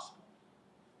be possible.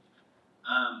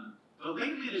 But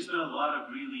lately there's been a lot of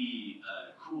really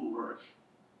cool work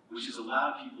which has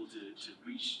allowed people to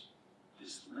reach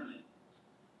this limit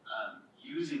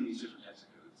using these different types of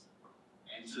codes.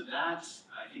 And so that's,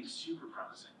 I think, super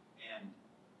promising. And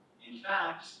in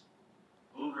fact,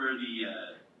 over the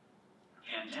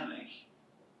pandemic,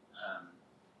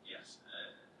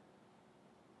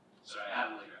 sorry, I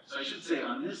have it later. So I should say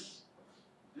on this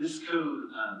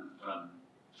code from,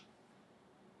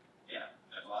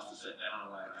 I've lost the set. I don't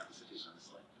know why I don't have the citation on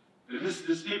this slide. But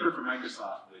this paper from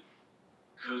Microsoft with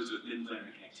codes with thin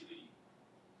planar connectivity,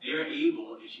 they're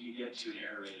able, if you get to an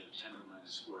error rate of 10 to the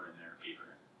minus 4 in their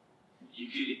paper,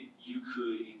 you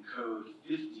could encode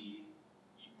 50,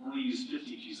 you only use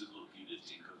 50 physical qubits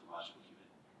to encode the logical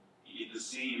qubit. You get the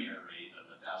same error rate of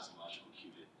 1,000 logical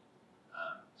qubit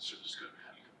surface code or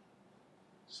heavy code.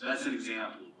 So that's an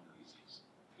example of one of these things.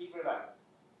 Everland.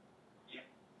 Yeah.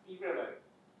 Everland.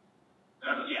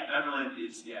 Everland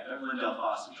is, Everland,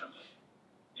 Delphos, and Tremblay.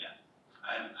 Yeah,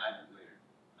 I haven't later.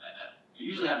 I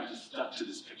usually have it just stuck to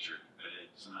this picture, but it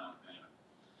somehow, anyway.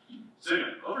 So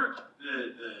anyway, over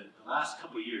the last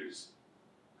couple of years,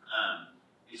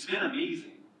 it's been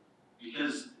amazing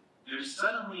because there's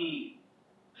suddenly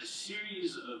a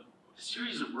series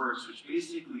of works which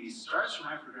basically starts from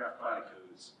hypergraph product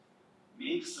codes,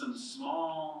 makes some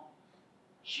small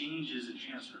changes and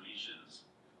transformations,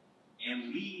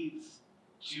 and leads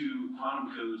to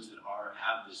quantum codes that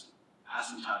have this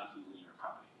asymptotically linear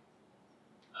property,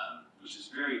 which is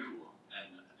very cool.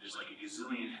 And there's like a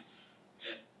gazillion.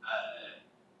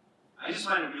 I just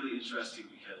find it really interesting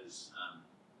because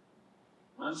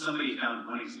once somebody found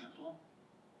one example,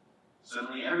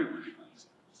 suddenly everyone could find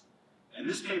examples. And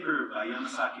this paper by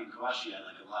Yamasaki and Kawashi I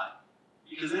like a lot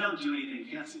because they don't do anything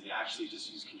fancy. They actually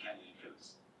just use concatenated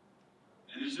codes.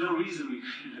 And there's no reason we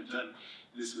couldn't have done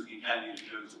this with concatenated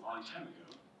codes a long time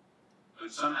ago,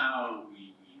 but somehow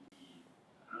we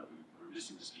I don't know, we're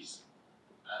missing this piece.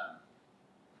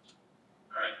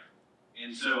 All right,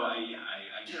 and so I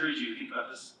encourage you to think about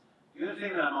this. The other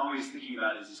thing that I'm always thinking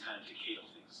about is these kind of decadal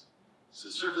things. So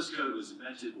surface code was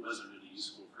invented, but wasn't really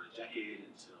useful for a decade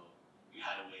until we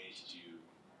had a way to do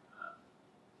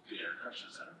good error correction,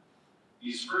 etc.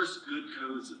 These first good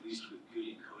codes, at least with good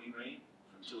encoding rate,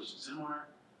 from Tillich and Sinwar,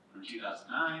 from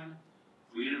 2009,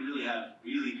 we didn't really have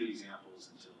really good examples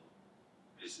until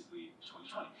basically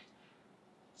 2020.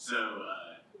 So,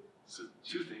 so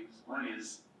two things. One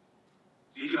is,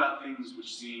 think about things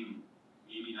which seem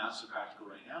maybe not so practical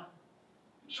right now,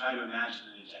 and try to imagine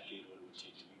in a decade what it would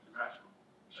take to make them practical.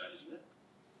 Try to do that.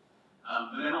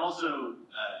 But then also,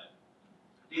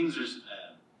 things are,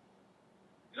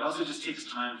 it also just takes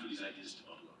time for these ideas to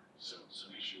bubble over. So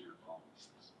make sure you're following these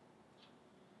things.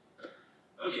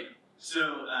 Okay,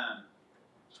 so,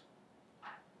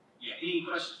 any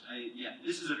questions?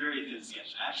 This is a very thin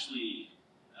sketch. Actually,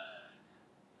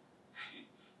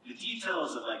 the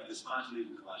details of like this Ponte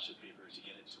and Kalasha paper to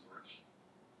get it to work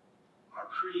are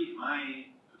pretty, in my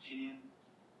opinion,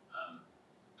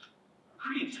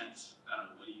 pretty intense. I don't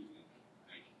know, what do you think?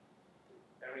 Like,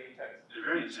 Very intense. they're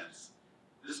very intense.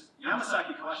 This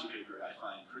Yamasaki Kawashi paper I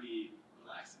find pretty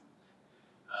relaxing.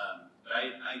 But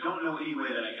I don't know any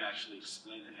way that I can actually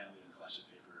explain the Ponte and Kalasha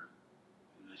paper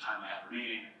in the time I have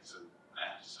remaining, so I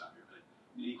have to stop here. But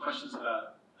any questions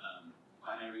about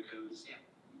binary codes? Yeah.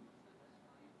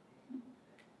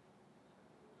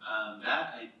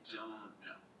 That I don't know.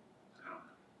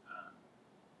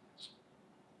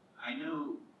 I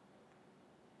know.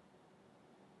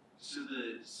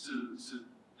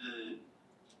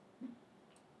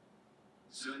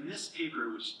 So in this paper,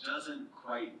 which doesn't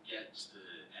quite get to the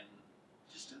n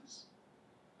distance,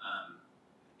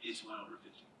 it's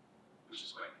 1/50, which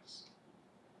is quite nice.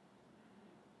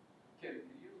 Ken,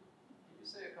 can you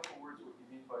say a couple words what you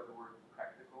mean by the word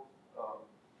practical?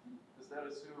 Does that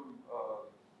assume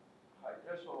high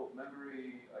threshold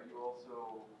memory? Are you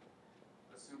also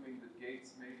assuming that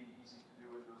gates may be easy to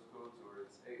do in those codes, or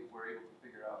we're able to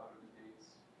figure out how to do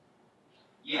gates?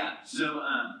 Yeah, so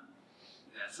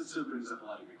so brings up a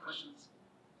lot of great questions.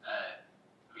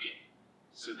 Okay,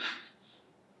 so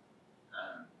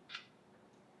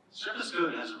surface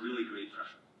code has a really great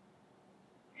threshold,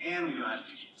 and we know how to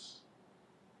do gates,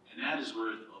 and that is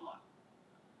worth a lot.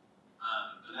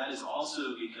 But that is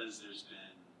also because there's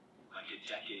been like a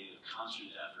decade of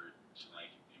concerted effort to like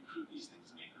improve these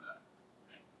things and make them better.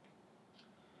 Right?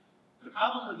 The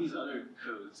problem with these other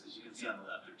codes, as you can see on the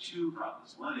left, there are two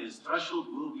problems. One is threshold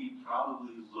will be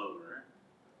probably lower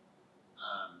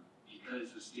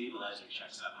because the stabilizer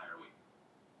checks have higher weight.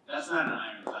 That's not an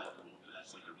ironclad rule, but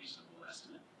that's like a reasonable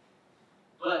estimate.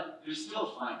 But they're still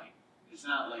finding. It's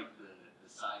not like the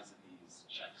size of these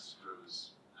checks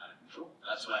grows out of control.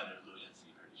 That's why they're low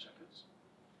density parity check codes.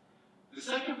 The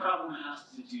second problem has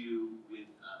to do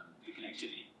with the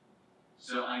connectivity.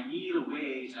 So I need a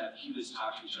way to have qubits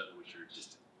talk to each other which are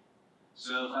distant.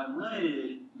 So if I'm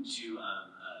limited to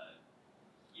a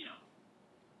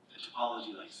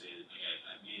topology like say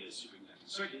I've made a superconducting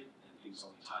circuit and things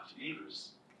only talk to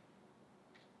neighbors,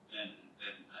 then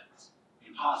it's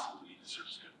impossible to beat the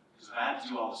surface code. Because if I had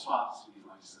to do all the swaps with these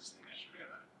long distance things, I should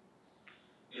forget about it.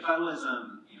 If I was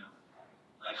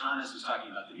like Hannes was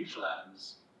talking about the neutral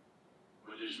atoms,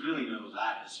 where there's really no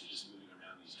lattice, you're just moving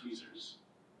around these tweezers,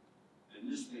 then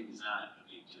this thing is not a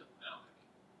big deal, I don't think.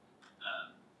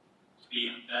 But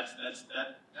yeah,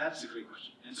 that's a great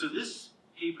question. And so this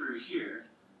paper here,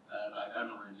 by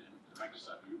Beverland and the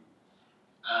Microsoft group,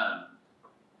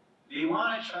 they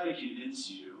want to try to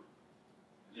convince you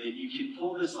that you can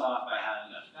pull this off by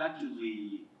having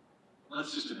effectively,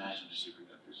 let's just imagine they're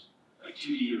superconductors, like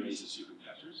 2D arrays of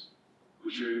superconductors,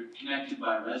 which are connected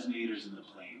by resonators in the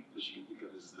plane, which you can think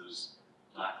of as those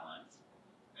black lines.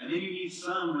 And then you need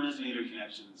some resonator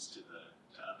connections to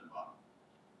up and bottom.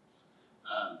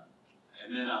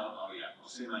 And then I'll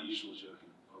say my usual joke,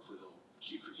 and hopefully they'll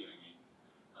keep forgiving me.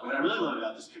 What I really love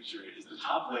about this picture is the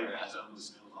top layer has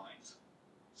almost no lines,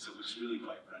 so it looks really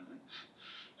quite friendly.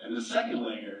 And the second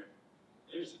layer,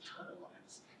 there's a ton of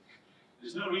lines.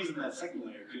 There's no reason that second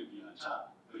layer couldn't be on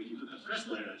top, but if you put the first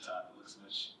layer on top, it looks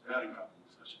routing problem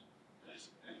looks much nicer.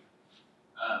 Anyway.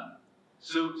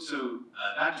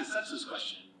 Back to Setsu's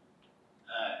question,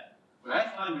 what I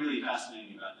find really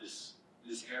fascinating about this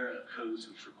era of codes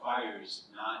which requires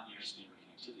not nearest neighbor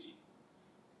connectivity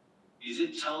is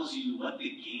it tells you what the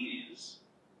gain is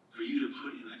for you to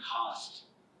put in the cost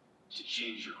to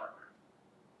change your hardware.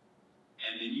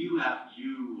 And then you have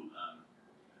to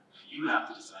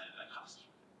decide if that cost is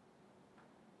worth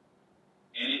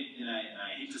it. And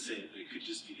I hate to say it, but it could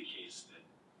just be the case that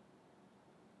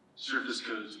we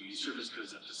use surface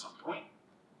codes up to some point,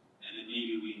 and then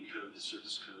maybe we encode the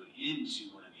surface code into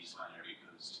one of these binary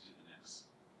codes to do the next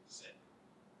step.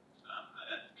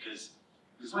 Because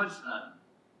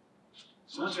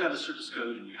once you have a surface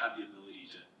code and you have the ability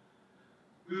to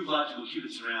move logical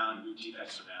qubits around, move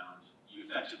defects around, you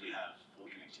effectively have full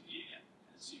connectivity again.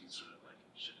 And so you can sort of like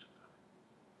shift it around.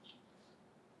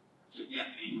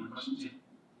 Yeah, any more questions? Yeah. Can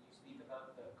you speak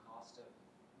about the cost of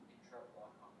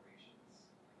intra-block operations?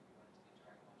 Like if you went to the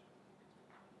entire logical qubits?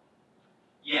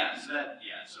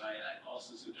 So I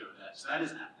also skipped over that. So that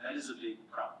is a big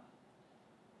problem.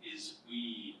 Is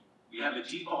we have a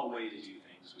default way to do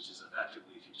things, which is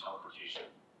effectively through teleportation,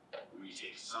 where we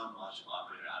take some logical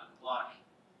operator out of the block,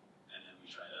 and then we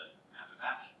try to map it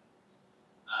back.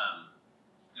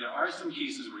 There are some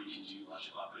cases where you can do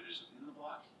logical operators within the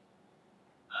block.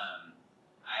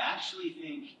 I actually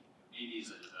think maybe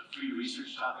as a free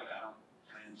research topic, I don't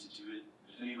plan to do it.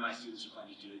 If any of my students are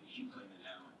planning to do it, you can claim it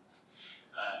now.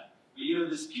 But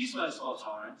this piecewise fault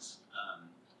tolerance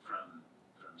from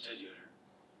Ted Yoder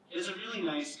is a really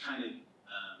nice kind of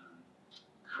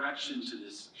correction to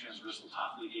this transversal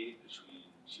Toffoli gate between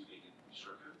two big and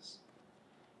short codes.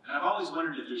 And I've always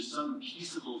wondered if there's some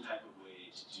peaceable type of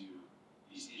way to do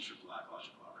these intra-block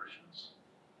logical operations.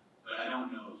 But I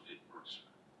don't know if it works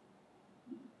or not.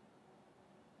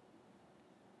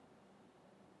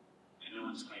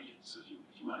 one's claimed it. So if you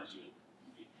want to do it,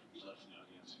 we'd love to know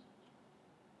the answer.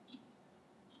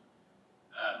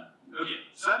 Okay,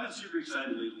 so I've been super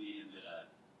excited lately in that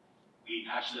we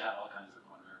actually have all kinds of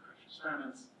quantum error correction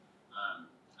experiments.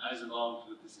 I was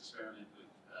involved with this experiment with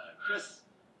Chris,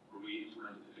 where we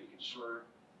implemented the Bacon Shore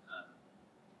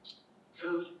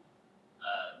code.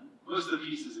 Most of the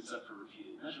pieces except for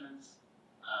repeated measurements.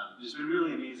 There's been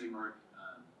really amazing work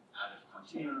out of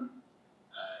Quantinuum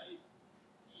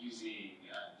using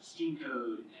the Steam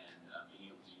code and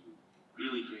being able to do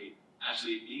really great,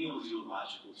 actually being able to do a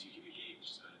logical 2 cubic gate,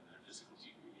 which is better than a physical 2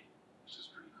 cubic gate, which is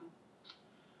pretty cool.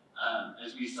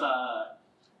 As we saw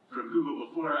from Google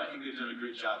before, I think they've done a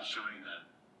great job showing the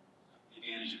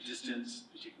advantage of distance,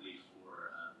 particularly for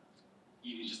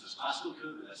even just this classical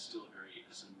code, but that's still an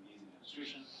amazing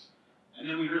demonstration. And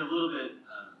then we heard a little bit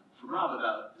from Rob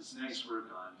about this nice work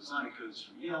on bosonic codes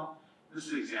from Yale. This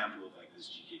is an example of like this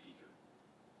GKP code.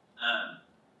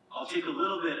 I'll take a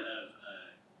little bit of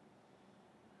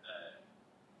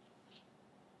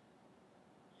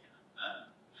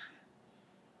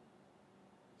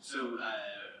so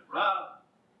Rob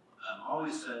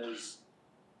always says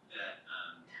that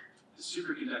the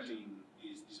superconducting,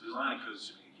 these bosonic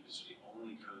codes superconductors are the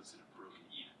only codes that have broken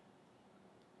even.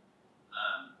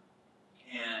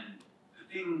 And the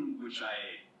thing which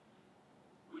I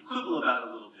would quibble about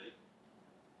a little bit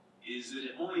is that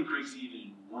it only breaks even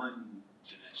in one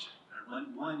dimension, or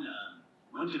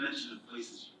one dimension of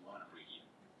places you want to break even.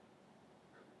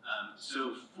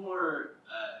 So for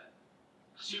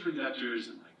superconductors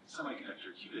and like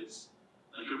semiconductor qubits,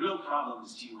 like a real problem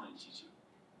is T1 and T2.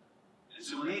 And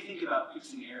so when they think about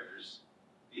fixing errors,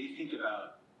 they think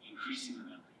about increasing the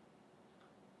memory.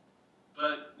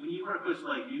 But when you work with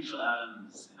like neutral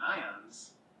atoms and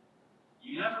ions,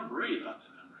 you never worry about the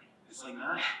memory. It's like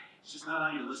it's just not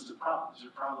on your list of problems.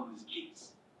 Your problem is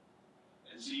gates.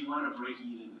 And so you want to break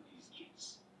even with these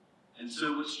gates. And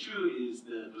so what's true is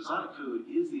the bosonic code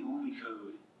is the only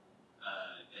code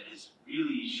that has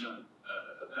really shown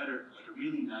a better, like a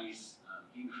really nice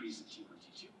increase in T1,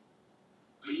 T2.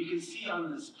 But you can see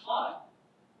on this plot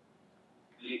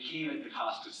that it came at the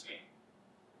cost of span.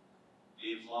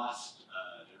 They've lost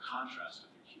their contrast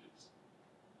with their qubits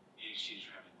in exchange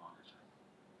for having longer time.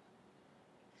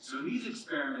 So in these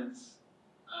experiments,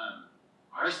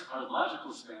 our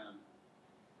logical span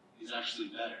is actually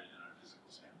better than our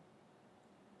physical span.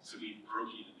 So we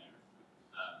broke even there.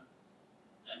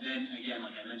 And then again,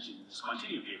 like I mentioned, in this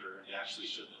Quantinuum paper, they actually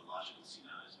showed that a logical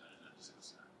CNOW is better than a physical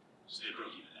CNOW. So they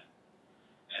broke even there.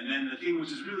 And then the thing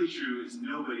which is really true is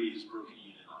nobody has broken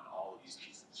even on all of these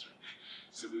pieces, right?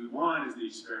 So what we want is the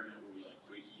experiment where we like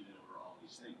break even over all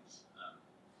these things.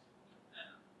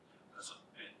 And that's a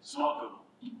small quibble.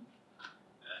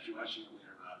 If you're watching it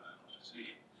later, Rob, I apologize.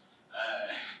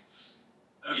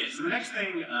 Okay, so the next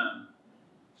thing on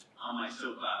my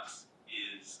soapbox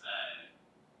is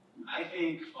I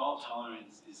think fault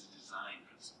tolerance is a design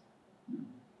principle.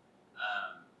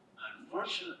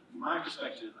 Unfortunately, from my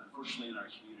perspective, unfortunately in our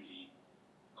community,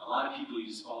 a lot of people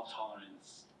use fault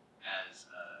tolerance as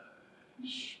a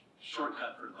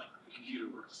shortcut for like the computer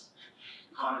works.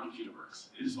 The quantum computer works.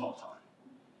 It is fault tolerant.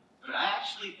 But I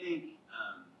actually think,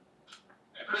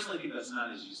 I personally think that's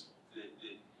not as useful.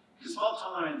 Because fault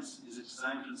tolerance is a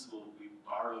design principle we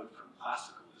borrowed from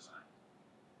classical design.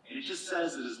 And it just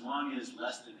says that as long as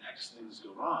less than X things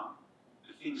go wrong,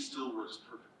 the thing still works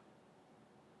perfectly.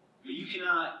 But you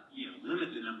cannot,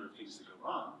 limit the number of things that go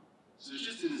wrong. So it's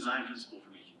just a design principle for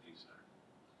making things better.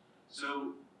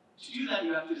 So to do that,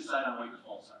 you have to decide on what your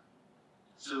faults are.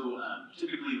 So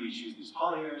typically we choose these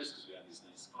poly errors because we have these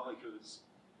nice poly codes.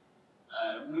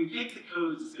 When we pick the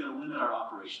codes, it's going to limit our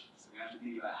operations. We have to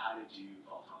think about how to do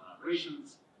fault-tolerant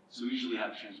operations. So we usually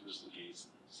have transversal gates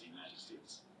and same magic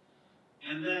states.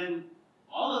 And then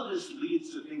all of this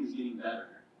leads to things getting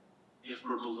better if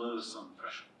we're below some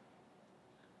threshold.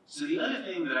 So the other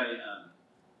thing that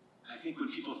I think when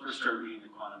people first start reading the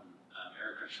quantum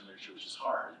error correction literature, which is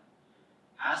hard,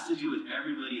 has to do with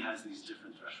everybody has these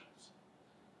different thresholds.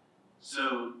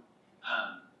 So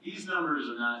these numbers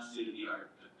are not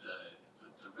state-of-the-art, but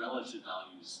the relative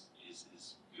values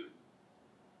is good.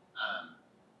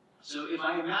 So if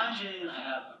I imagine I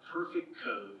have a perfect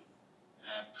code and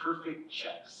I have perfect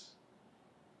checks,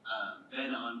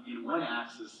 then in one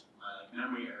axis, my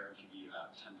memory error can be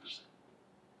about 10%.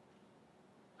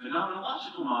 The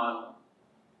phenomenological model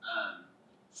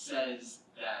says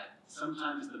that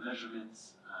sometimes the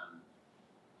measurements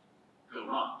go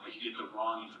wrong, like you get the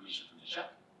wrong information from the check,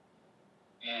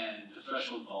 and the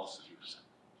threshold falls to 3%.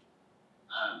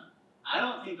 I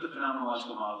don't think the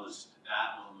phenomenological model is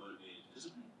that well motivated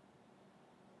physically.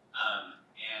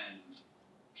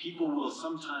 people will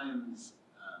sometimes,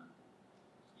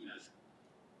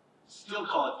 still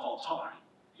call it fault tolerant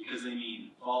because they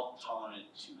mean fault tolerant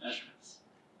to measurements.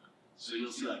 So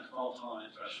you'll see like fault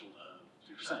tolerant threshold of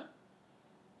 3%. And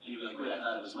you'll be like, wait, I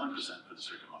thought it was 1% for the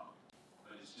circuit model.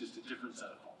 But it's just a different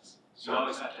set of faults. So you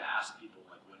always have to ask people,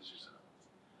 like, what is your set of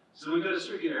faults? So when we go to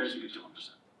circuit errors, we get to 1%.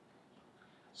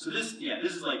 So this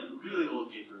is like a really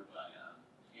old paper by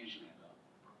Andrew Mandel.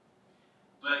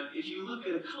 But if you look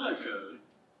at a color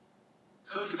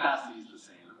code capacity is the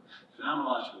same,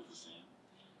 phenomenological is the same,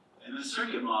 and the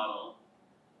circuit model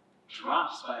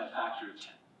drops by a factor of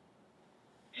 10.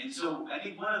 And so I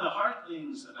think one of the hard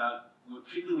things about,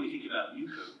 particularly when we think about new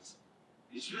codes,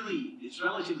 it's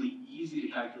relatively easy to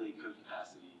calculate code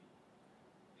capacity.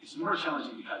 It's more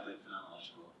challenging to calculate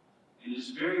phenomenological, and it is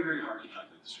very, very hard to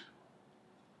calculate the circuit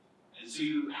model. And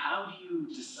so how do you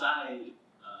decide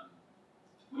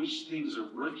which things are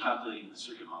worth calculating in the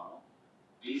circuit model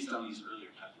based on these earlier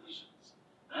calculations?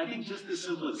 And I think just this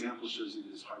simple example shows you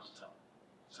that it's hard to tell.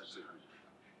 It's actually hard to tell.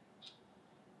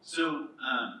 So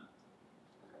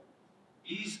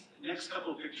these next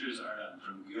couple of pictures are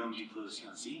from Guillaume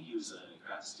Duclos-Yancy. He was a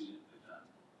grad student with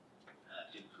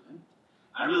David.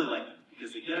 I really like them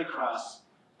because they get across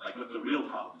like what the real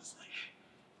problem is like.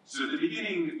 So at the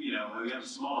beginning, when we have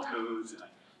small codes, and I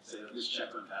say, oh, this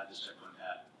check one pad, this check one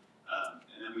pad,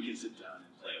 and then we can sit down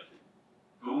and play with it.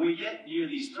 But when we get near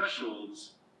these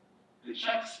thresholds, the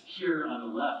checks here on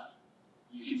the left,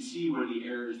 you can see where the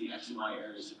errors, the X and Y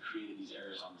errors, have created these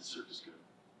errors on the surface code.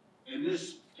 In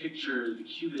this picture, the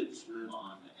qubits live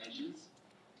on the edges.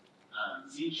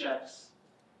 Z checks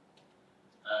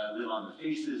live on the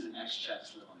faces, and X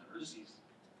checks live on the vertices.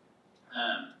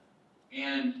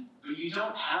 But you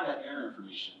don't have that error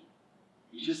information.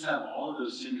 You just have all of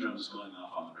those syndromes going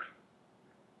off on the right.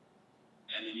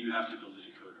 And then you have to build a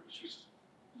decoder which uses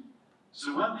it.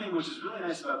 So one thing which is really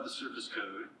nice about the surface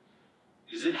code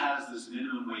is it has this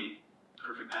minimum weight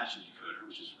perfect matching decoder,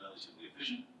 which is relatively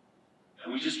efficient.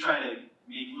 And we just try to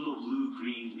make little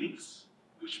blue-green links,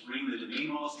 which bring the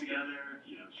domain walls together,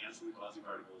 cancel the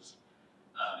quasi-particles,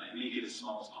 and make it as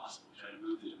small as possible. We try to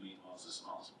move the domain walls as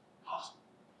small as possible,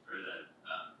 or the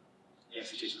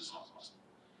excitation as small as possible.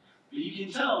 But you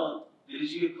can tell that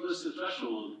as you get close to the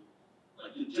threshold,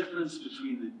 like the difference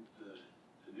between the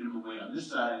minimum weight on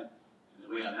this side and the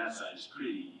weight on that side is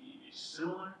pretty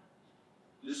similar.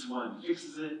 This one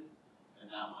fixes it,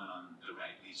 and that one on the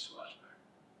right leads to logic error.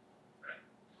 Right?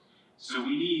 So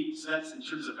that's in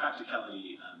terms of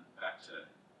practicality, back to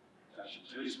Dr.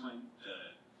 Tody's point,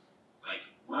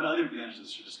 one other advantage of the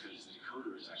surface code is the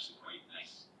decoder is actually quite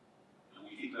nice. And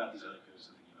when we think about these other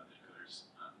codes, I'm thinking about the decoders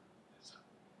itself.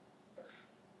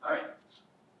 All right,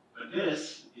 but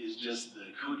this is just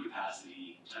the code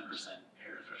capacity 10%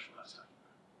 error threshold I was talking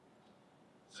about.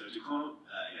 So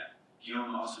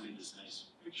Guillaume also made this nice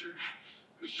picture,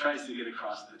 which tries to get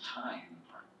across the time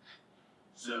part.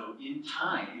 So in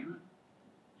time,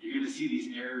 you're going to see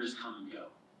these errors come and go.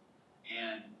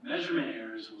 And measurement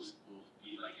errors will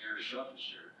be like errors show up and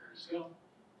errors go.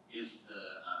 If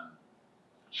the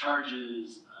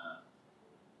charges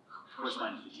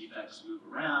corresponding to the defects move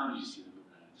around, you see them move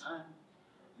around in time.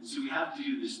 And so we have to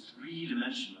do this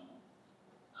three-dimensional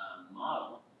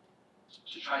model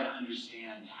to try to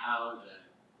understand how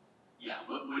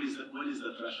what is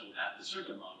the threshold at the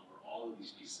circuit model where all of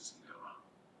these pieces can go wrong.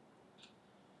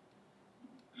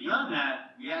 Beyond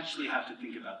that, we actually have to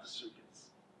think about the circuits.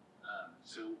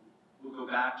 So we'll go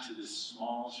back to this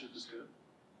small surface code.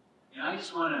 And I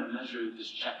just want to measure this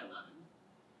check 11.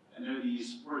 And there are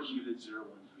these 4 qubits, 0, 1,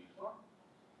 3, 4.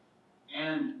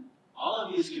 And all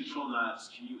of these control knots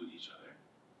commute with each other.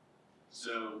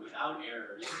 So without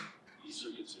errors, these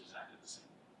circuits are exactly the same.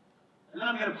 And then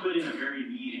I'm going to put in a very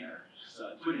mean error. So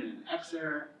I put in an X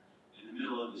error in the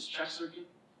middle of this check circuit.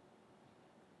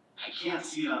 I can't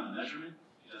see it on the measurement.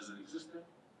 It doesn't exist there.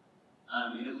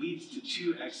 And it leads to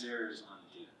 2 X errors on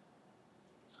the data.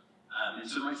 And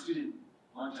so my student,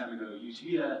 a long time ago,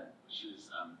 Utimita, she was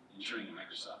interning at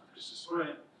Microsoft with Chris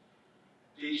Soria,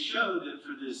 they showed that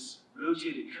for this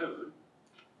rotated code,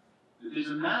 that there's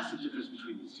a massive difference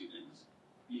between these two things.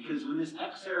 Because when this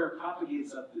X error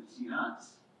propagates up the Z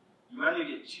knots, you either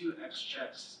get 2 X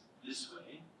checks this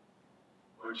way,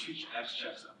 or 2 X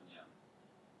checks up and down.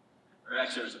 Or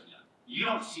X errors up and down. You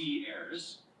don't see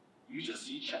errors, you just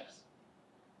see checks.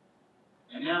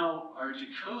 And now our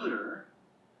decoder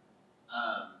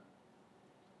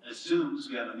assumes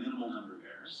we have a minimal number of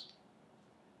errors.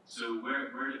 So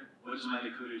what does my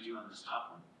decoder do on this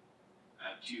top one?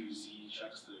 I have 2 Z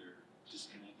checks that are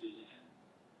disconnected and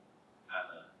have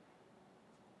a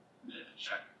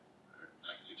check, or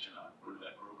like picture on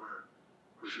quarterback Grover,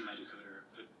 or should my decoder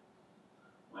put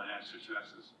 1x or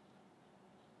 2x's?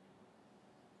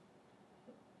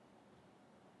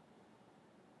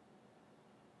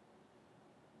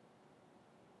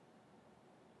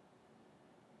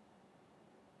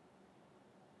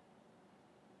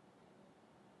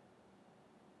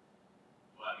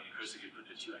 Well, I mean, of course, I could put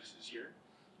the 2x's here.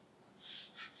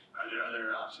 Are there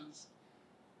other options?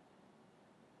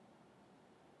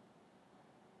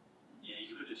 Yeah,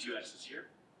 you can put the 2x's here.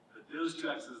 But those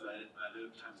 2x's,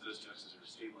 times those 2x's are a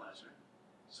stabilizer,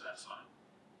 so that's fine.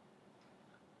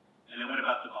 And then what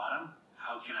about the bottom?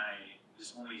 How can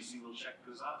this only a single check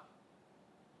goes off?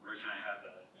 Where can I have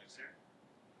the x here?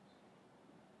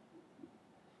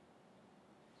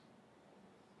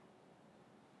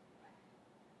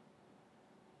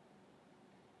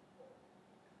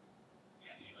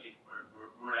 Yeah, anybody?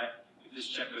 If this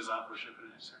check goes off, where should I put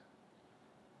an x here?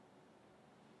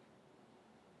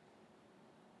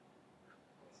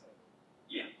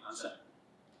 Yeah, on 7.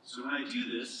 So when I do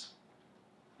this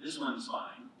one's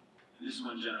fine, and this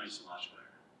one generates a logical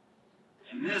error.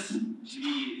 And this, to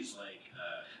me, is like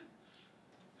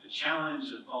the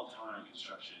challenge of fault-tolerant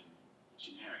construction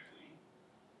generically,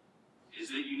 is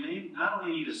that you not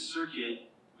only need a circuit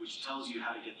which tells you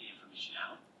how to get the information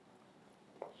out,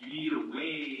 you need a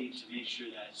way to make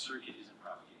sure that circuit isn't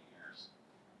propagating errors.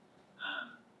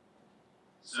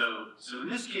 So in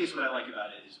this case, what I like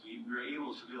about it is we were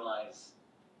able to realize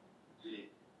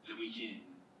that we can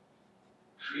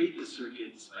create the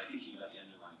circuits by thinking about the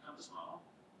underlying compass model.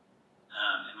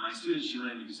 And my student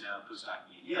Shilin, who's now postdoc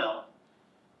at Yale,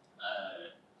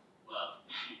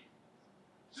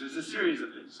 so it's a series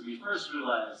of things. So we first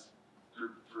realized for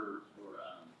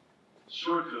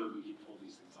short code we could pull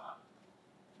these things off.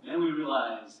 Then we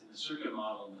realized in the circuit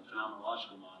model and the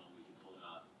phenomenological model we could pull it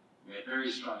off. We had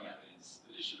very strong evidence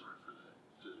that it should work for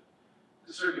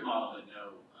the circuit model, but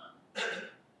no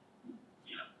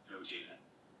data.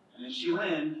 And then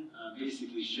Shilin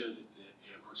basically showed that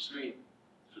it works great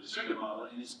for the circuit model,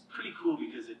 and it's pretty cool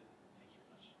because it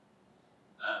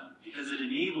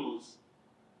enables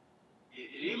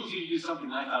you to do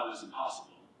something I thought was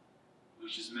impossible,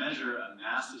 which is measure a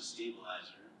massive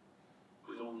stabilizer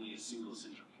with only a single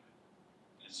syndrome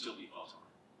qubit and still be fault-tolerant.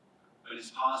 But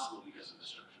it's possible because of the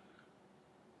structure of the code.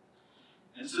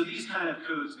 And so these kind of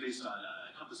codes based on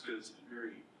compass codes have been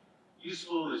very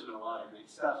useful. There's been a lot of great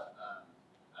stuff. I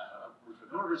worked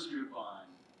with Norbert's group on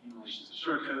emulations of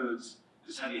short codes.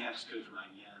 This heavy hex code from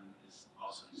IBM is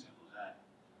also an example of that.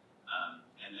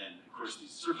 And then, of course,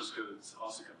 these surface codes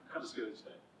also come from compass codes,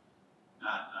 but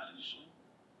not initially.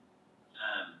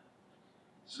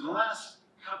 So in the last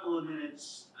couple of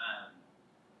minutes,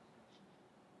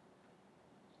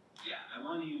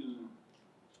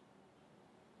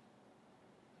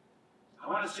 I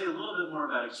want to say a little bit more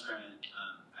about experiment. I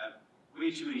have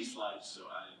way too many slides, so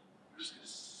I'm just going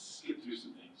to skip through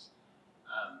some things.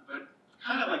 But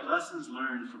kind of like lessons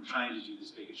learned from trying to do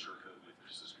this big and short code with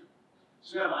Chris's group.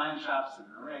 So we have ion traps in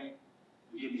an array.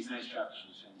 We get these nice traps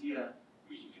from Shandia.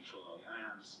 We can control all the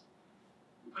ions.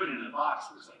 We put it in a box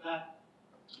that looks like that.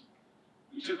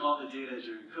 We took all the data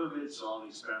during COVID, so all the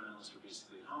experimentalists were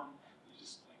basically at home. They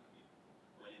just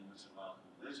went in once in a while with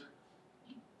a laser.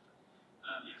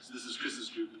 So this is Chris's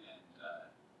group, and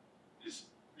his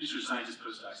research scientist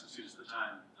postdocs and students at the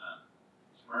time,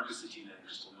 Marcus Satina and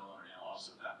Crystal Miller, are now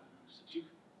also faculty members at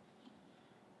Duke.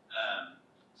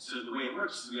 So the way it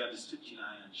works is we have this 15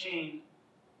 ion chain.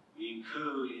 We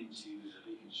encode into the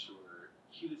vacant shore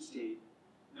qubit state,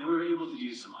 and then we were able to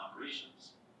do some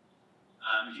operations.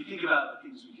 If you think about the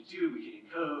things we could do, we could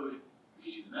encode, we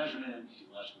could do the measurement, we could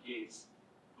do logical gates,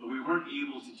 but we weren't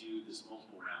able to do this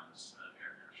multiple rounds of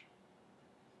error correction.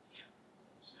 Yeah.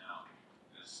 So now I'm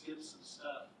going to skip some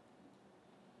stuff.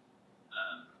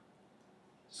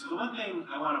 So the one thing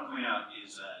I want to point out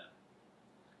is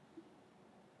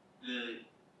the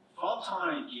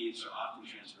fault-tolerant gates are often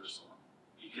transversal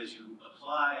because you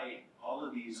apply all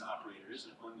of these operators,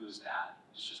 and if one goes bad,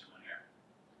 it's just one error.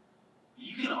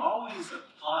 You can always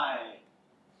apply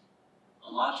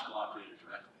a logical operator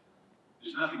directly.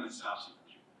 There's nothing that stops you from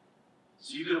doing that.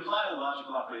 So you could apply a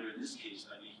logical operator in this case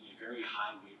by making a very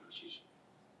high weight rotation,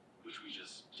 which we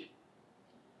just did.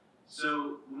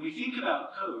 So when we think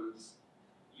about codes,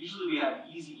 usually we have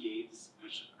easy gates,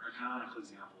 which are a canonical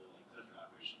example of like Clifford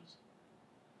operations.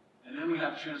 And then we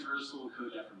have transversal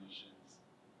code deformations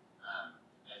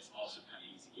as also kind of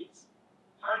easy gates.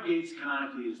 Hard gates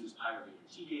canonically is this pyruvate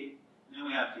T gate. And then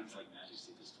we have things like magic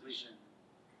state distillation.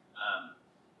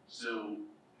 So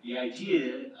the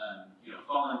idea,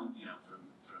 following,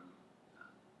 from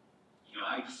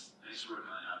Ike's nice work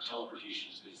on how teleportation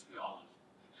is basically all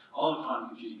of quantum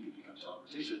computing could become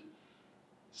teleportation.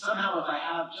 Somehow, if I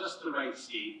have just the right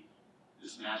state,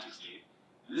 this magic state,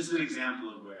 and this is an example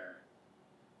of where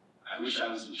I wish I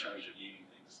was in charge of naming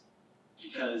things,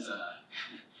 because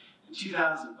in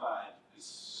 2005, it's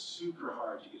super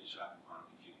hard to get a job in quantum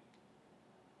computing.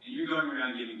 And you're going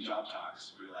around giving job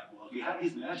talks where you're like, well, if you had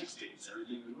these magic states,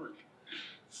 everything would work.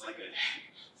 It's like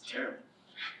it's terrible.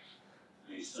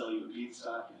 They sell you a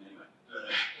beanstalk, and anyway.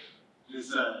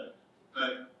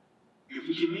 But if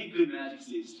we can make good magic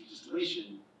states through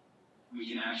distillation, we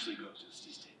can actually go up to the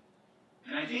steady state.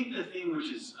 And I think the thing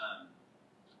which is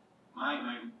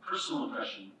my personal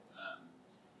impression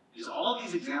is all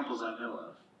these examples I know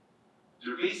of,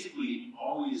 they're basically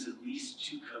always at least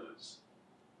two codes.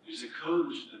 There's a code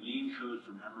which is the main code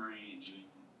for memory and doing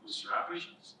most of your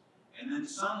operations, and then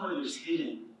somewhere there's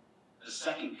hidden a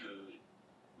second code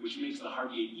which makes the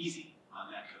hard gate easy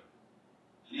on that code.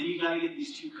 And then you gotta get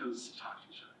these two codes to talk to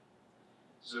each other.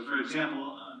 So for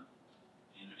example,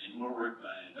 in more work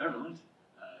by Beverland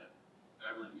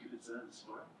Kubica and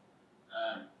Sora,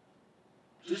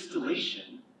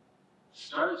 distillation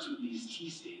starts with these T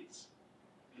states,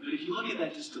 but if you look at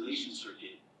that distillation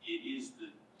circuit, it is the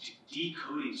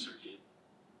decoding circuit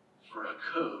for a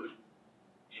code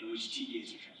in which T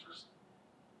gates are transversal.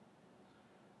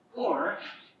 Or,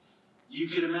 you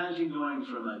could imagine going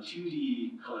from a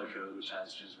 2D color code, which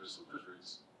has transversal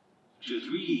Cliffords, to a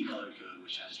 3D color code,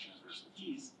 which has transversal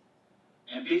T's,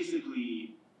 and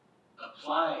basically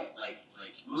apply, like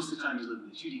most of the time you live in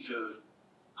the 2D code,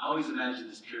 I always imagine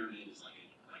this pyramid as like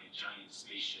a giant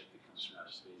spaceship that comes from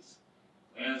outer space,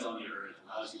 lands on the Earth,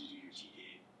 allows you to do your T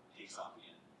gate, takes off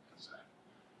again, comes back.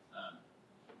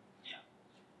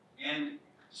 And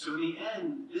so in the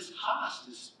end, this cost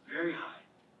is very high.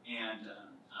 And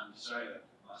I'm sorry I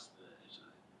lost the edge of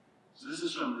it. So this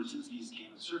is from Rutinsky's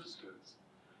game of surface codes.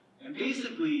 And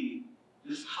basically,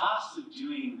 this cost of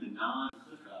doing the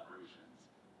non-Clifford operations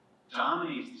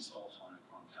dominates these fault-tolerant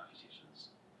quantum computations.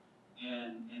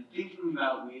 And thinking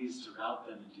about ways to route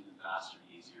them and do them faster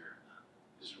and easier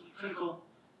is really critical.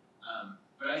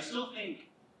 But I still think,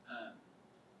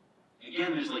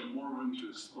 again, there's like more room to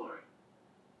explore.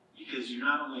 Because you're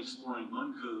not only exploring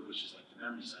one code, which is like the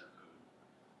memory center code,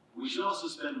 we should also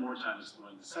spend more time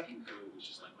exploring the second code, which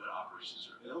is like what operations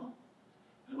are available,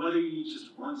 and whether you need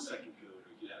just one second code or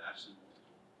you could have actually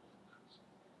multiple codes.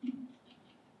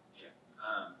 Okay.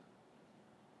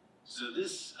 So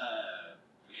this,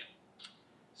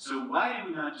 So why did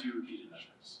we not do repeated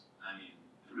measurements? I mean,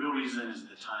 the real reason is at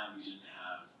the time we didn't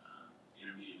have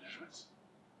intermediate measurements.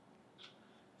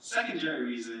 Secondary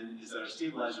reason is that our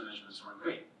stabilizer measurements weren't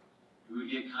great. We would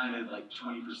get kind of like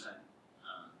 20%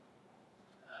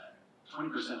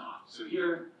 off. So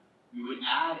here, we would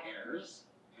add errors,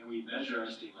 and we'd measure our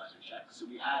stabilizer check. So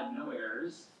we had no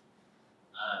errors.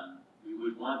 We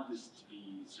would want this to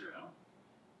be 0.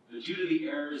 But due to the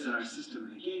errors in our system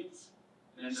and the gates,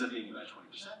 it ends up being about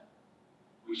 20%,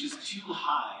 which is too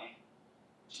high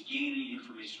to gain any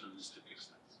information from this to fix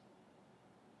things.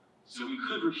 So we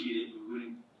could repeat it, but we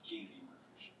wouldn't gain any more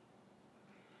information.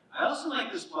 I also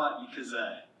like this plot because,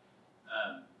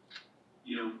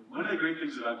 one of the great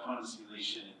things about quantum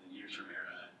simulation in the near-term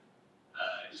era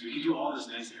is we can do all this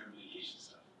nice error mitigation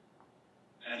stuff.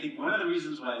 And I think one of the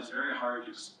reasons why it's very hard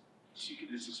to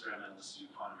convince experimentalists to do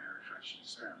quantum error correction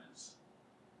experiments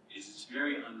is it's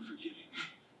very unforgiving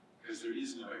because there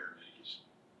is no error mitigation.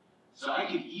 So I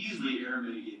could easily error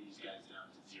mitigate these guys down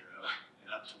to 0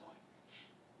 and up to 1.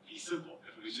 It'd be simple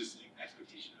if it was just an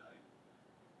expectation value.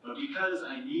 But because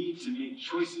I need to make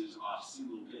choices off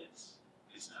single bits,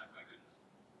 it's not quite good enough.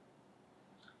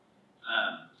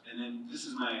 And then this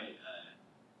is my,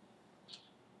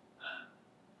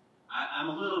 I'm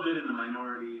a little bit in the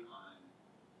minority on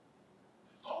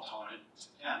fault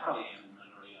tolerance. Yeah, I probably am in the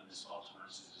minority on this fault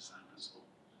tolerance as a design principle.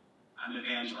 I'm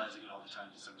evangelizing it all the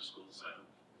time to summer school, so I hope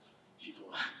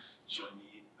people join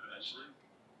me eventually.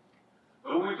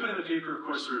 But when we put in the paper, of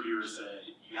course, the reviewer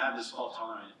said, you have this fault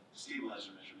tolerant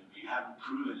stabilizer measurement, but you haven't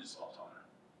proven it's fault tolerant.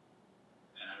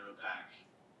 And I wrote back,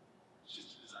 it's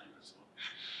just a design principle.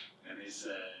 And they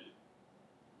said,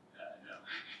 no.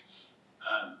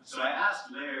 So I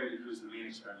asked Laird, who's the main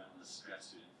experimentalist grad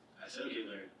student, I said, okay,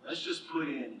 Laird, let's just put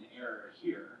in an error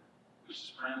here, which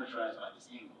is parameterized by this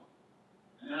angle.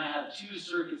 And then I have 2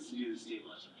 circuits to do the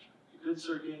stabilizer measurement. The good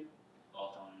circuit,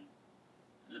 fault tolerant,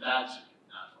 and the bad circuit,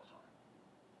 not fault tolerant.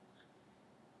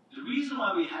 The reason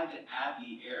why we had to add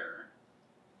the error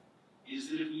is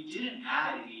that if we didn't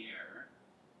add any error,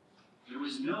 there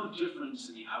was no difference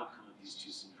in the outcome of these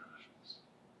 2 syndrome measurements.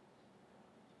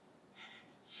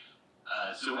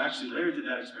 So actually, Larry did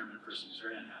that experiment first, and he was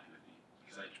very unhappy with me,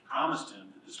 because I promised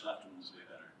him that this left one was way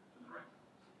better than the right one.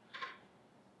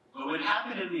 But what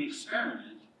happened in the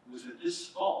experiment was that this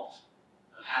fault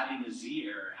of having a Z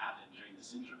error happen during the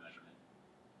syndrome measurement,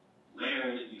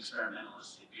 Larry and the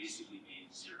experimentalist, it basically made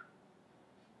 0.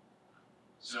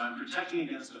 So I'm protecting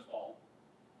against a fault,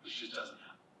 which just doesn't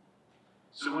happen.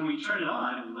 So when we turn it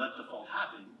on and we let the fault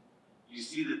happen, you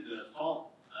see that the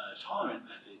fault tolerant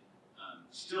method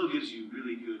still gives you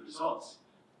really good results,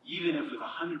 even if with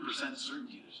 100%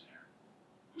 certainty there's an error,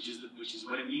 which is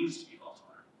what it means to be fault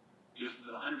tolerant. If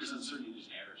with 100% certainty there's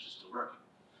an error, it's just still working.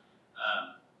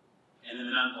 And then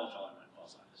the non-fault tolerant one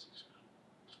falls off this experiment.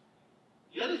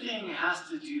 The other thing has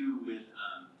to do with,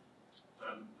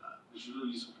 which was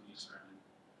really useful from the experiment,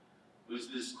 was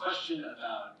this question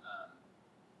about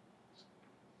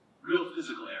real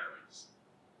physical error rates.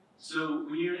 So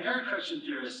when you're an error correction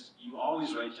theorist, you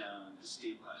always write down the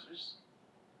stabilizers,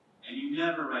 and you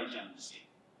never write down the state.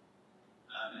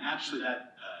 And actually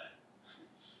that,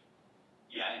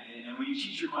 and when you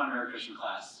teach your quantum error correction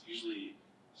class, usually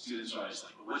students are always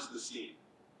like, well, what's the state?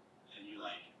 And you're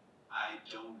like, I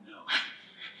don't know.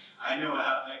 I know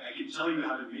how, I can tell you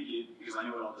how to make it because I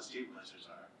know what all the stabilizers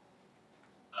are.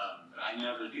 But I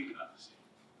never think about the state.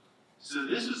 So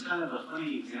this was kind of a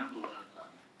funny example of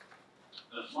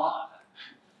the flaw.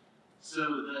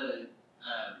 So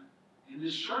in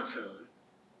this short code,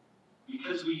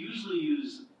 because we usually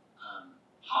use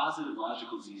positive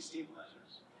logical Z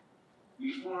stabilizers,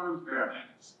 we form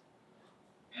ferromagnets.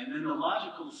 And then the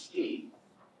logical state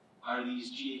are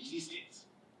these GHZ states.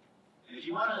 And if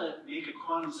you want to make a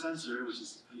quantum sensor, which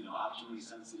is optimally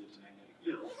sensitive to magnetic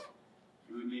fields,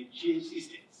 you would make GHZ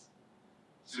states.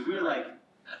 So we're like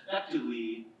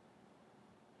effectively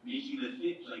making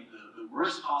the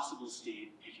worst possible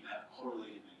state if you have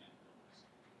correlated magnetic fields.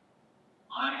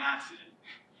 On accident,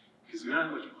 because we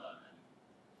aren't looking well at that.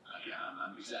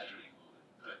 I'm exaggerating a little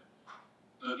bit,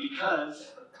 but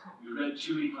because we read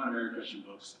too many quantum error correction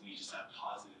books and we just have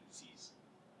positive Z's.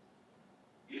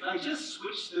 If I just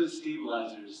switch those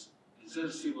stabilizers, instead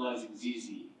of stabilizing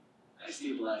ZZ, I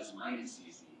stabilize minus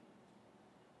ZZ,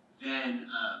 then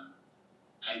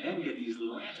I then get these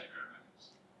little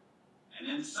anti-ferromagnets. And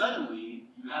then suddenly,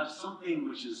 you have something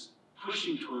which is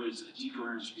pushing towards a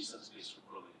decoherence-free subspace for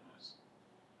correlated noise.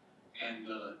 And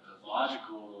the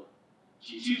logical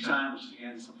T2 time, which is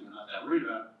again something I'm not that worried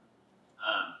about,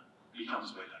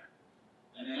 becomes way better.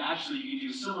 And then actually you can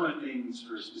do similar things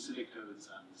for specific codes.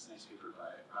 This nice paper by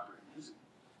Robert and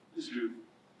his group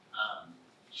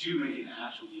to make an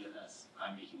actual DFS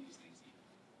by making these things even.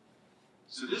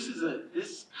 So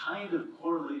this kind of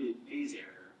correlated phase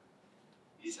error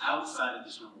is outside of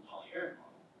this normal poly-error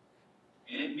model.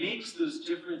 And it makes those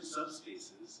different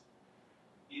subspaces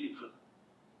inequivalent.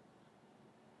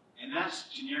 And that's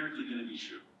generically going to be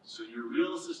true. So in your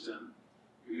real system,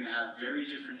 you're going to have very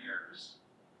different errors.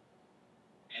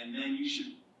 And then you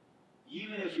should,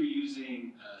 even if you're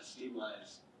using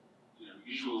stabilized,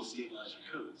 usual stabilizer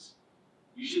codes,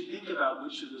 you should think about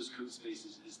which of those code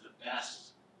spaces is the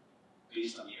best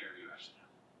based on the error you actually have.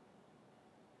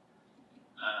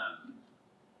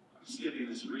 I'm skipping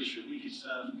this erasure leakage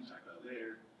stuff, we can talk about it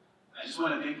later. I just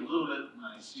want to thank a little bit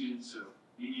my students. So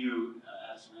me and you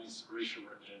had some nice erasure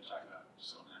work that I didn't talk about,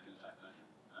 so I'm not going to talk about him.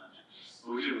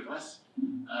 What we did with Wes.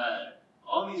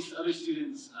 All these other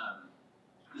students,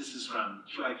 this is from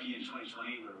QIP in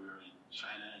 2020, where we were in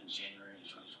China in January in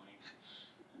 2020.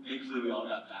 And thankfully, we all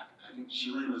got back. I think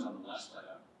Shilin was on the last flight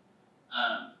out.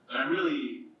 But I'm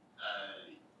really,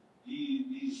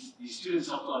 these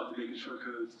students helped a lot with the bacon short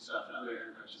codes and stuff and other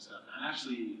error correction stuff. And I'm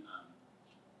actually,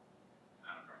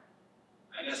 I don't know,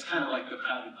 I guess kind of like the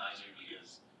proud advisor,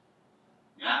 because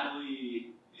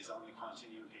Natalie is on the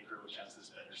Quantinuum paper, which has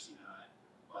this better C0,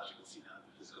 logical C0,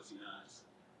 the physical C0s.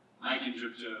 Mike and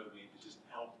Dripto made the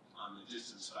help on the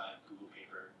Distance 5 Google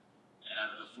paper. And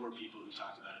out of the 4 people who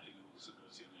talked about it at the Google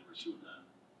Symposium, there were 2 of them.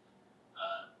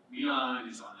 Milan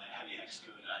is on that heavy hex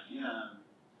code at IBM.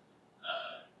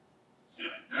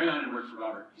 Anyway, Marianne had worked for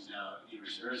Robert. He's now at the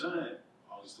University of Arizona,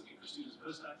 always looking for students and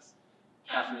postdocs.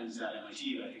 Catherine's at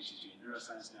MIT, but I think she's doing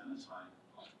neuroscience now. That's fine.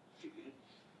 I'll take the hit.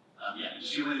 And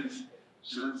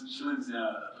Shilin's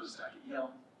now a postdoc at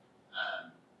Yale.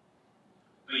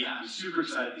 But yeah, I'm super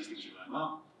excited these things are going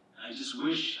well. And I just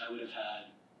wish I would have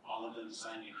had all of them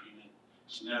sign the agreement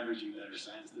to never do better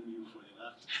science than me before they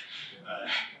left.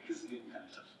 Because it's getting kind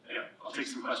of tough. Anyway, I'll take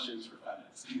some questions for 5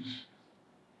 minutes.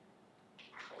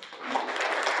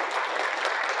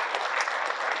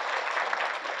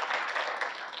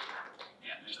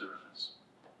 Yeah, there's the reference.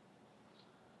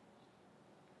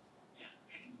 Yeah.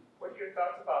 What are your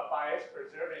thoughts about bias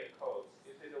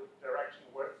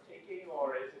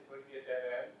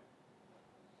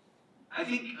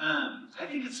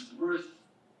think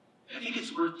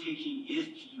it's worth taking if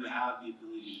you have the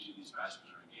ability to do these bias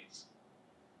preserving gates.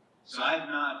 So I've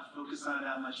not focused on it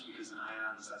that much because in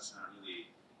ions that's not really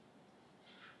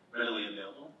readily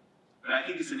available. But I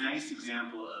think it's a nice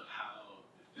example of how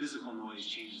physical noise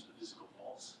changes the physical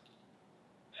faults,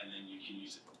 and then you can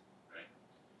use it, right?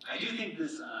 I do think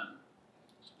this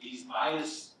these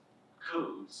bias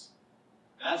codes,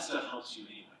 that stuff helps you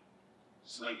anyway.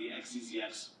 So like the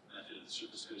XZZX method of the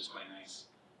surface code is quite nice.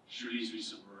 Shrudi's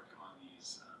recent work on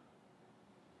these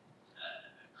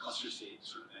cluster state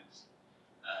sort of things,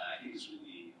 I think is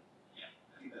really, yeah,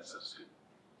 I think that stuff's good.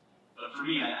 But for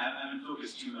me, I haven't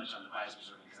focused too much on the bias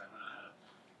preserving because I don't know how to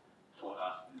pull it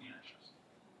off in the antitrust.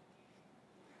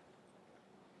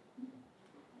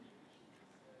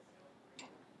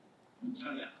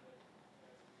 Oh yeah.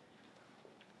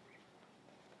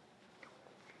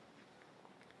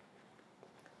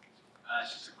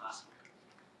 It's just a classical code.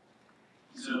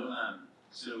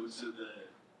 So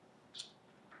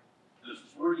the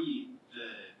 40,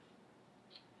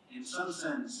 in some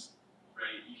sense,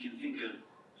 right, you can think of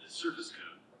the surface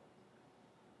code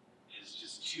as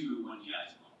just two 1D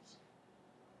isomals,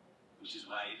 which is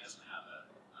why it doesn't have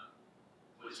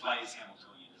which is why it's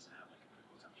Hamiltonian, doesn't have like a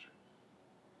critical temperature.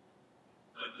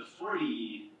 But the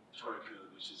 40 toric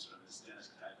code, which is from this Dennis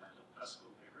Katai's press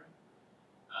school paper,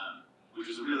 which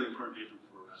was a really important paper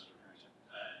for Professor Harrington,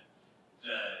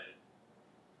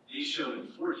 they showed in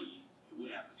 40 it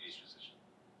would have a phase transition,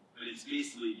 but it's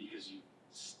basically because you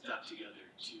stuck together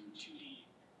two 2D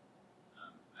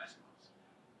isomals.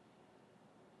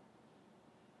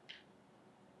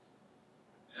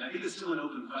 And I think it's still an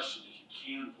open question if you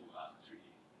can pull it off in 3D.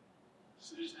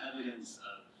 So there's evidence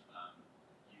of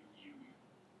you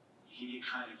can get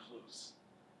kind of close.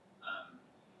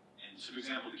 And so, for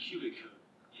example, the cubic code,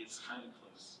 it's kind of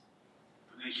close.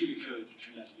 But the cubic code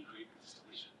turned out to be great for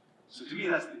distillation. So to me,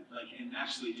 that's and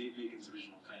actually Dave Bacon's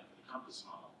original plan for the compass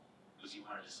model was he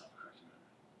wanted a self-correcting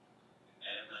memory.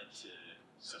 And it led to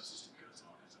subsystem codes and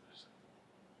all kinds of other stuff.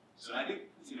 So I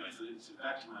think, so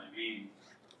back to my main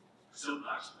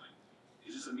soapbox point,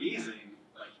 is it's amazing,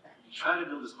 like, you try to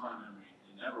build this quantum memory,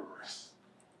 it never works.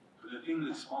 But the thing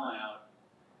that's fallen out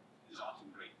is often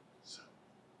great. So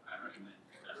I recommend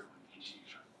everyone continue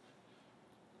trying.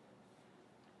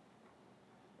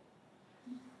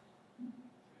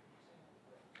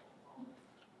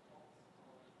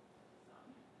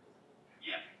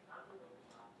 Yeah.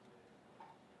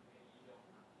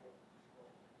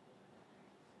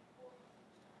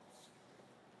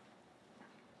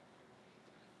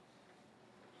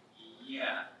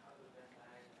 Yeah.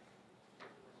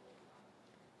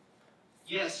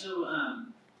 Yeah, so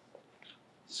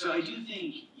I do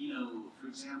think, for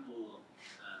example,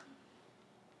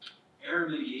 error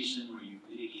mitigation where you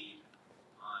mitigate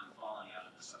on falling out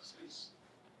of the subspace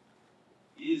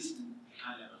is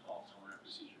kind of a fault-tolerant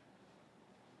procedure.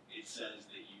 It says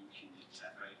that you can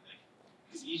detect, right?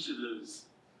 Because each of those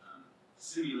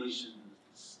simulation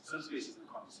subspaces in the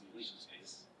quantum simulation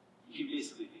space, you can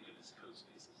basically think of as code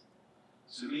spaces.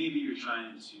 So maybe you're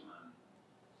trying to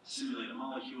simulate a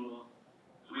molecule.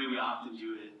 The way we often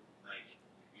do it,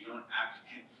 you don't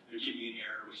they're giving you an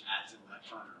error which adds an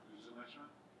electron or removes an electron.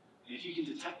 And if you can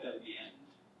detect that at the end,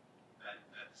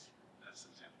 that's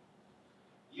an example.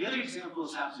 The other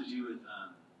examples have to do with,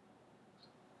 I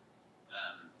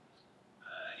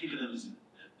think of them as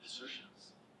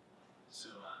assertions.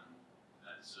 So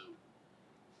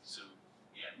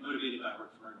yeah, motivated by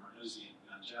work from Marnosi and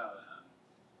Nanjao,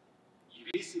 you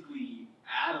basically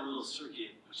add a little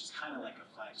circuit, which is kind of like a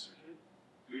flag circuit.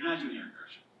 But you're not doing error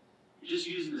correction. You're just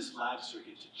using this flag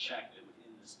circuit to check that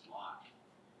within this block,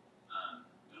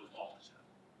 no fault is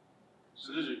happening.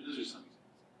 So those are some examples.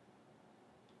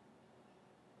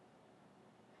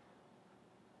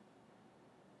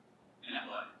 And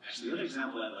actually, the other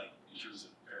example I like in terms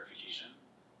of verification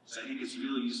is I think it's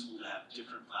really useful to have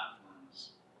different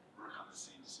platforms work on the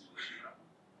same simulation problem.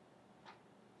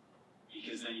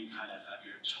 Because then you kind of have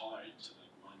your tolerant to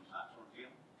one platform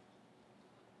failing.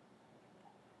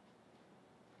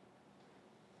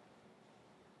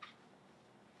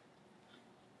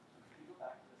 Can you go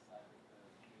back to the slide with the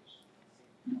pH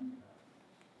talking about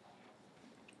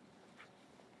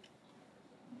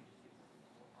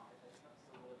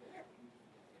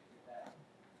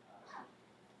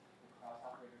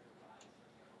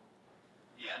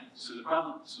Yeah. So the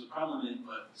problem is,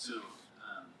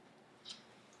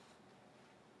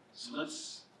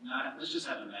 let's just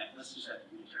have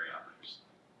unitary operators.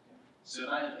 So if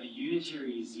I have a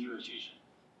unitary Z rotation,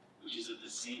 which is at the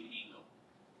same angle,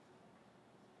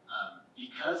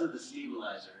 because of the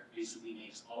stabilizer, basically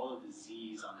makes all of the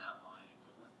z's on that line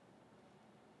equivalent.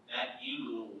 That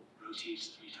angle rotates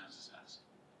 3 times as fast.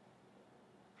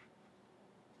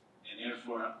 And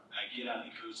therefore, I get out of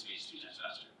the code space 3 times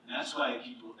faster. And that's why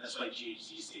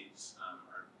GHZ states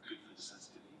are good for the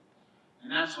sensitivity.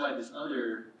 And that's why this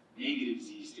other negative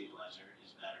Z stabilizer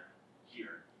is better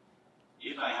here,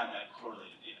 if I have that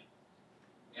correlated data.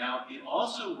 Now, it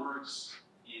also works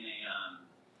in a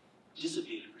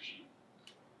dissipated regime.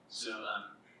 So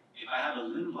if I have a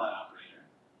Lindblad operator,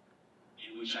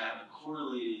 in which I have a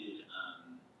correlated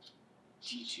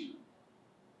T2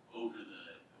 over the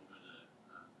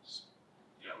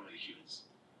qubits,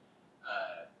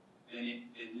 then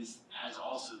this has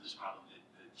also this problem that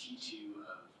the T2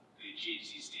 of the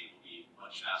GHZ state will be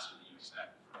much faster than you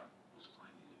expect from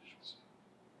multiplying the individuals.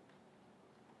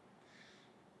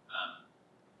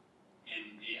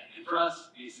 And for us,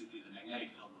 basically, the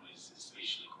magnetic field noise is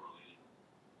spatially correlated,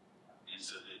 and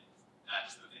so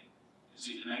that's the thing.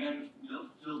 So the magnetic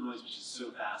field noise, which is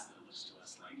so fast that it looks to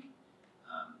us like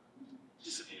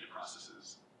dissipated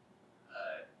processes,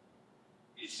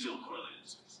 it's still correlated in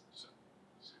space.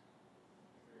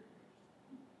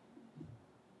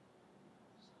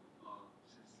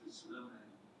 Since it's 11,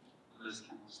 unless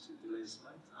Kim wants to delay his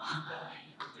flight,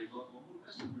 take one more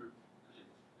question. Okay.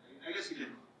 I guess you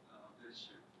can finish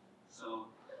here. So,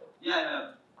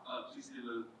 yeah, please give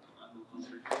a round of applause.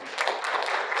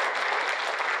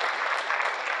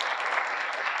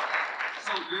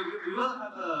 So we will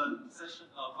have a session,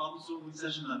 problem solving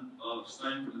session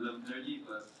starting from 11:30,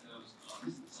 but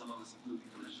some of us, including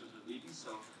the lecturers, are leaving.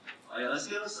 So yeah, let's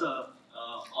give us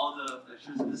all the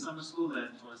lecturers in the summer school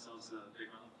and for ourselves a big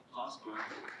round of applause for.